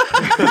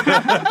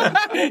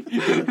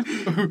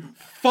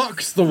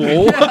 Fucks the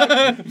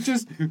wall.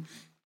 just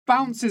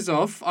bounces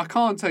off. I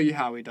can't tell you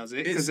how he does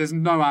it because there's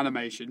no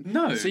animation.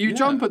 No, So you yeah.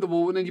 jump at the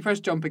wall and then you press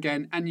jump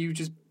again and you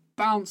just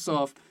bounce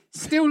off,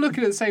 still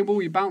looking at the same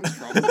wall you bounced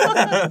from,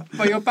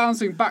 but you're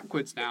bouncing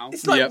backwards now.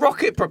 It's like Yep.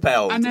 rocket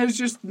propelled. And there's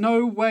just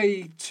no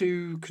way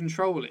to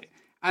control it.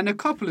 And a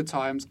couple of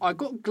times I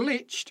got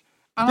glitched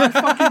and I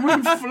fucking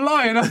went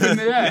flying up in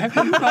the air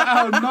like,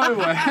 out of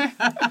nowhere.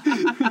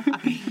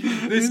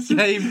 This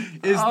game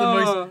is the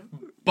Oh. most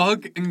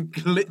bug and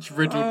glitch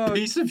riddled Oh,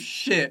 piece of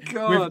shit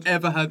God. we've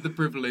ever had the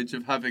privilege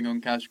of having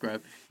on Cash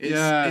Grab.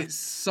 Yeah. It's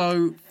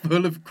so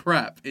full of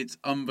crap. It's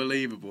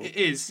unbelievable. It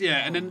is,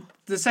 yeah. And then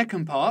the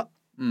second part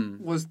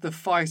was the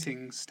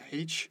fighting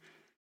stage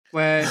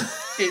where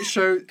it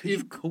showed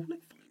you've Call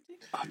it?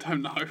 I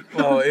don't know.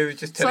 Well, it was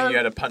just telling So- you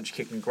how to punch,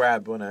 kick, and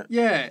grab, wasn't it?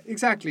 Yeah,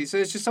 exactly. So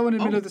it's just someone in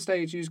the middle of the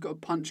stage who's got to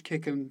punch,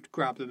 kick, and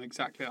grab them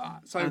exactly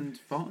like that. So And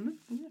fart on it?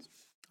 Yes.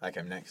 I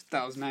came next.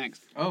 that was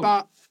next. Oh.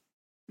 But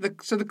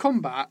the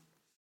combat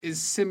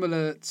is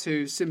similar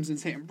to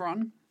Simpsons Hit and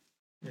Run,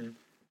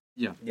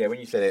 Yeah. Yeah, when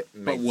you said it,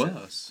 But made sense.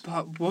 worse.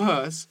 but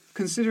worse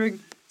considering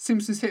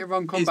Simpsons Hit and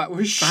Run combat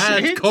was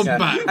Bad shit. combat.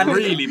 Yeah. And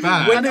really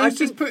bad. And it I was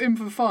just put in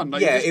for fun.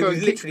 Like, Yeah, you just it go was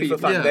and kick literally for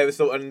people. fun. Yeah. There was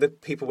sort, and the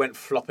people went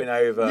flopping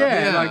over.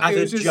 Yeah, Yeah. like As it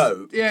a was just,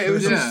 joke. Yeah, it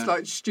was just Yeah.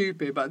 like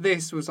stupid. But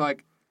this was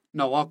like,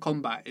 no, our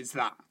combat is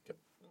that.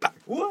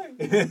 What?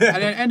 And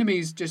then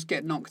enemies just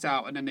get knocked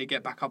out and then they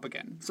get back up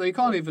again. So you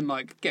can't even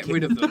like get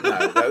rid of them.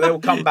 No, they'll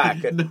come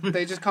back.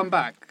 They just come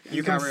back. and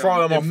You can carry throw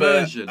on. them off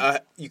Immersion.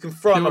 you can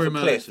throw them off Pure a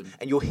cliff, immersion.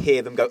 and you'll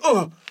hear them go,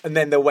 oh, and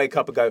then they'll wake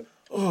up and go,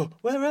 oh,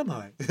 where am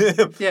I?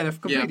 Yeah, they're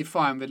completely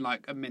fine within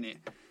like a minute.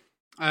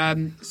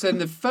 So in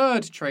the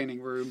third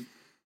training room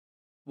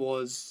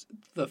was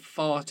the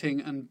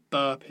farting and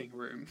burping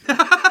room.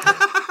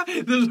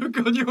 The look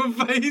on your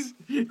face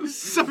was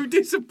so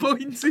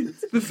disappointing.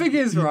 The thing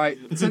is, right,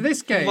 so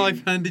this game...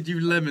 Life handed you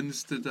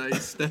lemons today,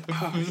 Steph.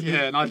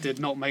 Yeah, and I did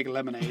not make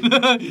lemonade.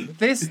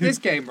 This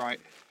game, right,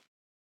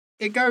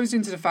 it goes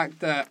into the fact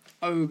that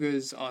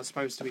ogres are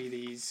supposed to be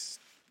these,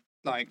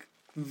 like,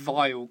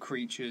 vile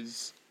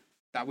creatures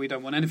that we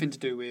don't want anything to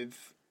do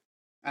with,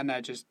 and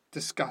they're just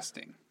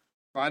disgusting.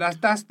 Right,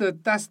 that's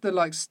the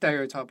like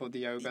stereotype of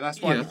the ogre.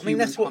 That's why Yeah. the I mean,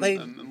 that's humans what hunt they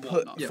them and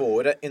put whatnot.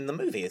 forward in the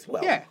movie as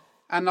well. Yeah,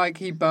 and like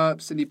he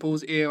burps and he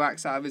pulls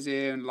earwax out of his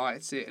ear and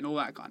lights it and all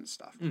that kind of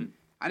stuff. And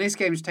this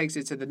game just takes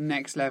it to the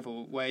next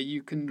level where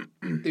you can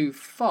do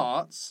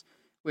farts,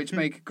 which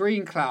make a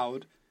green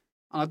cloud.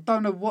 And I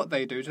don't know what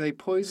they do. Do they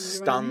poison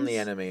your Stun enemies? the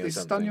enemy or They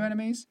something. stun your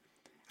enemies,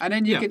 and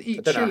then you can I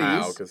eat don't know how,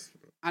 chilies, 'cause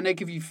and they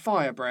give you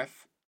fire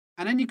breath,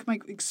 and then you can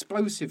make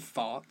explosive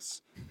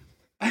farts.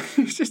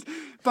 It's just,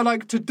 but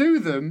like to do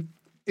them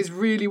is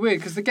really weird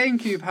because the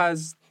GameCube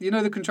has,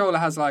 the controller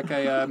has like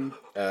a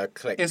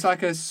click. it's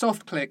like a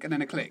soft click and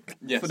then a click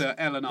Yes. for the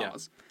L and Yeah.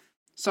 R's.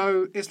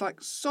 So it's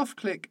like soft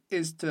click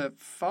is to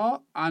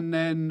fart, and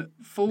then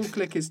full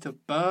click is to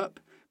burp,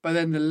 but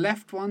then the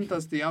left one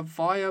does the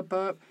fire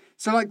burp.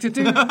 So like to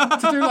do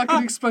like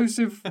an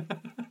explosive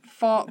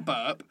fart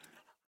burp,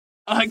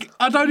 like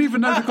I don't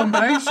even know the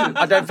combination.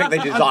 I don't think they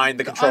designed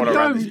the I controller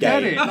around don't this get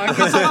game. it. Like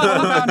it's like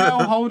hold down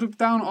L, hold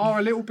down R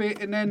a little bit,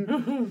 and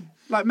then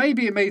like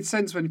maybe it made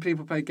sense when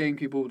people play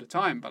GameCube all the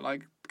time, but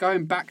like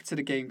going back to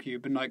the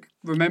GameCube and like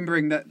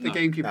remembering that the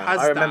GameCube has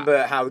I remember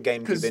that. how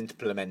GameCube 'Cause-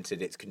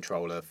 implemented its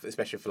controller,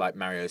 especially for like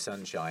Mario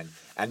Sunshine,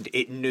 and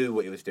it knew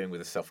what it was doing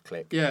with a soft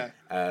click. Yeah,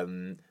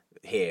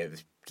 Here it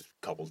was just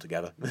cobbled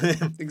together.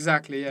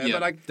 exactly. Yeah, Yeah,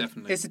 but like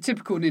definitely. it's a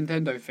typical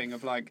Nintendo thing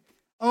of like,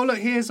 oh look,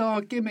 here's our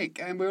gimmick,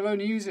 and we'll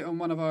only use it on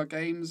one of our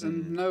games,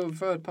 and no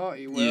third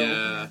party will.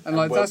 Yeah. and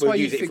like We'll- that's we'll why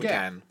you use it if we forget.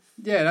 can.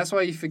 Yeah, that's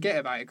why you forget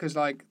about it because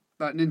like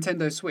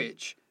Nintendo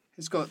Switch,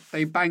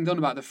 they banged on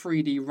about the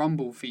 3D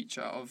rumble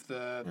feature of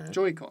the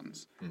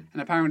Joy-Cons,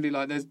 and apparently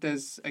like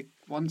there's a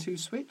 1-2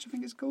 Switch, I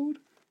think it's called.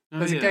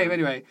 There's a game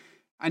anyway,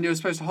 and you're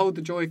supposed to hold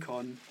the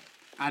Joy-Con,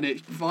 and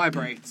it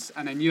vibrates,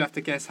 and then you have to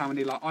guess how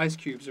many like ice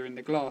cubes are in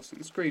the glass on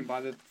the screen by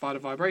the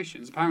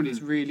vibrations. Apparently,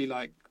 it's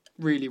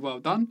really well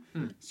done,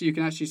 so you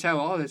can actually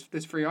tell there's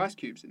 3 ice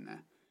cubes in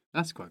there.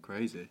 That's quite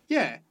crazy.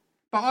 Yeah,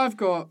 but I've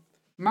got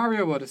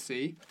Mario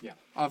Odyssey. Yeah.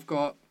 I've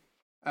got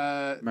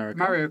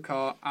Mario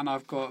Kart, and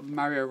I've got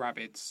Mario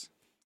Rabbids.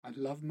 I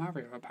love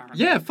Mario,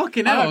 apparently. Yeah,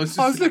 fucking I, hell.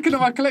 I was looking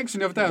at my collection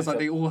the other day. I was like,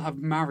 they all have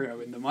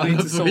Mario in them. I need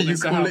to That's why sort you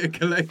this call out. it a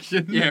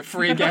collection. Yeah,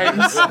 3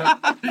 games.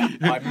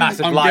 My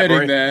massive I'm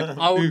library. getting there.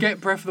 I will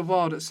get Breath of the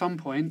Wild at some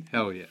point,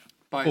 Hell yeah.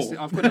 but 4.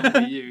 I've got it on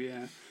Wii U.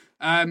 Yeah.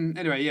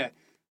 Anyway, yeah.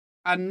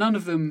 And none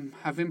of them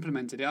have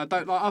implemented it.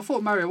 I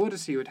thought Mario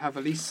Odyssey would have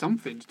at least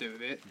something to do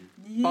with it.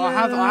 But I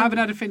haven't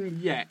had a thing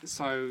yet,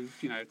 so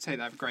take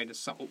that with a grain of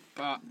salt.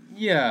 But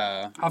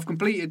Yeah. I've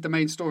completed the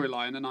main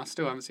storyline, and I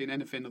still haven't seen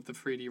anything of the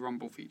 3D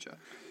Rumble feature.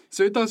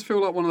 So it does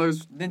feel like one of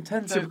those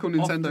typical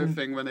Nintendo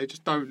thing when they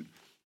just don't.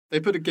 They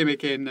put a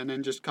gimmick in and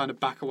then just kind of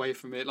back away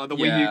from it. Like the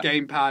Wii U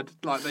gamepad,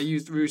 like they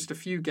used a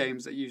few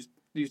games that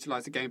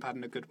utilized the gamepad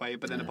in a good way,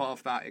 but then apart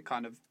from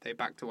that, they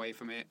backed away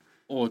from it.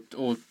 Or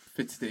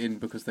fitted it in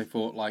because they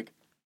thought like,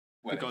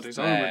 well, got it's his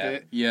own with there.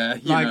 it. Yeah,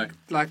 you know.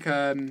 Like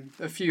a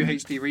few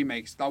HD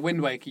remakes. Like Wind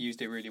Waker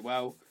used it really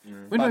well,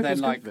 Wind but Waker then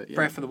was good like with it, yeah.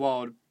 Breath of the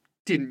Wild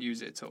didn't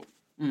use it at all.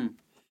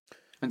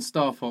 And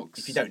Star Fox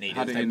If you don't need it,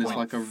 had it there's in no as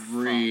point. like a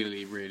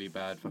really, really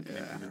bad fucking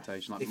Yeah.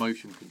 implementation, like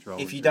motion control.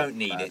 If and you shit. don't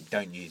need Bad. it,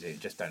 don't use it.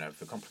 Just don't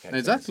overcomplicate it.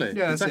 Exactly.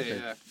 Yeah, that's it, exactly.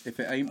 yeah. If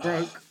it ain't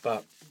broke,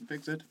 But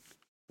fix it.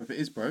 If it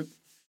is broke,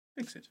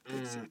 fix it.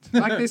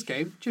 Like this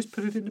game, just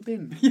put it in the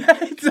bin. Yeah,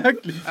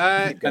 exactly.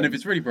 Uh, And if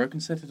it's really broken,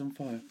 set it on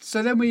fire.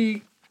 So then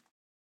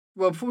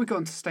before we got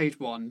into stage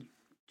 1,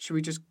 should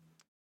we just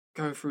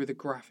go through the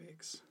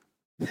graphics?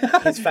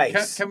 his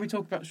face. Can we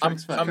talk about I'm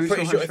Shrek's face? pretty still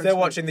sure have if they're Shrek's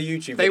watching the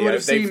YouTube They video, would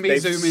have seen me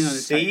they've zoom in on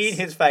his seen face.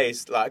 his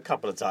face like a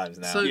couple of times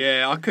now. So-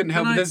 Yeah, I couldn't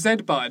help Can it. I- The Z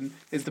button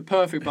is the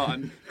perfect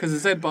button because the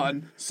Z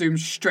button zooms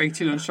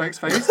straight in on Shrek's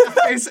face.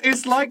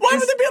 It's like Why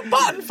would there be a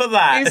button for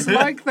that? it's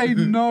like they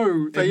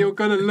know that you're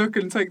gonna look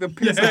and take the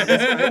piss out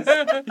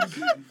of his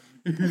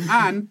face.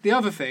 And the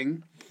other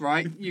thing,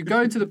 right? You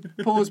go into the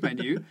pause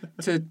menu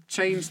to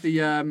change the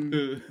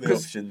the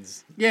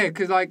options. yeah,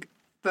 because like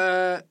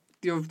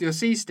your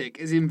C stick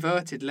is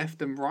inverted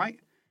left and right.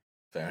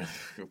 Fair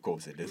enough. Of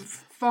course it is.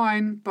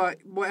 Fine, but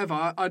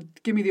whatever.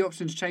 I'd give me the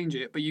option to change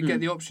it, but you get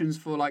the options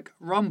for like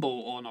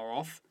rumble on or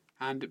off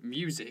and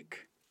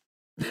music.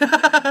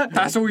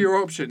 That's all your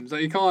options.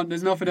 Like you can't.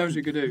 There's nothing else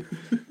you could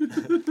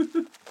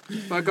do.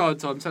 My God,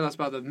 Tom, tell us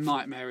about the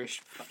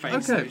nightmarish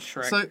face Okay, of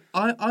Shrek. so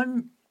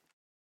I'm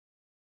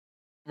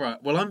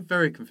right. Well, I'm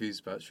very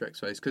confused about Shrek's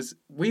face because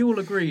we all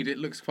agreed it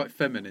looks quite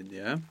feminine,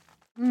 yeah.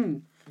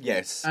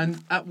 Yes.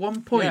 And at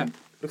one point, Yeah.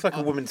 Looks like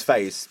a woman's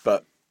face,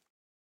 but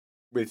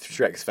with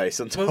Shrek's face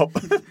on Well,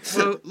 top.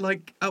 well,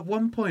 like at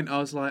one point I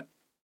was like,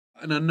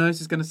 and I know this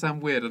is going to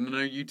sound weird, and I know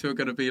you two are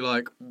going to be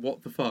like,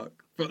 "What the fuck?"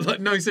 But like,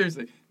 no,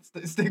 seriously,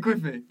 stick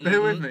with me,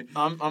 bear with me.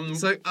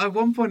 So at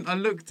one point I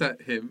looked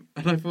at him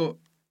and I thought,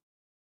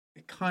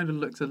 it kind of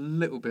looks a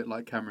little bit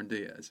like Cameron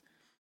Diaz,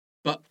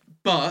 but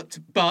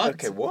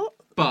Okay, what?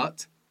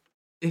 But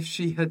if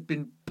she had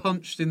been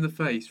punched in the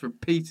face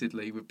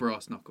repeatedly with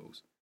brass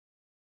knuckles,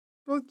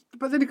 Well,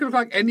 but then it could look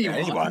like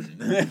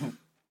anyone.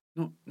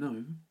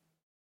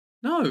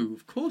 no,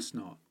 of course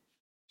not.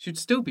 She'd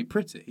still be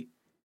pretty,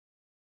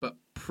 but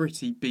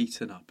pretty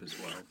beaten up as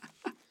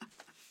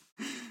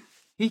well.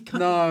 He can't,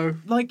 No,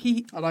 like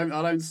he, I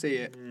don't see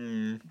it.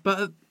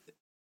 but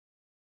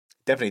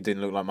Definitely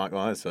didn't look like Mike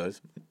Myers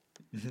first.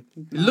 it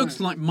looks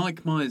like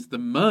Mike Myers, the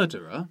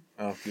murderer,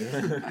 Oh,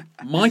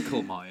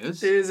 Michael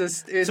Myers. It is a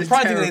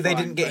surprisingly, they terrifying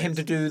didn't get him face.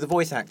 to do the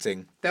voice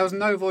acting. There was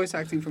no voice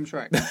acting from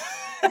Shrek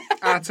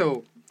at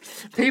all.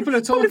 People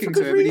are talking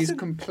to him, and he's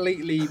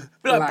completely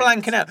Like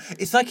blank. blanking out.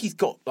 It's like he's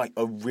got like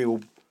a real,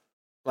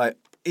 like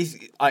he's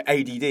like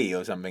ADD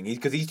or something.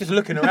 Because he's just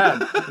looking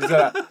around. He's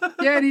like,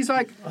 Yeah, and he's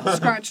like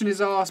scratching his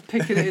ass,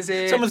 picking at his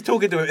ear. someone's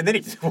talking to him, and then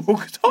he just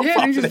walks off.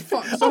 Yeah, and he after just they-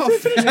 fucks after off. they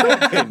finish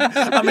talking.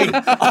 I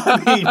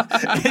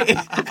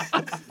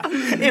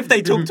mean, if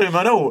they talked to him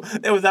at all,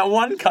 there was that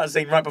one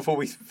cutscene right before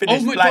we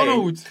finished Old playing.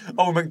 McDonald.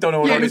 Old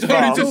McDonald Yeah, on his it's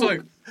farm. just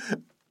like,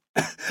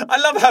 I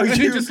love how and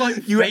he you just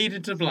like you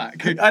faded to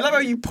black. I love how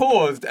you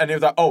paused and it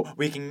was like, oh,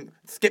 we can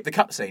skip the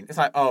cutscene. It's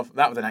like, oh,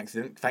 that was an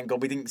accident. Thank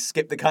God we didn't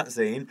skip the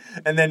cutscene.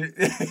 And then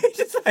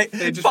just like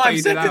It just 5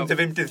 faded seconds out. of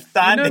him just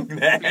standing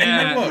there.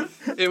 Yeah,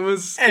 it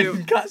was.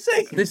 End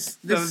cutscene. This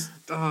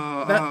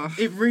that,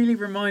 it really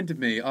reminded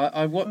me.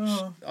 I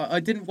watched. I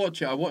didn't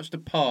watch it. I watched a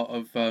part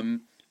of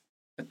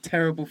a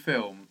terrible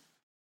film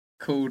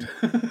called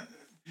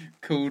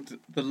called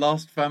The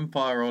Last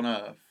Vampire on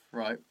Earth.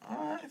 Right.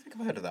 I think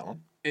I've heard of that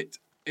one.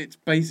 It's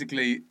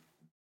basically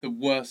the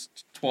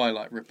worst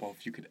Twilight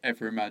ripoff you could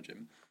ever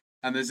imagine.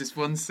 And there's this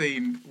one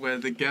scene where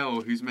the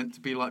girl who's meant to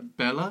be like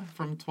Bella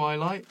from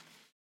Twilight,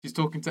 she's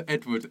talking to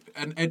Edward,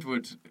 and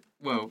Edward,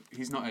 well,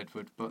 he's not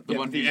Edward, but the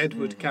one the who's,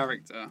 Edward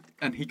character.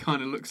 and he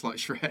kind of looks like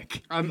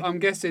Shrek. I'm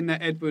guessing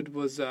that Edward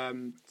was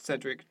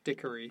Cedric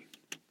Diggory.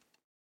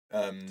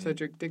 Um,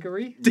 Cedric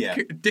Diggory? yeah.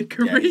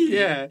 Dickory?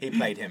 Yeah, He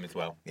played him as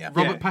well. Yeah.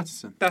 Robert Yeah.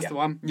 Pattinson. that's Yeah. the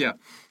one. Yeah.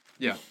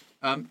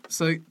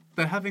 So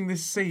they're having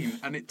this scene,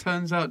 and it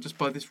turns out just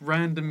by this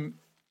random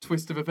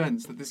twist of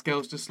events that this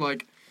girl's just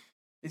like,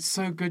 "It's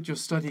so good you're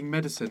studying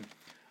medicine.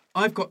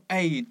 I've got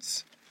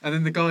AIDS." And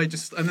then the guy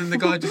just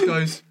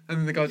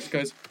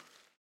goes,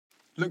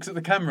 looks at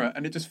the camera,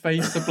 and it just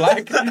fades to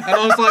black. And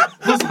I was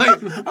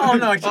like, Oh,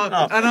 no, I shouldn't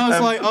have. and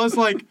I was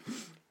like,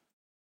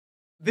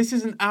 this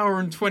is an hour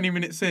and 20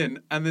 minutes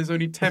in, and there's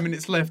only 10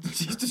 minutes left, and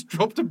she's just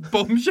dropped a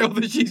bombshell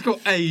that she's got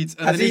AIDS.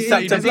 And Has then he it's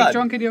sucked faded. her Has blood? he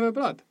drunk any of her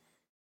blood?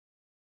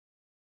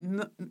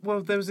 No,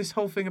 well, there was this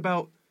whole thing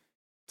about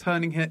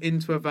turning her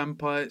into a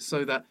vampire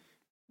so that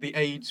the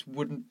AIDS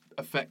wouldn't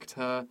affect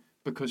her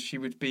because she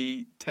would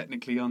be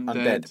technically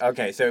undead. Undead.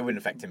 Okay, so it wouldn't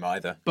affect him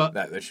either. But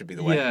that should be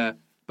the way. Yeah,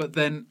 but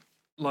then,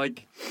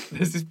 like,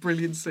 there's this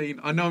brilliant scene.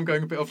 I know I'm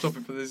going a bit off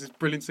topic, but there's this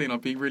brilliant scene. I'll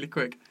be really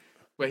quick,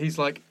 where he's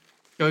like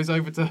goes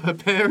over to her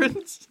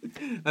parents,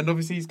 and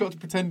obviously he's got to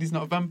pretend he's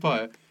not a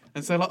vampire.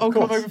 And so, like, oh,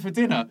 come over for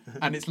dinner.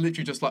 And it's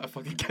literally just like a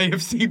fucking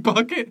KFC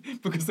bucket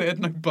because they had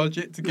no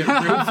budget to get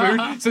real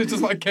food. So it's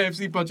just like a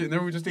KFC budget and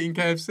they're all just eating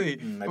KFC.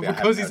 Maybe But I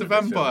because haven't he's a heard of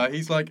this vampire, film.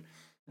 he's like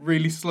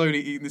really slowly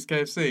eating this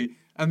KFC.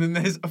 And then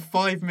there's a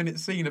 5-minute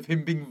scene of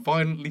him being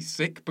violently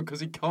sick because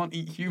he can't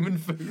eat human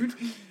food.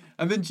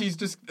 And then she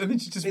just He's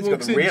got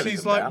walks the in. realism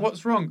She's like, down.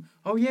 "What's wrong?"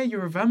 "Oh yeah,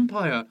 you're a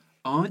vampire,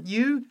 aren't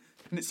you?"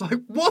 And it's like,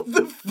 what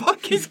the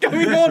fuck is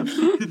going on?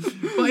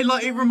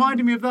 But it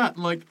reminded me of that,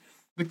 like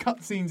the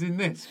cutscenes in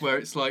this, where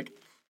it's like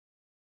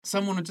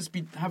someone would just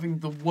be having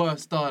the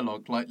worst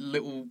dialogue, like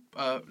Little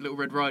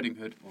Red Riding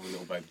Hood. Or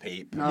Little Bo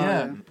Peep. Oh,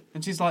 Yeah.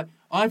 And she's like,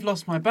 "I've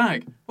lost my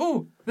bag.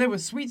 Oh, there were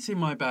sweets in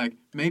my bag.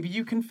 Maybe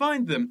you can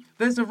find them.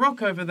 There's a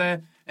rock over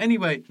there.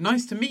 Anyway,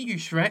 nice to meet you,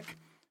 Shrek."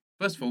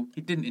 First of all, he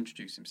didn't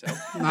introduce himself.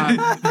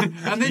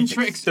 And then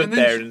Shrek's Stood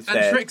there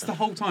instead. Shrek's the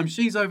whole time.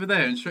 She's over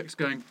there and Shrek's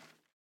going,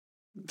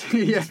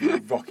 yeah.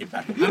 Rocking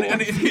back and forth.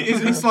 and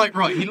it's like,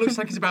 right, he looks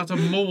like he's about to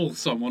maul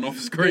someone off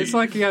screen. It's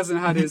like he hasn't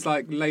had his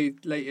like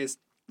latest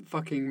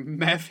fucking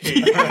meth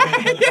hit.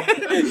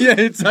 yeah,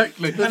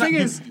 exactly. The thing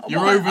is, You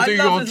What I overdo love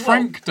your as well-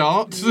 trank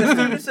dart.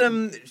 As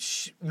soon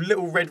as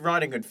Little Red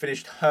Riding Hood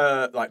finished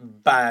her like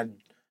bad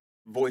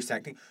voice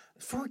acting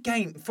for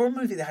a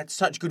movie that had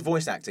such good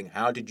voice acting,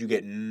 how did you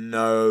get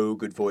no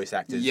good voice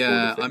actors? Yeah, for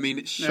the I film? mean,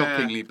 it's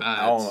shockingly bad.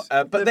 Oh,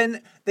 but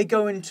then they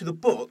go into the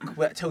book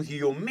where it tells you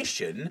your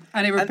mission,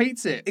 and he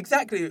repeats it.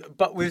 exactly,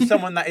 but with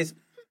someone that is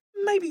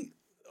maybe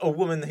a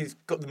woman who's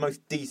got the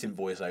most decent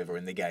voiceover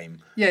in the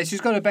game. Yeah,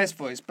 she's got her best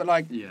voice, but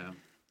like, Yeah.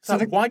 So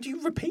the- why do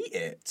you repeat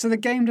it? so the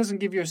game doesn't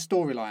give you a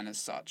storyline as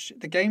such.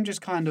 The game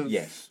just kind of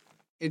Yes.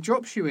 it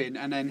drops you in,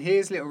 and then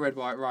here's Little Red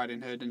White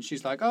Riding Hood, and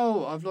she's like,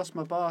 "Oh, I've lost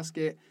my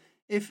basket.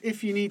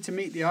 if you need to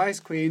meet the Ice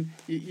Queen,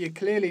 you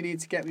clearly need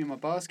to get me my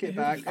basket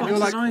back. And Fuck's you're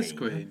like, an Ice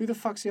Queen. who the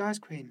fuck's the Ice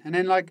Queen? And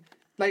then like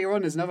later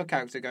on, there's another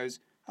character goes,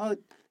 oh,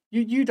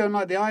 you don't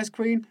like the Ice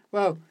Queen?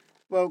 Well,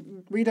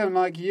 we don't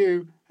like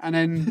you. And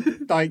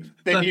then like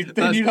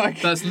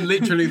that's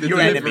literally the Your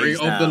delivery enemies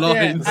of now. the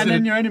yeah, lines. and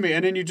then your enemy,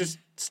 and then you just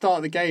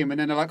start the game, and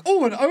then they're like,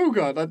 oh, an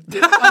ogre. I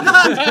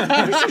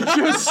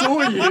just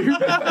saw you.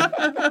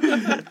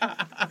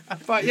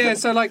 But yeah,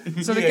 so the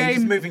You're just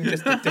game. moving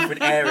just to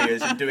different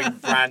areas and doing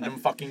random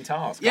fucking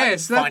tasks. Yeah, like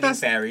so finding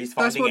fairies,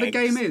 finding that's what eggs. the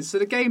game is. So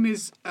the game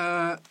is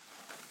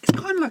it's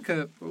kind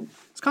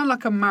of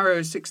like a Mario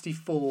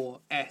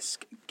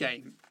 64-esque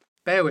game.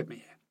 Bear with me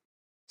here.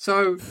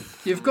 So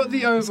you've got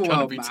the It's gonna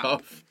overworld be map.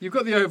 tough. You've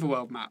got the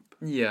overworld map.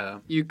 Yeah.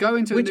 You go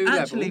into Which a new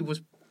actually level.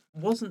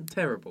 wasn't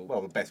terrible.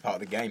 Well, the best part of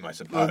the game, I Well,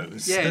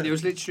 suppose. yeah, and it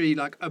was literally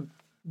like a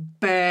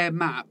bare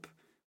map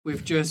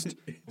with just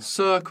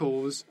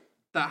circles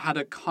that had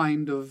a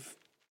kind of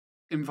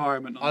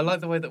environment on I them. like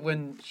the way that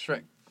when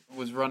Shrek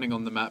was running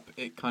on the map,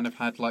 it kind of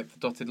had like the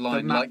dotted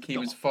line, map like he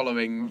was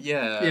following.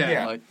 Yeah,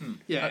 Yeah. Like,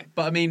 Yeah.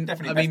 but I mean,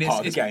 Definitely best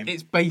part of the game.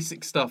 it's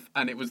basic stuff,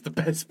 and it was the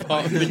best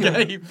part of the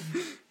game.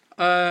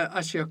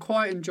 Actually, I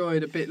quite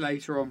enjoyed a bit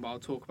later on, but I'll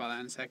talk about that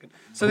in a second.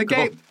 So the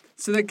game,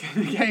 the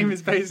game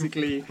is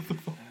basically,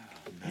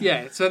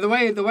 yeah. So the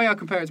way I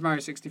compare it to Mario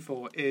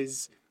 64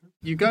 is,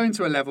 you go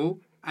into a level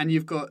and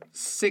you've got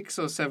 6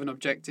 or 7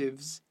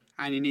 objectives,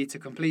 and you need to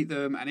complete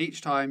them, and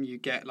each time you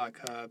get like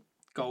a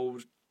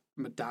gold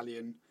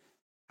medallion,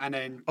 and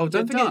then Oh,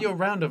 don't you're forget done. your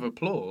round of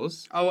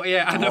applause. Oh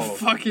yeah, and a Oh.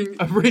 fucking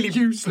A really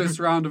useless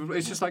round of.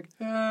 It's just like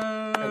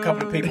A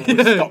couple of people with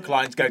stock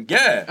lines going,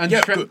 yeah, And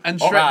yeah, Shrek, good,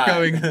 and all Shrek right.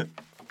 going.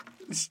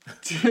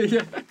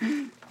 yeah.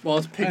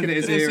 Whilst picking at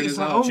his It's- ear in it's his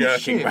like, mouth. oh,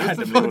 Jerking shit, what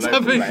the randomly fuck's all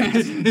over the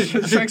happening? place.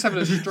 Shrek's having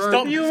a stroke.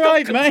 Stop,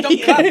 Stop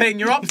clapping,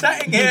 you're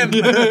upsetting him.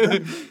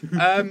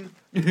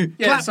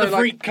 Yeah, so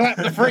like, clap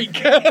the freak.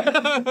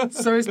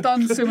 so it's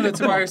done similar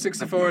to Mario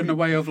 64 in the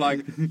way of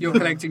like you're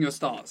collecting your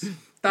stars.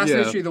 That's Yeah.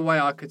 literally the way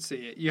I could see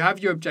it. You have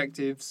your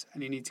objectives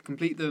and you need to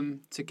complete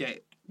them to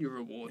get your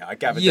reward. Yeah, I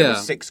gathered there Yeah. were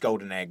 6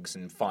 golden eggs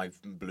and 5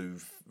 blue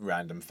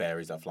random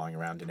fairies that are flying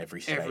around in every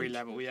stage. Every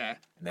level, yeah.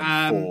 And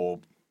then 4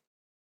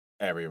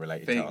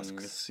 area-related tasks.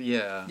 Things,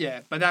 yeah. Yeah,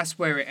 but that's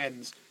where it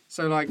ends.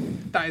 So like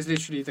that is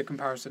literally the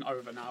comparison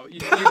over now. You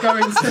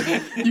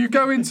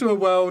go into a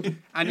world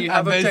and you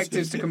have And there's-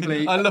 objectives to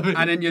complete, I love it.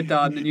 and then you're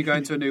done, and you go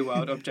into a new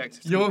world.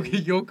 Objectives. To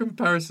complete. Your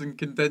comparison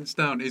condensed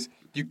down is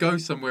you go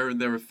somewhere and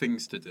there are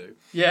things to do.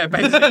 Yeah,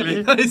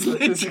 basically. That is That's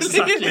literally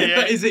exactly it.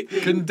 That is it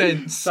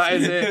condensed. That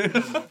is it.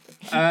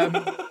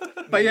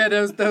 But yeah,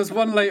 there was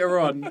one later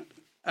on.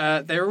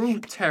 They were all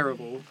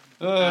terrible.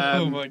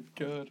 Oh my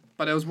god.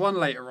 But there was one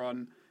later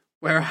on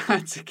where I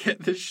had to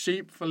get the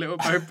sheep for Little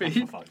Bo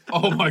Peep.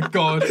 Oh my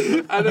god.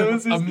 And it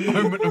was A this,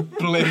 moment of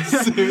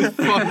bliss. It was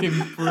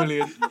fucking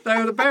brilliant.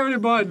 bearing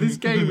in mind, this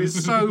game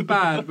is so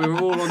bad, we were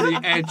all on the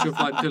edge of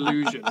like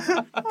delusion.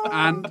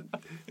 And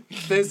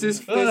there's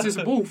this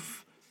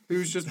wolf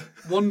who's just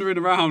wandering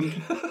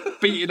around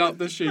beating up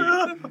the sheep.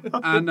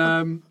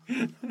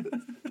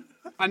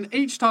 And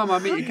each time I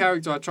meet a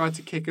character, I try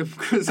to kick him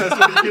because that's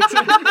what he gets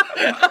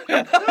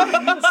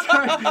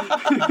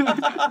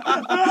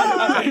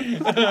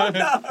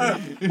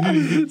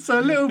So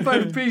Little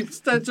Bo Peep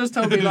just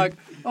told me like,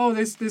 oh,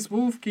 this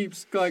wolf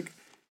keeps like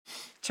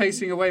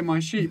chasing away my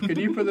sheep. Can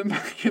you put them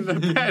back in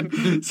the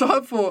pen? So I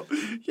thought,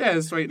 yeah,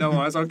 sweet, no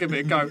worries, I'll give it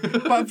a go.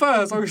 But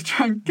first, I was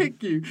trying to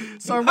kick you.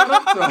 So I went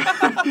up to her,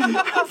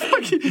 I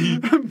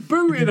fucking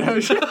booted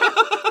her. She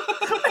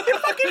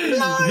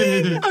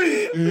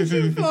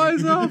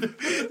flies off.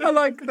 And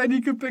like, then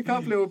you could pick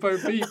up Little Bo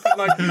Peep and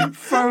like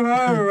throw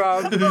her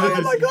around.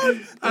 Oh my god!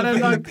 And then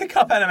the like,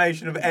 pickup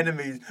animation of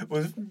enemies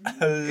was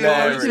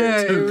hilarious.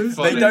 yeah, it was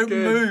They really don't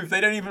good. move.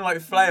 They don't even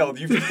like flail.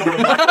 You've just got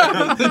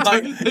them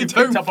like They you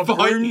don't picked up a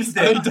fight.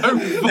 broomstick. They don't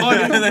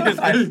fight. And then it's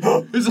like,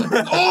 It's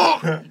like,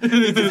 oh!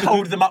 he just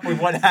holds them up with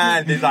one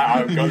hand. He's like,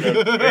 I'm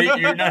gonna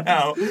beat you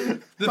now.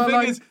 The But, thing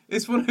like- is,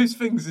 it's one of those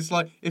things. It's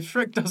like if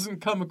Shrek doesn't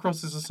come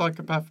across as a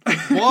psychopath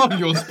while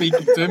you're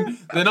speaking to him,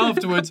 then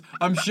afterwards,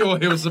 I'm sure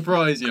he'll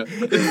surprise you.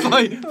 It's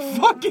like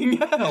fucking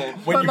hell.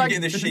 When But, you like, get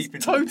the It's sheep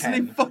into totally the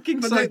pen. fucking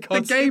But the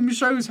psychotic. game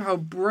shows how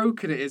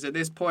broken it is at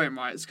this point,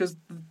 right? It's because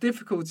the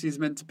difficulty is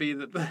meant to be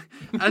that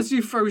as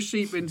you throw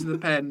sheep into the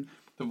pen,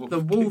 the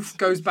wolf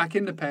goes back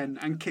in the pen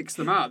and kicks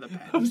them out of the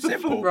pen.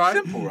 Simple, Right?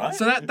 simple, right?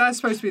 So that's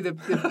supposed to be the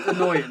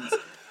annoyance.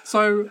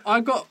 So I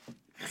got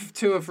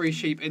 2 or 3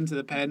 sheep into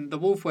the pen. The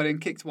wolf went in,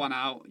 kicked one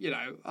out. You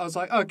know, I was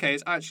like, okay,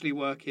 it's actually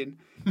working.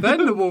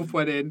 Then the wolf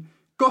went in,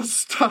 got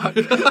stuck,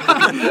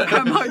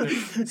 and like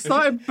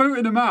started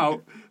booting them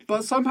out.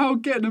 But somehow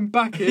getting them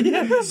back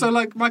in. So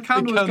like my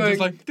count was count was going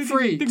like,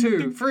 3,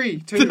 2, 3,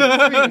 2, 3,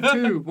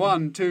 2,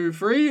 1, 2,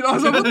 3. And I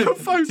was like, what the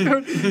fuck's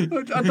going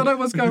on? I don't know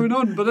what's going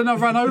on. But then I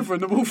ran over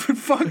and the wolf had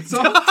fucked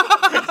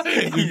up.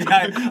 He's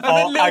like, And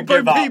oh, then I Little Bo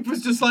give up. Peep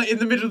was just like in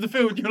the middle of the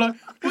field. You're like,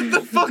 what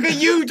the fuck are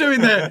you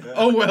doing there?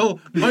 Oh well,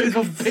 might as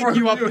well pick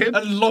you up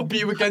and lob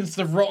you against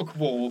the rock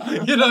wall.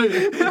 You know.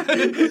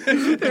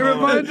 It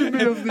reminded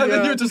me of the. And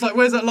then you're just like,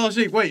 where's that last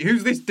sheep? Wait,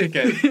 who's this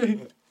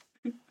dickhead?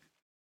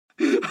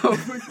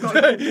 oh my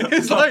God.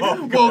 It's like,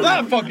 well,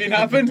 that fucking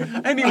happened.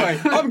 Anyway,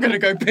 I'm gonna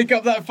go pick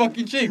up that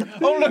fucking sheep.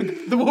 Oh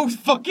look, the wolf's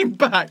fucking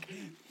back.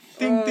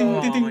 Ding ding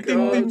ding ding my ding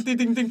ding God. ding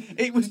ding ding.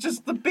 It was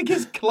just the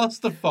biggest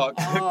clusterfuck.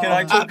 Can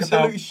I talk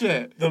Absolute about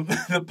shit.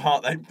 the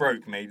part that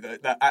broke me,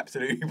 that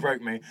absolutely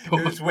broke me?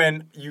 It was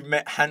when you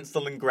met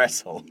Hansel and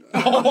Gretel.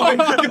 Oh my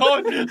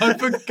God, I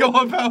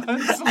forgot about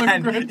Hansel and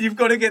And Gretel. you've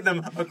got to get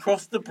them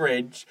across the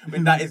bridge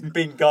when that is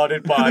being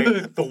guarded by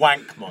the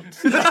wank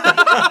monster.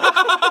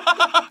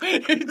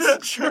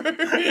 It's true.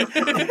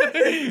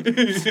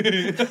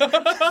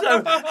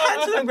 So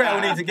Hansel and Gretel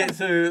need to get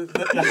to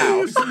the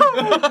house.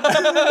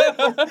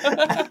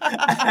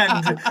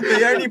 And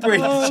the only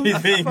bridge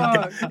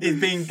is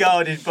being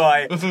guarded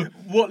by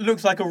what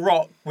looks like a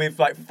rock with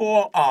like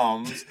 4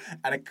 arms,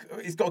 and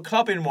it's got a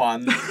club in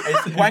one.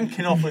 It's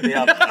wanking off with the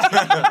other.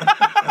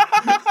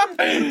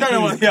 Don't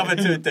know what the other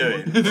two are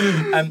doing.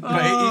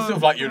 But he's sort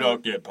of like, "You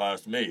don't get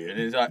past me," and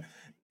he's like.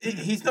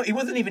 He's not. He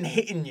wasn't even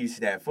hitting you,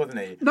 Steph,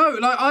 wasn't he? No,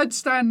 like I'd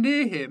stand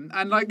near him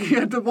and like he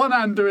had the one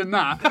hand doing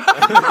that,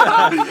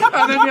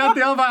 and then he had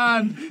the other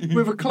hand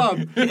with a club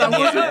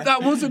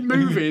that wasn't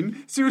moving.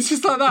 So it was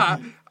just like that,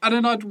 and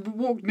then I'd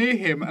walk near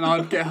him and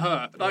I'd get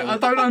hurt. Like I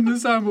don't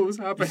understand what was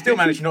happening. Still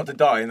managed not to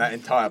die in that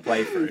entire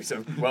playthrough.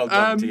 So well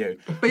done to you.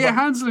 But yeah,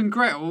 Hansel and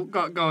Gretel.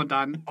 Go on,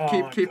 Dan.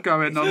 Keep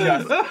going.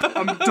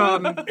 I'm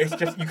done. It's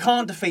just you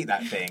can't defeat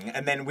that thing,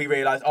 and then we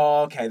realise,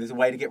 oh, okay, there's a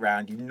way to get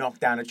round. You knock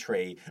down a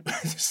tree,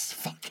 just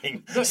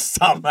fucking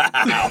somehow.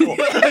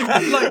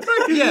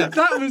 Yeah.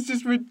 That was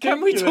just ridiculous.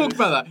 Can we talk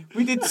about that?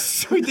 We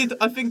did.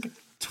 I think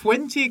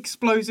 20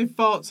 explosive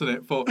farts on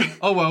it. For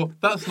well,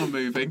 that's not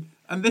moving.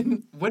 And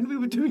then when we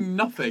were doing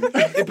nothing,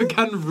 it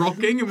began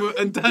rocking,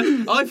 and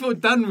Dan. I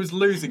thought Dan was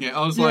losing it.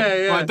 I was like,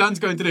 Yeah. right, Dan's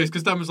going to do this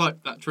because Dan was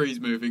like, that tree's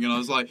moving, and I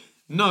was like,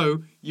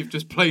 no, you've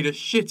just played a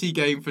shitty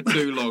game for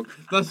too long.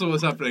 That's what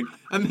was happening.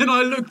 And then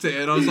I looked at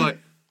it and I was like,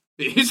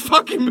 it is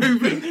fucking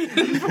moving,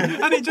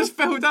 and it just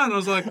fell down. I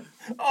was like,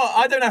 Oh,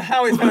 I don't know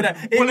how it fell down.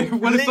 It Well, if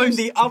leaned those-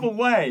 the other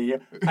way,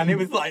 and it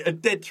was like a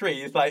dead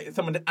tree. It's like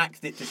someone had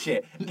axed it to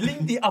shit.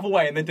 Leaned the other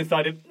way, and then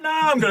decided,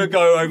 I'm going to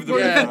go over the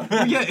river.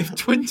 yeah, if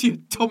 20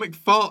 atomic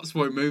farts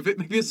won't move it,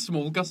 maybe a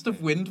small gust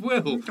of wind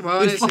will.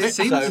 Well, It's like- it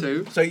seems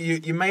to. So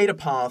you made a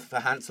path for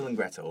Hansel and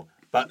Gretel.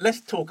 But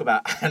let's talk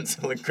about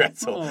Hansel and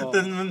Gretel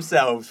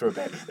themselves for a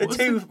bit. The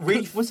two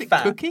really was it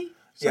fat- Cookie?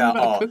 Yeah,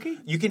 Something about a cookie?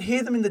 You can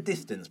hear them in the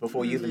distance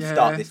before you even Yeah.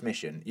 start this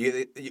mission.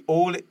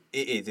 All it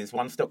is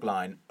one stock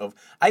line of,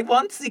 I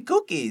want the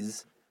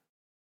cookies.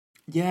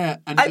 Yeah,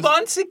 and I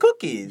want the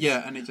cookies.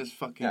 Yeah, and it just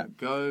fucking Yeah.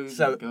 goes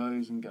So, and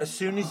goes and goes. As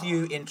soon as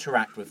you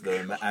interact with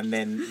them, and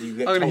then you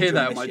get I'm told gonna hear your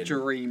that in my mission,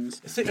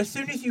 dreams. as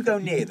soon as you go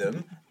near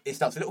them, it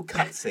starts a little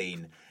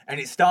cutscene, and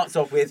it starts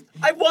off with,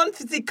 "I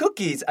wanted the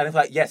cookies," and it's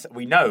like, "Yes,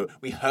 we know,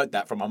 we heard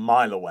that from a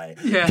mile away.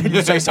 Yeah. Can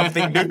you say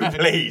something new,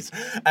 please?"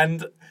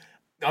 And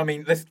I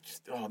mean,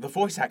 the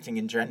voice acting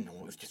in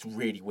general was just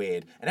really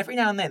weird, and every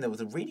now and then there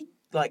was a really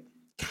like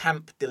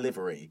camp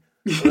delivery.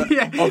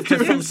 Yeah, Of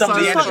just from some of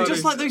the so enemies.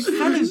 Just like those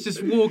fellas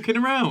just walking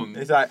around.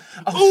 It's like,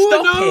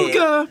 Oh,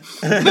 stop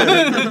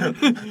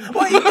it!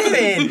 What are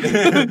you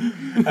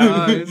doing?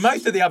 Nice.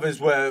 Most of the others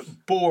were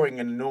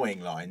boring and annoying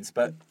lines,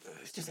 but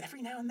it's just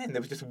every now and then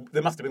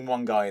there must have been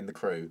one guy in the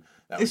crew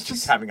that was It's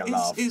just having a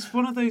laugh. It's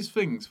one of those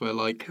things where,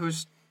 like, It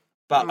was.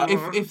 But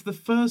if the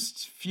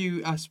first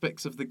few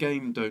aspects of the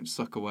game don't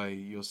suck away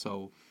your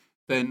soul,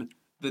 then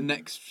the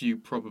next few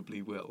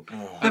probably will. And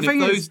The if thing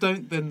those is-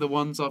 don't, then the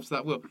ones after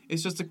that will.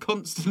 It's just a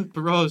constant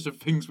barrage of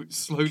things which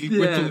slowly Yeah,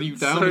 whittle you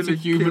down as a slowly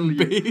human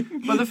kill you.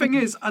 being. But the thing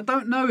is, I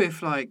don't know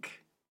if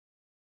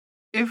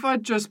I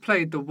just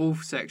played the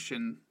wolf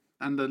section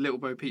and the Little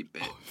Bo Peep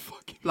bit,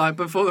 Fucking like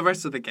before the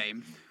rest of the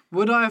game,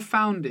 would I have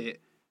found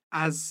it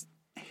as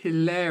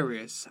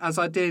hilarious as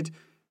I did,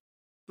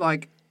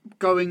 like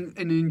going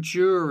and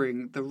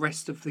enduring the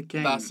rest of the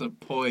game? That's a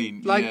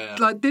point. Like, yeah.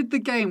 like, did the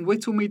game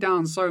whittle me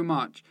down so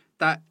much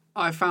that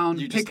I found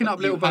You just- picking up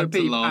you Little Bo had to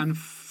Peep laugh. and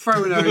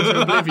throwing her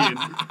into oblivion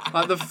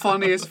like the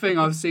funniest thing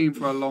I've seen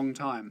for a long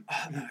time?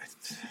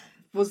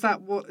 Was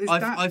that what is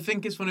that? I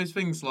think it's one of those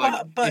things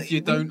like But if you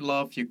don't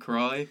laugh, you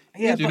cry.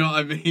 Yeah, do you know what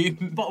I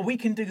mean? But we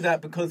can do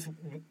that because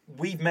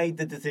we've made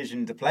the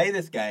decision to play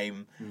this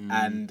game,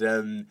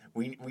 and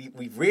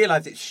we've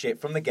realised it's shit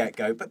from the get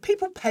go. But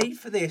people paid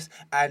for this,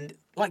 and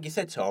like you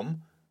said,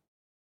 Tom,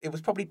 it was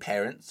probably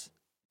parents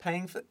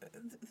paying for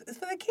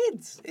their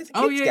kids. It's a kids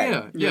Oh game.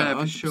 yeah, Yeah,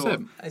 for 100%. sure.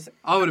 It's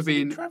I would have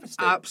absolute been travesty.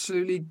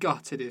 absolutely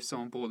gutted if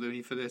someone bought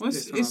me for this, Well,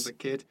 this when I was a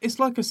kid. It's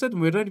like I said,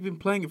 and we'd only been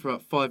playing it for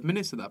about 5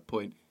 minutes at that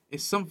point.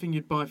 It's something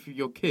you'd buy for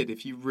your kid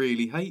if you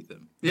really hate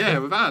them. Yeah,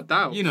 without a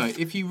doubt. You know,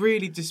 if you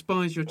really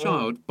despise your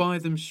child, buy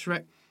them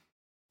Shrek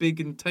big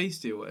and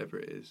tasty or whatever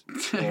it is.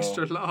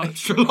 Extra large.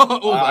 Extra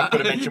large. All I've that. got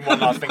to mention one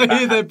last thing I about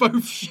hear they're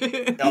both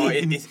shit.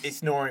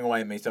 it's gnawing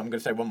away at me, so I'm going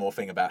to say one more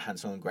thing about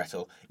Hansel and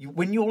Gretel.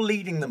 When you're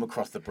leading them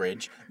across the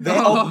bridge,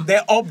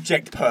 their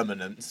object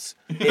permanence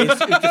is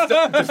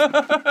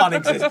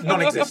just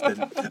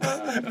non-existent.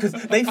 Because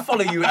they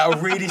follow you at a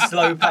really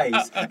slow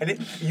pace, and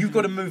you've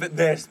got to move at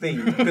their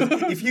speed. Because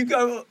if you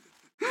go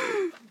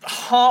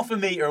half a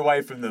metre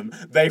away from them,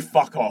 they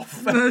fuck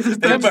off. They're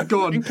just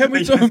gone. Can we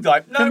They just talk?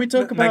 like, Can we "No,"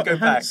 talk they about go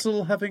back.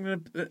 Hansel having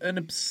an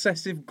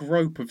obsessive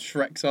grope of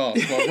Shrek's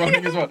ass while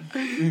running as well?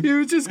 You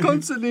were just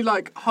constantly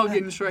like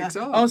hugging Shrek's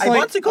arm. I was I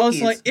want some like,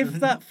 cookies. if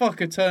that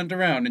fucker turned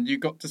around and you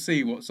got to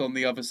see what's on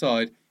the other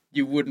side,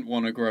 you wouldn't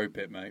want to grope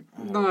it, mate.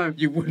 No.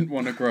 You wouldn't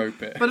want to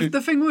grope it. But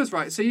the thing was,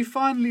 right, so you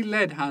finally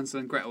led Hansel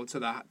and Gretel to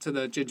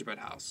the gingerbread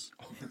house.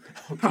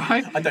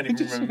 Right? I don't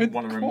even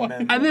want to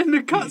remember. And then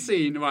the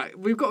cutscene, right,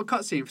 we've got a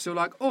cutscene, so we're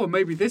like, oh,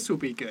 maybe this will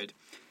be good.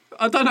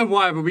 I don't know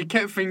why, but we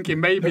kept thinking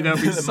maybe there'll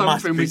be There must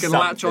something we be can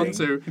latch something.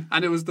 onto,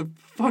 and it was the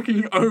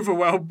fucking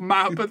overwhelmed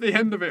map at the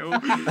end of it all.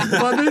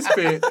 But this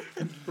bit,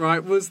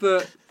 right, was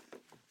that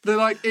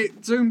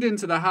it zoomed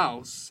into the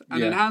house,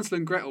 and then Yeah. Hansel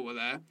and Gretel were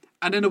there,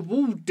 and then a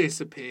wall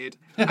disappeared,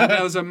 and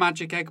there was a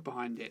magic egg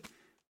behind it.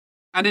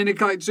 And then it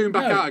like zoomed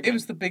back out again. it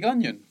was the big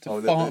onion to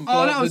Oh, fart and Oh,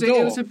 blow that up was the it.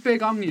 door. It was a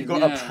big onion. You've got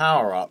yeah. a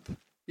power up.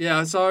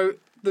 Yeah, so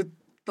the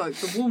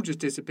wall just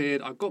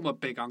disappeared. I got my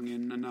big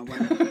onion and I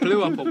went and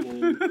blew up a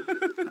wall.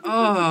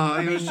 Oh,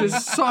 it was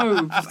just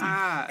so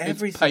bad.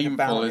 Everything Painful,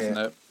 about isn't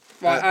it?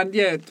 Right, and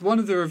yeah, one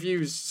of the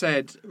reviews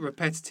said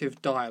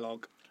repetitive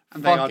dialogue,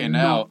 and they Fucking are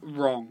hell. not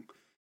wrong.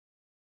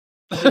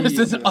 It's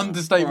Jesus an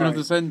understatement of the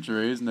Christ.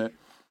 century, isn't it?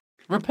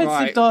 Repetitive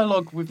Right.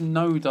 dialogue with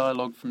no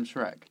dialogue from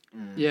Shrek.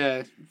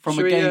 Yeah, From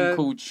Should a we, game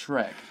called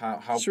Shrek.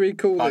 How should we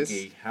call this?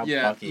 buggy, how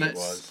Yeah, buggy it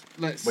was.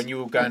 let's When you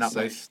were going up let's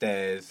those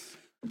stairs.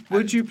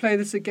 Would you play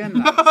this again?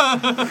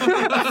 Lads?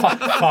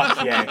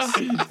 Fuck yes.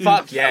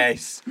 Fuck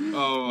yes.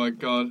 Oh my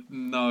god,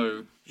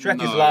 no. Shrek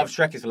No. is love,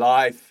 Shrek is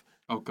life.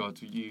 Oh god,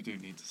 you do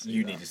need to see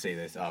You that. need to see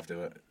this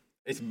afterward.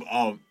 It's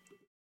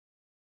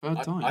Third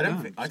I time, don't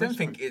damn, think so don't sorry.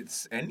 think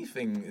it's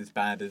anything as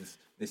bad as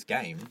this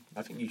game.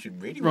 I think you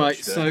should really Right,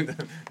 watch so- the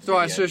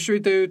Right, video. so should we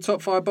do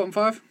top 5, bottom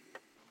 5?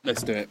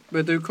 Let's do it.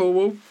 We'll do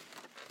Cornwall.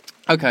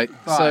 Okay,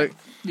 so Right.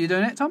 You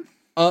doing it, Tom?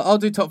 I'll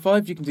do top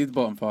 5. You can do the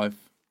bottom 5.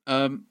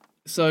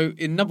 So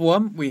in number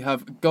 1 we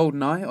have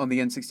GoldenEye on the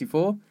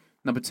N64.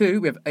 Number 2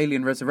 we have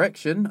Alien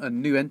Resurrection, a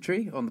new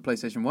entry on the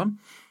PlayStation 1.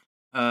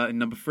 In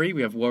number 3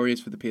 we have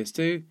Warriors for the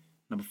PS2.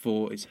 Number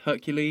 4 is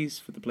Hercules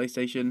for the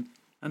PlayStation,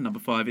 and number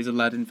 5 is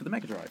Aladdin for the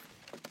Mega Drive.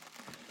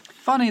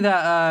 Funny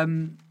that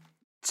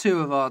 2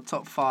 of our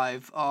top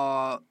 5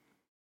 are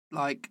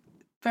like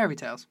fairy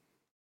tales.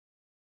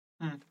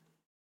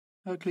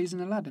 Hercules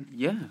and Aladdin.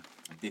 Yeah,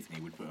 Disney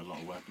would put a lot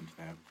of work into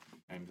their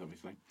games,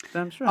 obviously.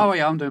 damn straight. Oh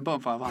yeah, I'm doing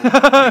bottom 5. Aren't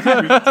I?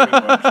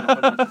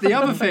 the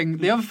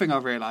the other thing I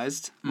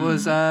realised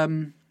was that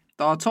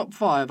our top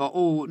 5 are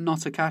all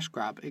not a cash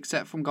grab,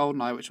 except from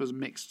GoldenEye, which was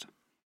mixed.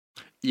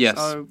 Yes,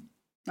 So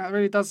that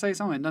really does say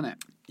something, doesn't it?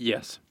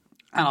 yes.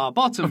 And our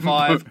bottom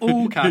 5,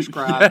 all cash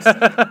grabs.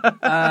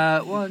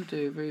 1,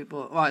 2, 3,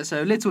 4. Right,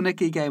 so Little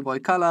Nicky, Game Boy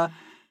Color.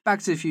 Back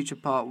to the Future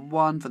Part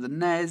 1 for the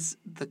NES.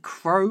 The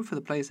Crow for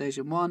the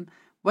PlayStation 1.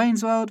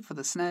 Wayne's World for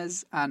the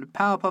SNES. And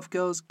Powerpuff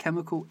Girls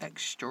Chemical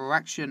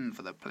Extraction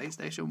for the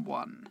PlayStation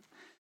 1.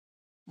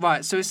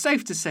 Right, so it's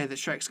safe to say that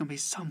Shrek's going to be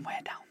somewhere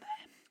down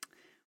there.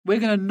 We're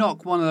going to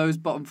knock one of those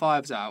bottom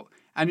 5s out.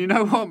 And you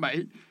know what,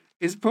 mate?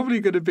 It's probably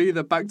going to be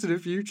that Back to the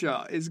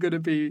Future is going to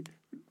be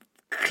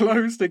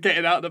close to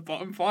getting out the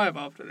bottom 5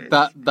 after this.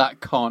 That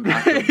can't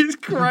happen. It's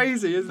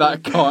crazy, isn't That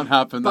it? can't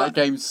happen. But- That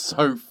game's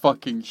so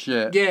fucking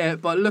shit. Yeah,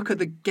 but look at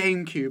the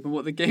GameCube and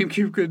what the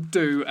GameCube could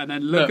do, and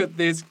then look Look, at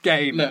this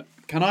game. Look,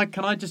 can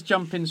I just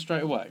jump in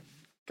straight away?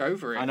 Go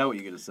for it. I know what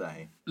you're going to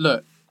say.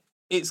 Look,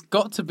 it's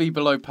got to be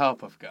below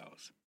Powerpuff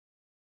Girls.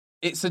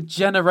 It's a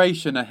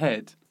generation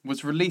ahead.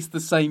 Was released the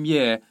same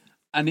year,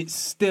 and it's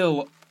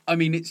still. I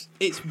mean,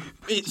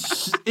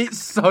 it's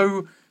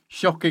so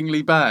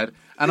shockingly bad.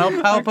 And our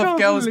Powerpuff can't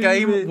Girls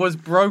believe game it. was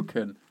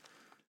broken.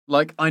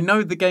 Like, I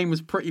know the game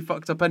was pretty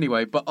fucked up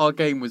anyway, but our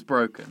game was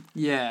broken.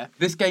 Yeah.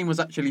 This game was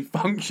actually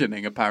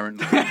functioning,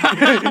 apparently.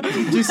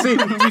 do you see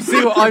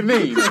what I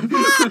mean?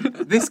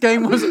 This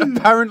game was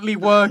apparently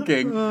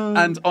working,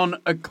 and on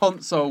a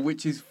console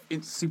which is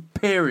it's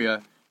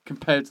superior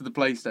compared to the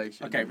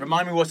PlayStation. Okay,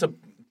 remind me what's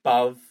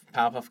above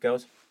Powerpuff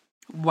Girls.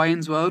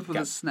 Wayne's World for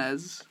Yeah. the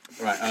SNES.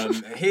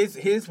 Right,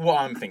 here's what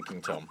I'm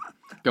thinking, Tom.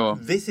 Go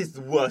on. This is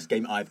the worst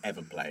game I've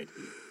ever played.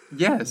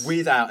 Yes.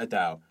 Without a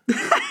doubt.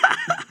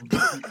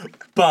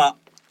 But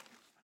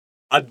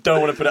I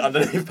don't want to put it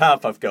underneath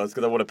Powerpuff Girls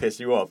because I want to piss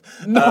you off.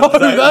 No,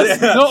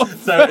 that's not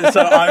So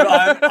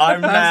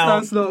I'm now.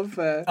 That's not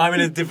fair. I'm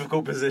in a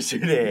difficult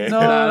position here. No.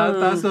 No,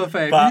 that's not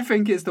fair. If But you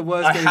think it's the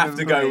worst I game have ever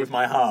to go played- with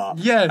my heart.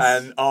 Yes.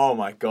 And oh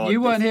my god.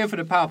 You weren't here for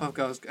the Powerpuff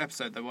Girls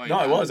episode, though, were you? No,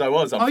 I was. Oh, you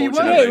were? Unfortunately,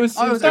 Yeah, it was-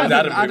 I was Adam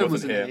Adam. who Adam wasn't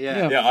was in here. it,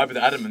 yeah. Yeah, I was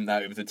adamant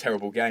that it was a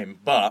terrible game,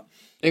 but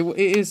It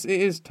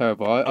is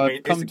terrible. I mean,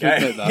 I've come it's to a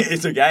admit game. that.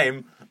 It's a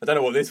game. I don't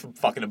know what this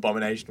fucking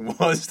abomination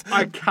was.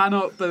 I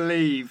cannot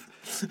believe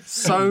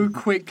so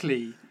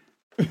quickly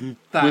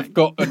that We've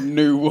got a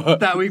new word.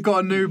 that we've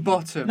got a new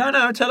bottom.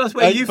 No, tell us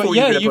where you But thought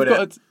yeah, you were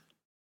going to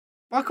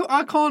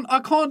I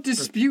can't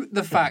dispute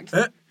the fact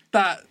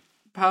that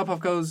Powerpuff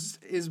Girls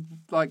is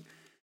like,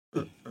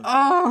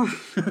 oh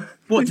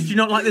What, did you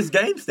not like this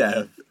game,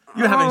 Steph?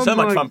 You're having so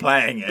much my fun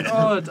playing it.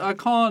 God,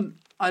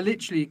 I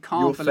literally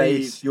can't Your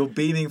believe face, your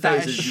beaming that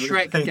a face. as you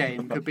Shrek explain-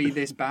 game could be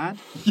this bad.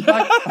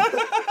 Like,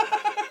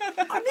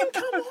 I mean,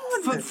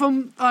 come on.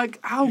 from like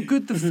how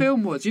good the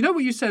film was. You know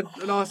what you said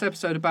last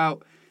episode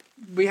about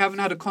we haven't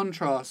had a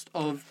contrast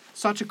of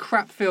such a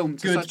crap film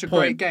to Good such a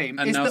point. great game.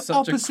 And it's now the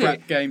such opposite. a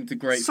crap game to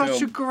great Such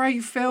film. a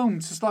great film.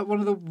 It's just like one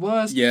of the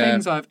worst Yeah,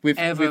 things I've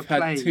ever we've had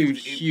played. two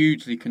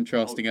hugely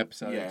contrasting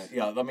episodes.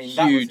 Yeah. I mean,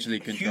 Hugely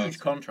that was a huge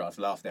contrasting. contrast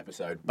last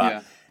episode, but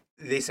Yeah.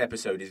 this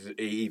episode is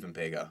even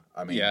bigger.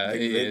 I mean, Yeah,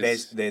 it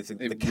is. there's It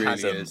the really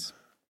chasm. is.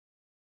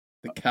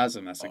 The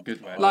chasm, that's a good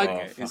way. Like,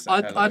 It's a hell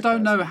of a I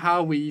don't know chasm.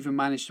 how we even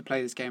managed to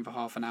play this game for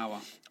half an hour.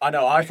 I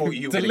know. I thought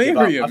you were going to give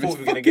up. Delirium. I thought It's we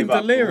were going to fucking give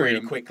up really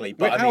delirium. quickly,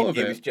 We're but I out mean, of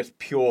it it. was just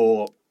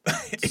pure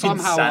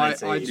Somehow I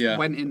insanity. just Yeah.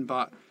 went in,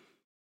 but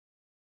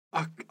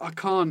I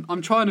can't.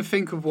 I'm trying to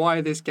think of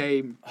why this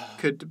game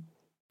could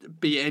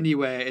be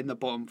anywhere in the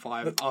bottom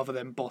 5 other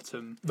than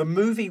bottom. The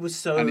movie was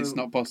so. And it's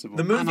not possible.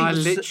 The movie And I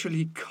was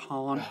literally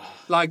can't.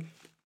 Like,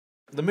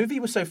 the movie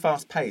was so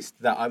fast paced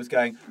that I was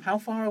going, "How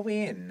far are we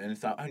in?" And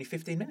it's like only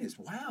 15 minutes.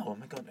 Wow! Oh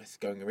my god, it's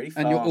going really fast.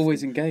 And you're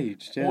always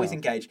engaged. Yeah. Always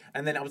engaged.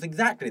 And then I was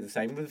exactly the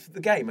same with the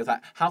game. I was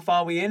like, "How far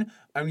are we in?"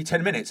 Only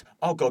 10 minutes.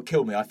 Oh god,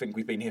 kill me! I think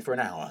we've been here for an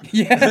hour.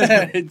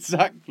 Yeah,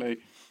 exactly.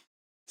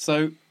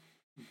 So,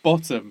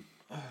 bottom.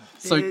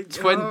 So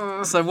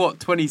So what?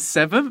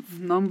 27th.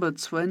 number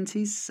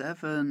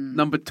 27.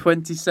 Number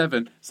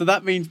 27. So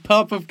that means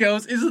Powerpuff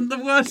Girls isn't the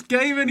worst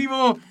game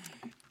anymore.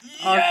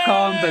 I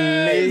can't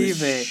believe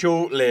was it.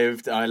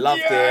 short-lived. I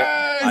loved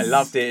Yes! it. I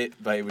loved it,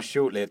 but it was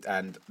short-lived,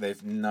 and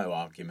there's no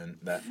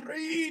argument that.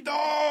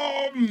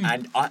 Freedom.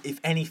 And if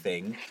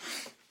anything,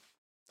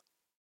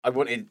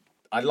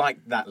 I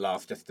liked that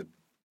last just to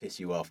piss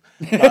you off.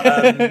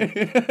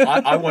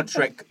 But, I want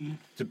Shrek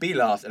to be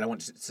last, and I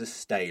want it to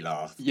stay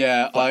last.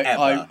 Yeah,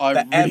 Forever. I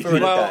Forever really. and a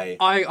Well, day.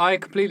 I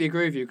completely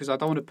agree with you because I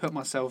don't want to put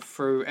myself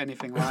through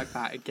anything like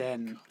that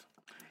again.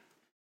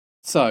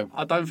 So,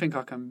 I don't think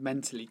I can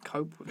mentally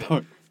cope with it. No.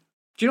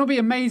 Do you know what'd be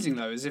amazing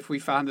though is if we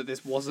found that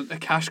this wasn't a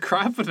cash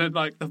grab and then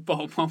like the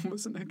bottom one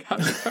wasn't a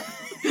cash grab.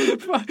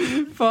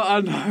 but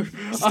I know.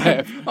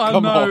 Steph, I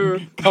come know.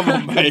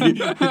 on, mate.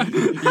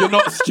 You're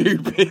not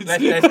stupid.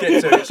 Let's get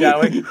to it,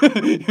 shall we?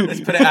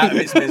 Let's put it out of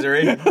its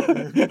misery.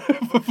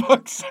 For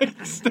fuck's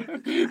sake, Steph.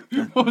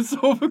 What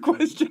sort of a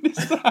question is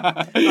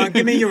that?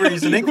 Give me your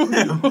reasoning.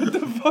 What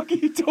the fuck are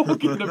you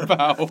talking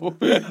about?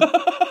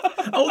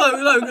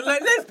 Although,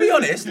 let's be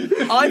honest.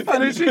 I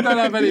literally don't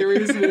have any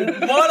reason.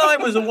 While I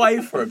was away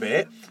for a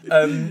bit,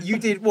 you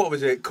did, what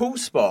was it? Cool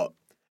Spot.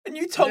 And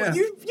you told Yeah. me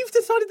you've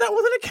decided that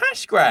wasn't a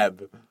cash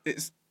grab.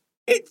 It's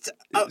It's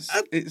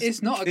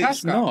It's not a cash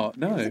It's grab. not.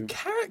 a No.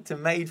 character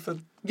made for.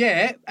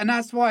 Yeah, and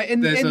that's why in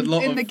There's a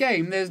lot in of- the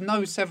game there's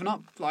no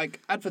 7-Up like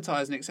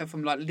advertising except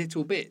from like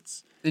little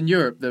bits. In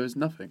Europe, there was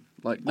nothing.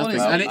 Like nothing.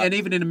 Honestly. And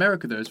even in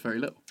America, there was very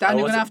little. Dan,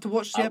 you're wasn't- gonna have to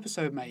watch the I-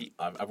 episode, mate.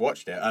 I've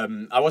watched it.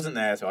 I wasn't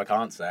there, so I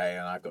can't say,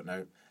 and I've got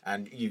no.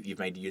 And you've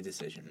made your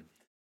decision.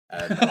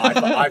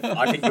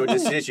 I think your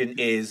decision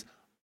is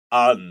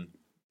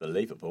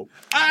unbelievable.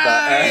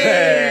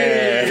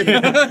 But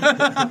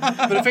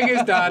the thing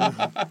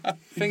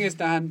is,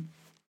 Dan,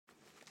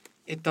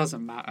 it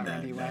doesn't matter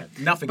anyway.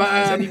 Nothing But,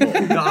 matters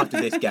anymore. Not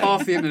after this game.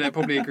 Half the internet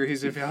probably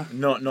agrees with you.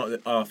 Not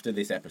after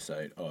this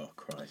episode. Oh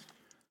Christ.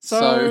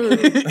 So,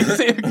 is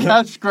it a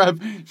cash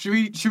grab?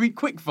 Should we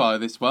quick fire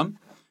this one?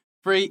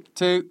 3,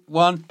 2,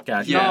 1.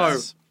 Cash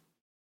Yes.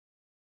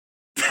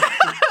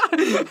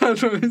 I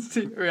don't want to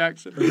see your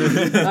reaction.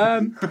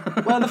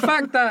 Well, the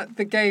fact that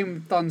the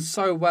game done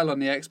so well on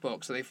the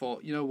Xbox, so they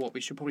thought, you know what,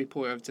 we should probably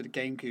port it over to the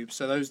GameCube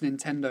so those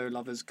Nintendo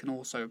lovers can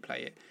also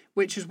play it.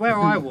 Which is where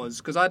I was,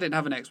 because I didn't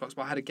have an Xbox,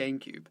 but I had a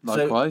GameCube.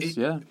 Likewise,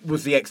 yeah.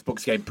 Was the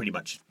Xbox game pretty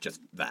much just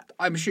that?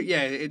 I'm sure,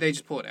 yeah, they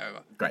just ported it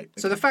over. Great.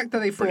 So the fact that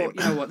they thought, Brilliant.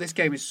 you know what, this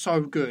game is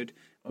so good,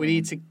 we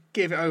need to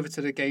give it over to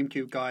the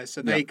GameCube guys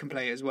so they can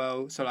play it as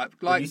well. So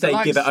When you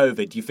say give it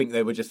over, do you think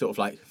they were just sort of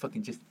like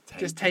fucking just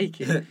take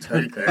it.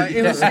 take it? Like,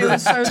 it was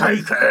so,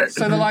 Take it.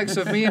 so the likes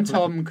of me and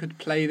Tom could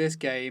play this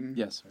game.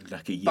 Yes.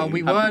 Lucky you. But we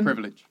Have the weren't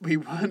privilege. We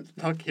weren't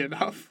lucky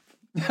enough.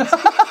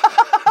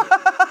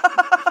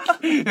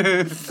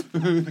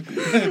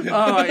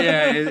 Oh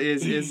yeah,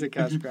 it's a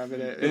cash grab,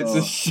 isn't it?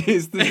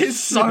 It's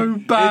so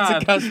bad.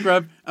 It's a cash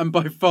grab, and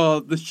by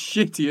far the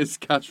shittiest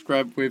cash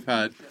grab we've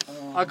had.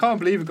 I can't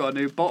believe we got a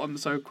new bottom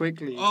so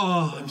quickly.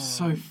 Oh, I'm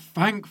so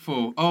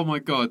thankful. Oh my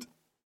god.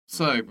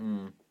 So,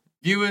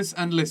 viewers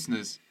and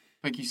listeners,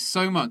 thank you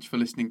so much for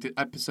listening to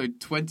episode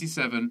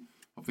 27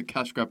 of the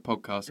Cash Grab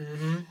podcast.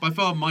 By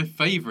far my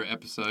favourite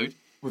episode,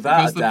 Without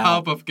because a the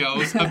doubt. Powerpuff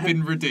Girls have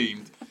been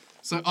redeemed.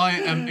 So I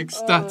am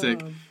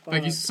ecstatic.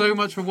 Thank you so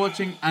much for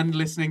watching and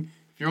listening.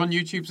 If you're on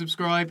YouTube,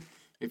 subscribe.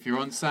 If you're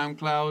on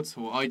SoundCloud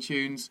or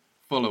iTunes,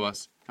 follow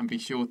us. And be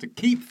sure to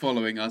keep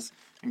following us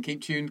and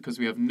keep tuned because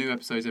we have new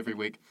episodes every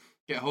week.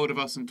 Get a hold of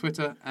us on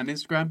Twitter and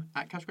Instagram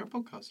at Cash Grab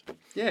Podcast.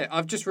 Yeah,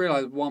 I've just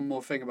realised one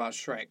more thing about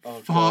Shrek. Oh,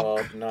 Fuck.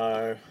 God,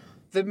 no.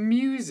 The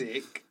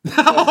music.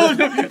 No.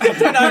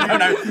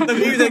 The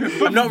music,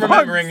 I'm not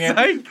remembering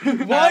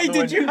it. Why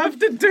did you have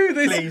to do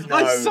this? Please, no.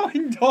 I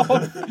signed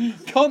off.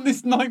 Can't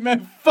this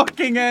nightmare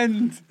fucking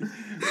end?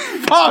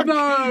 Fuck!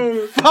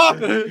 No! Fuck! I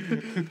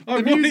The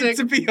want music- it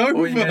to be over.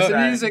 What are you gonna The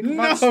say? music,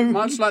 No.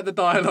 much like the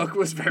dialogue,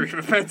 was very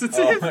repetitive.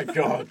 Oh, my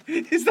God.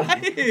 Is that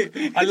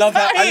it? I love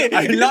that. it?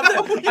 I Is love that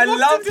that. what you I wanted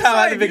loved to how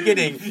at say? the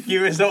beginning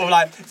you were sort of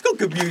like, it's got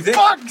good music.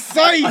 Fuck's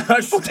sake,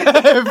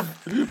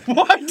 Steph!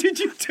 Why did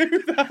you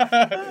do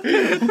that?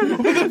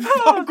 What the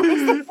fuck was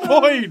the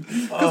point?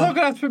 Because I'm going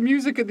to have to put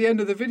music at the end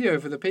of the video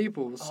for the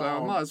people, so I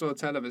might as well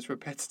tell them it's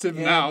repetitive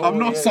now. I'm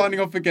not yeah. signing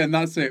off again.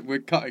 That's it. We're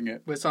cutting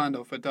it. We're signed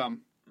off, we're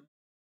done.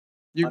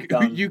 You I'm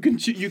done. you can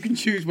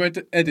choose where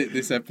to edit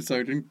this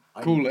episode and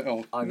call it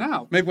off.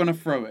 Now. Maybe when I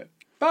throw it.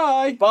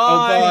 Bye!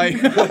 Bye.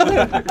 Oh,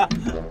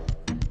 bye.